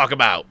got to talk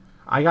about.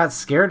 I got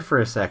scared for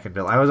a second,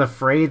 Bill. I was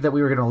afraid that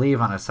we were going to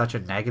leave on such a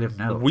negative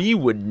note. We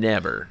would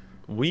never.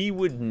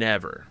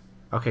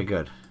 Okay,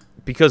 good.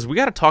 Because we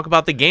got to talk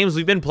about the games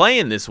we've been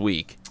playing this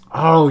week.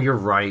 Oh, you're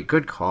right.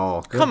 Good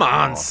call. Good Come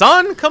on, call.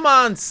 son. Come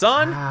on,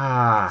 son.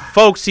 Ah,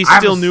 Folks, he's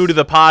still new to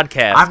the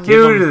podcast. I'm Give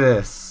new him- to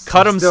this.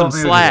 cut I'm him still some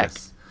new to slack.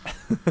 this.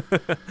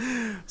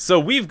 So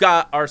we've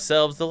got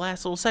ourselves the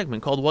last little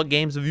segment called What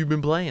Games Have You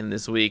Been Playing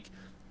This Week?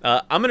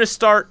 I'm going to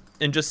start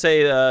and just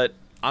say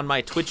on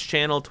my Twitch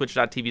channel,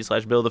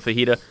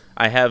 twitch.tv/BillTheFajita,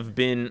 I have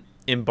been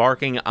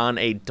embarking on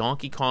a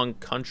Donkey Kong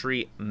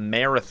Country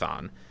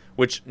marathon,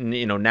 which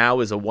now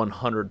is a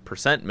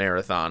 100%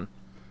 marathon,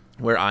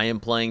 where I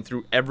am playing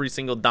through every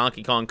single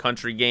Donkey Kong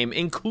Country game,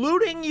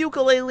 including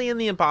Yooka-Laylee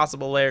and the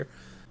Impossible Lair,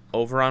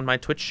 over on my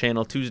Twitch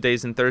channel,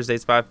 Tuesdays and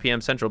Thursdays, 5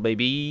 p.m. Central,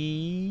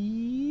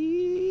 baby.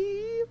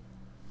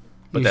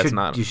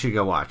 But You should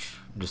go watch.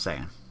 I'm just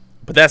saying.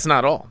 But that's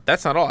not all.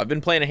 I've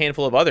been playing a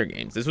handful of other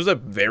games. This was a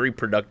very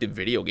productive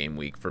video game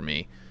week for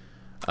me.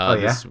 Oh,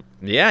 yeah?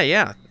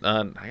 Yeah.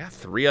 I got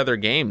 3 other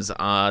games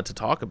to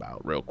talk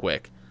about real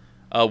quick.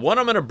 One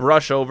I'm going to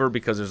brush over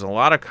because there's a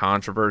lot of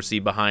controversy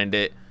behind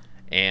it.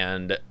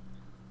 And,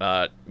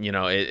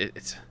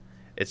 it's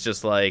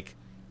just like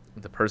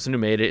the person who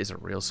made it is a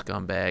real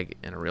scumbag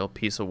and a real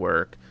piece of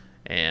work.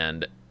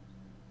 And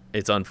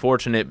it's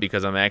unfortunate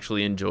because I'm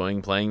actually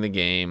enjoying playing the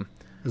game.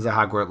 Is it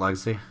Hogwarts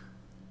Legacy?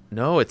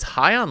 No, it's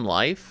High on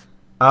Life.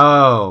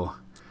 Oh.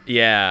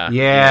 Yeah.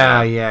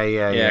 Yeah,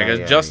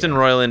 Because Justin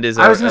Roiland is.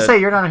 I was gonna say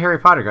you're not a Harry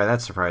Potter guy.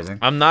 That's surprising.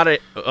 I'm not a.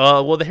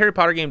 Well, the Harry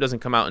Potter game doesn't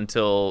come out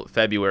until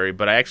February,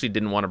 but I actually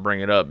didn't want to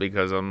bring it up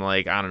because I'm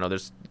like, I don't know.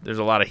 There's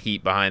a lot of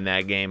heat behind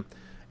that game,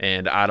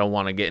 and I don't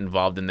want to get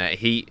involved in that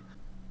heat.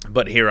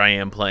 But here I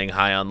am playing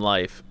High on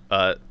Life.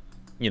 So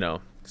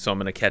I'm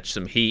gonna catch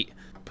some heat.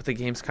 But the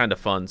game's kind of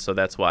fun, so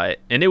that's why.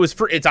 And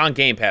it's on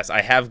Game Pass.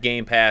 I have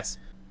Game Pass.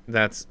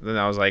 Then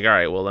I was like, all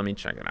right, well, let me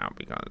check it out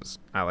because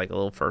I like a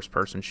little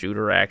first-person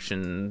shooter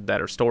action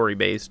that are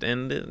story-based,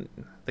 and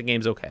the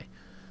game's okay.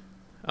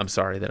 I'm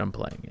sorry that I'm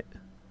playing it.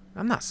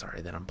 I'm not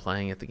sorry that I'm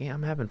playing it. The game,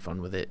 I'm having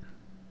fun with it.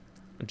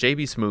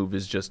 JB Smoove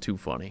is just too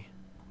funny.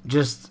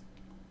 Just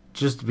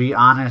be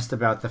honest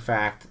about the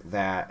fact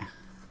that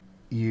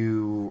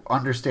you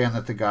understand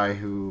that the guy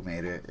who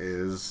made it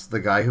is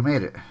the guy who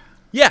made it.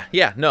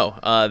 Yeah, no,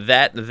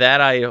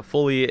 that I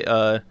fully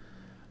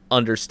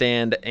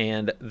understand,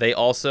 and they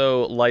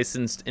also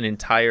licensed an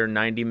entire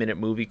 90-minute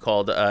movie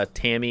called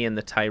Tammy and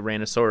the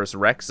Tyrannosaurus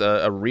Rex,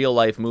 a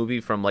real-life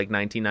movie from like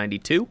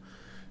 1992,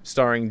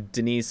 starring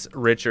Denise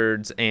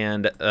Richards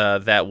and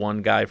that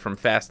one guy from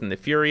Fast and the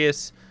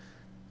Furious,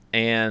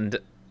 and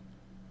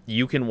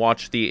you can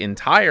watch the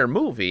entire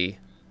movie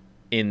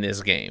in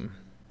this game.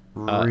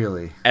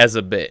 Really? As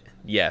a bit,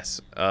 yes.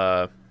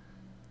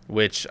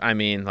 Which, I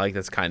mean, like,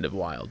 that's kind of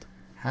wild.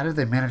 How did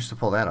they manage to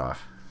pull that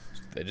off?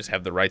 They just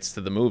have the rights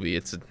to the movie.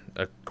 It's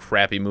a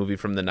crappy movie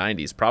from the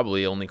 90s.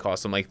 Probably only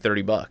cost them like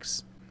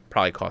 $30.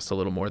 Probably cost a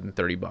little more than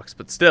 $30,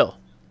 but still.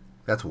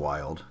 That's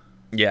wild.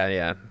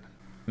 Yeah.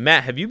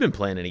 Matt, have you been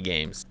playing any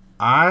games?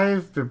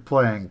 I've been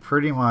playing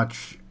pretty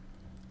much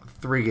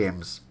 3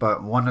 games,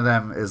 but one of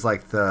them is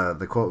like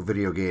the quote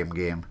video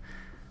game.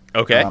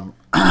 Okay.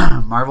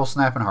 Marvel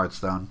Snap and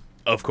Hearthstone.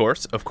 Of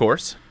course.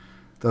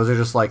 Those are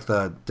just like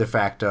the de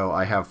facto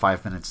I have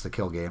 5 minutes to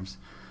kill games.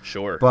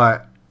 Sure.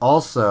 But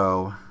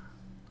also,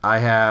 I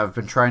have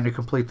been trying to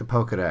complete the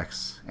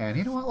Pokedex. And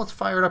you know what? Let's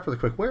fire it up really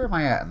quick. Where am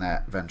I at in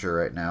that venture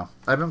right now?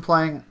 I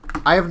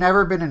have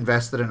never been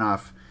invested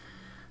enough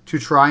to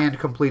try and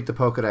complete the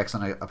Pokedex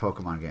in a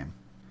Pokemon game.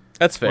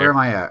 That's fair. Where am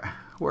I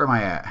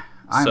at?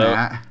 I'm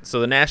at So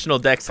the National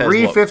Dex has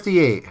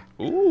 358.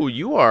 Ooh,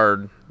 you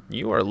are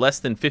less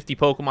than 50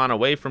 Pokemon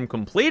away from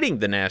completing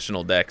the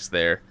National Dex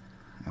there.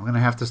 I'm going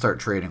to have to start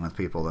trading with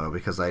people, though,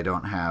 because I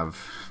don't have...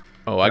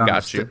 Oh, I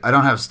got you. I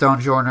don't have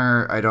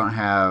Stonejourner. I don't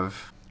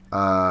have...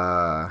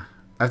 I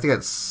have to get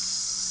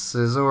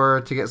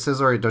Scizor. To get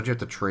Scizor, don't you have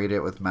to trade it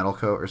with Metal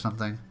Coat or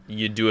something?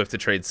 You do have to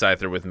trade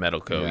Scyther with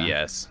Metal Coat, Yeah.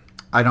 yes.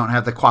 I don't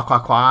have the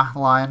Qua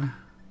line.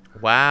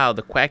 Wow,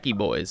 the Quacky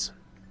Boys.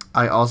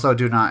 I also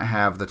do not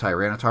have the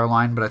Tyranitar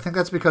line, but I think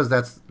that's because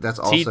that's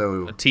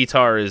also...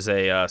 T-Tar is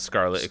a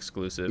Scarlet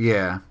exclusive.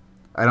 Yeah.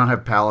 I don't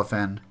have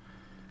Palafin.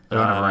 I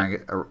don't have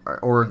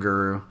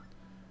Oranguru.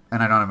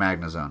 And I don't have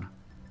Magnezone.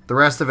 The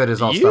rest of it is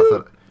all stuff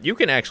that... You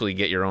can actually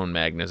get your own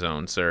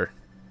Magnezone, sir.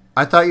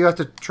 I thought you have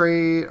to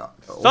trade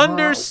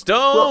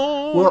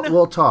Thunderstone.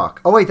 We'll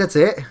talk. Oh wait, that's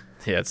it.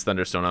 Yeah, it's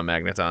Thunderstone on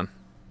Magneton.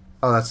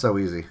 Oh, that's so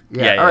easy.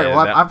 Yeah, All right.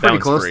 Well, that I'm pretty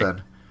one's close free.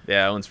 then.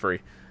 Yeah, that one's free.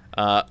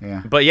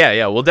 Yeah. But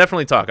yeah, we'll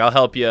definitely talk. I'll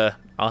help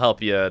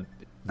you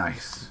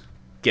Nice.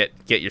 get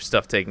your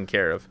stuff taken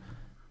care of.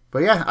 But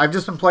yeah, I've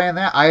just been playing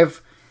that.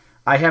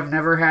 I have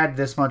never had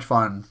this much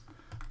fun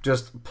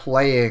just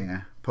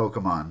playing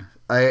Pokemon.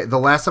 The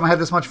last time I had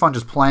this much fun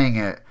just playing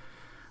it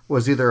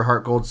was either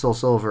Heart Gold, Soul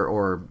Silver,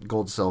 or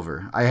Gold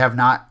Silver. I have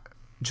not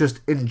just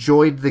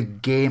enjoyed the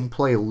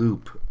gameplay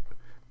loop.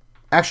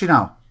 Actually,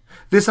 no.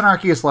 This and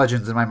Arceus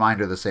Legends in my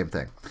mind are the same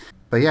thing.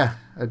 But yeah,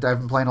 I've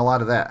been playing a lot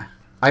of that.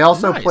 I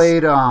also Nice.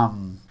 played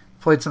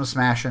some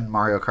Smash and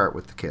Mario Kart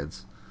with the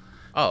kids.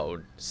 Oh,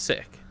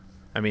 sick.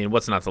 I mean,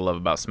 what's not to love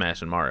about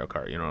Smash and Mario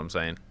Kart? You know what I'm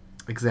saying?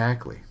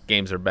 Exactly.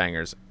 Games are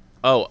bangers.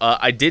 Oh,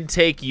 I did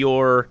take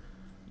your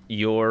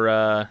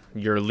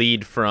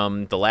lead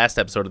from the last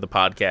episode of the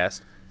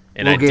podcast,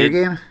 and Little Gator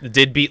Game?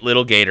 did beat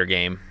Little Gator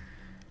Game.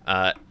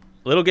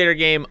 Little Gator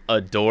Game,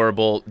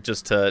 adorable.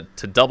 Just to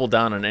double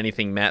down on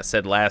anything Matt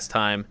said last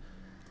time,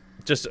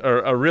 just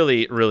a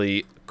really,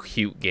 really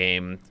cute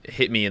game.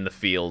 Hit me in the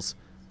feels,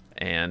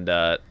 and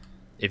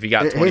if you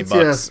got It 20 hits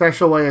you a bucks,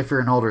 special way if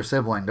you're an older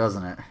sibling,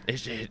 doesn't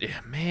it?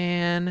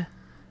 man,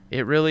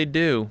 it really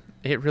do.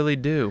 It really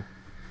do.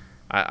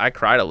 I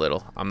cried a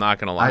little. I'm not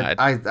gonna lie.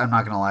 I'm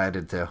not gonna lie, I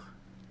did too.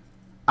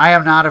 I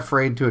am not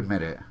afraid to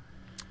admit it.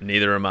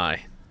 Neither am I.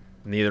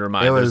 Neither am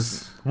I. It There's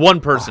was one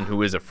person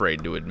who is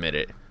afraid to admit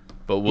it,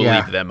 but we'll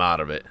Yeah. leave them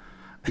out of it.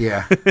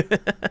 yeah.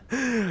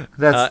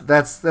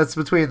 That's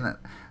between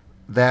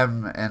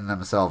them and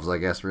themselves, I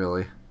guess.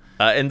 Really.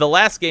 And the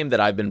last game that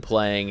I've been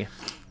playing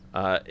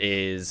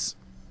is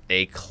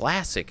a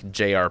classic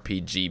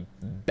JRPG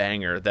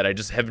banger that I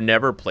just have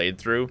never played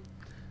through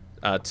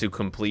to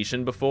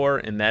completion before,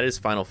 and that is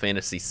Final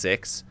Fantasy VI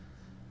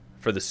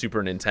for the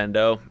Super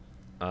Nintendo.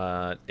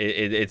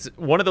 It's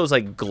one of those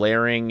like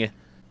glaring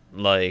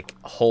like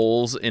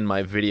holes in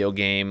my video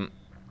game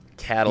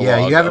catalog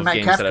Yeah, you haven't of met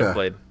games that I've Kefka.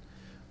 played.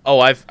 Oh,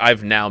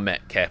 I've now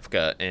met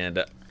Kefka,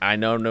 and I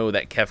now know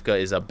that Kefka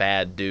is a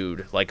bad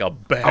dude, like a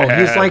bad. Oh,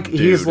 he's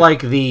dude.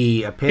 like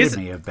the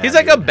epitome of bad. He's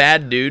like a dude.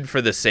 bad dude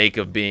for the sake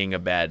of being a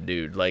bad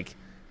dude. Like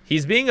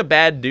he's being a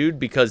bad dude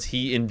because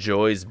he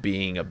enjoys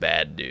being a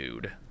bad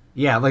dude.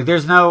 Yeah, like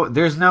there's no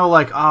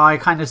like, oh, I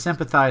kind of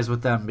sympathize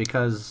with them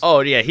because Oh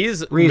yeah,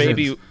 he's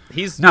Reasons.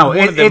 he's no,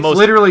 one of the it's most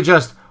literally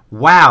just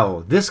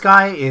wow, this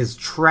guy is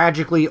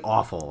tragically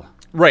awful.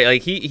 right.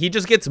 Like he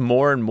just gets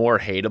more and more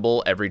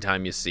hateable every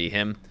time you see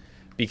him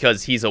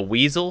because he's a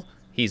weasel,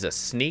 he's a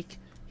sneak,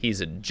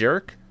 he's a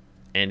jerk,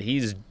 and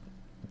he's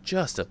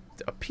just a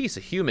piece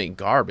of human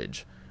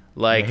garbage.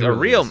 Like Yeah, he a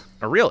really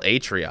real is.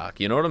 Atrioc.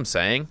 You know what I'm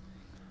saying?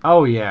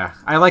 Oh yeah,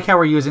 I like how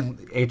we're using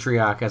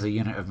Atrioc as a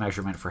unit of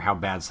measurement for how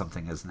bad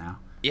something is now.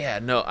 Yeah.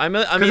 No. I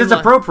mean, Because it's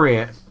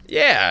appropriate.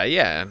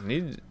 Yeah.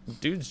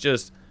 Dude's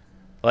just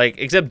like,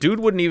 except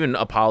dude wouldn't even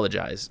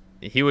apologize.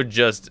 He would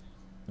just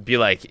be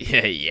like,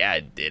 yeah,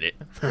 I did it,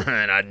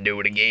 and I'd do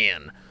it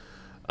again.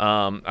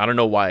 I don't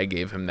know why I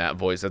gave him that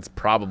voice. That's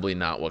probably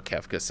not what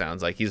Kefka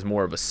sounds like. He's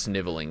more of a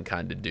sniveling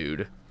kind of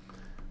dude.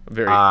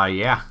 Very,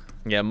 Yeah.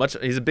 yeah, much.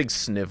 He's a big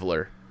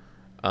sniveler,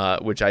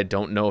 which I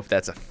don't know if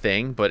that's a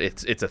thing, but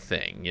it's a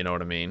thing. You know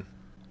what I mean?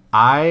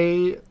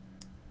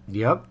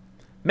 Yep.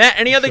 Matt,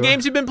 any other Sure.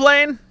 games you've been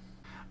playing?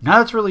 No,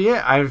 that's really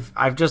it.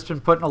 I've just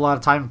been putting a lot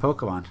of time in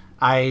Pokemon.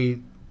 I,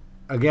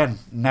 again,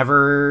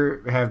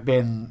 never have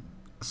been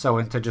so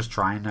into just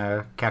trying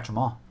to catch them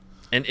all.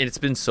 And it's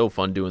been so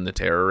fun doing the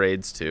terror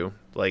raids too.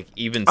 Like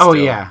even Oh,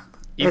 still, yeah.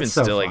 even It's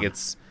so still, like fun.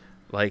 it's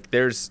like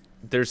there's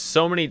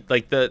so many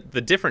like the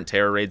different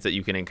terror raids that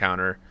you can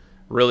encounter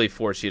really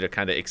force you to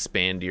kind of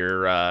expand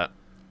your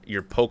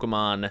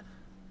Pokemon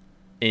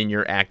in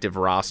your active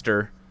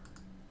roster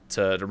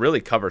to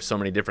really cover so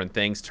many different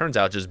things. Turns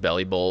out just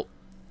Bellibolt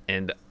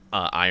and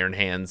Iron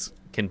Hands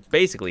can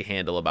basically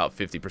handle about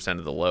 50%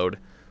 of the load.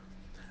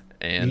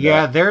 And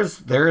Yeah, there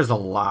is a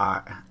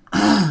lot.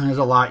 There's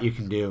a lot you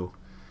can do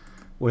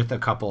with a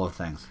couple of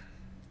things.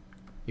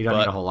 You don't But-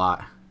 need a whole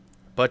lot.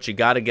 but you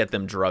got to get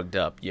them drugged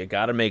up. You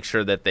got to make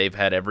sure that they've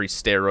had every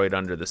steroid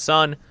under the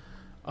sun.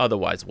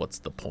 Otherwise, what's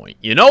the point?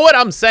 You know what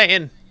I'm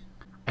saying?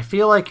 I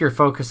feel like you're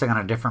focusing on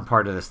a different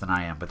part of this than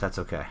I am, but that's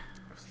okay.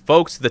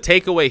 Folks, the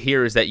takeaway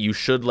here is that you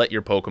should let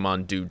your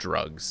Pokemon do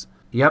drugs.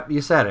 Yep,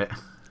 you said it.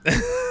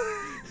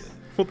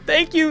 Well,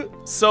 thank you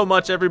so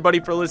much, everybody,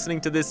 for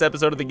listening to this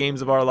episode of the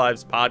Games of Our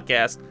Lives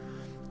podcast.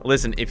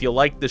 Listen, if you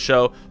like the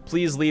show,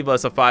 please leave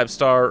us a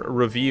 5-star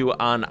review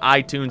on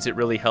iTunes. It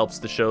really helps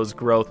the show's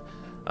growth.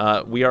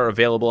 We are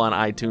available on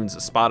iTunes,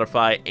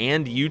 Spotify,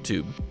 and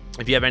YouTube.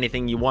 If you have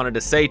anything you wanted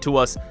to say to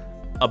us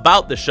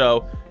about the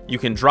show, you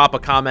can drop a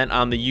comment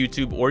on the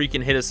YouTube, or you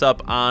can hit us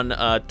up on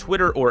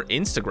Twitter or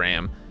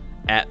Instagram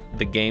at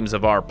the Games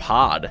of Our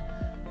Pod.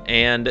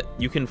 And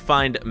you can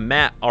find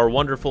Matt, our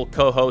wonderful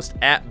co-host,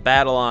 at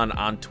Battleon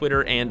on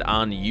Twitter and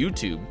on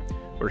YouTube,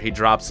 where he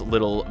drops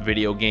little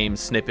video game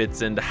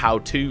snippets and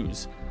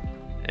how-tos.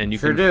 And you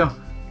Sure can do.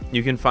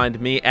 you can find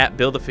me at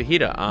Bill the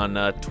Fajita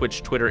on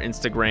Twitch, Twitter,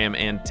 Instagram,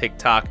 and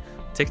TikTok.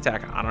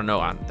 TikTok, I don't know,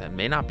 that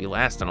may not be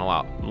lasting a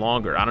lot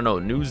longer. I don't know,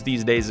 news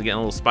these days is getting a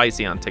little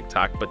spicy on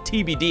TikTok, but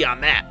TBD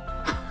on that.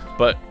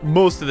 But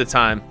most of the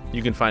time,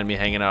 you can find me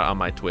hanging out on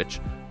my Twitch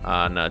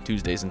on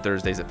Tuesdays and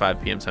Thursdays at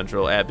 5 p.m.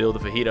 Central at Bill the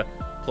Fajita,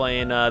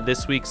 playing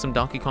this week some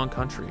Donkey Kong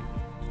Country.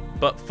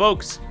 But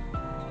folks,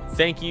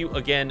 thank you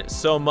again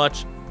so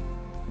much.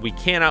 We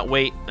cannot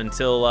wait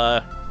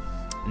until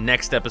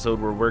next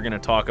episode where we're going to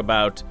talk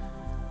about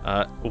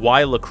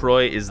why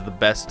LaCroix is the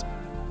best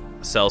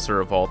seltzer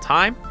of all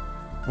time.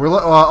 We're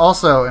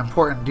also,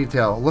 important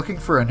detail, looking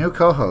for a new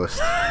co-host.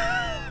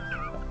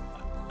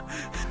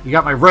 You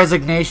got my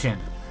resignation.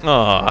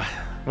 Oh,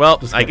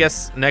 well, I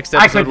guess next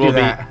I episode could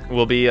do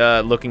we'll be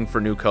looking for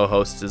new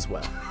co-hosts as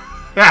well.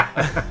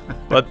 Yeah.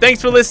 But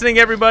thanks for listening,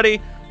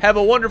 everybody. Have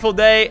a wonderful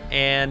day,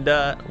 and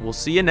we'll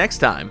see you next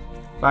time.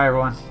 Bye,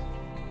 everyone.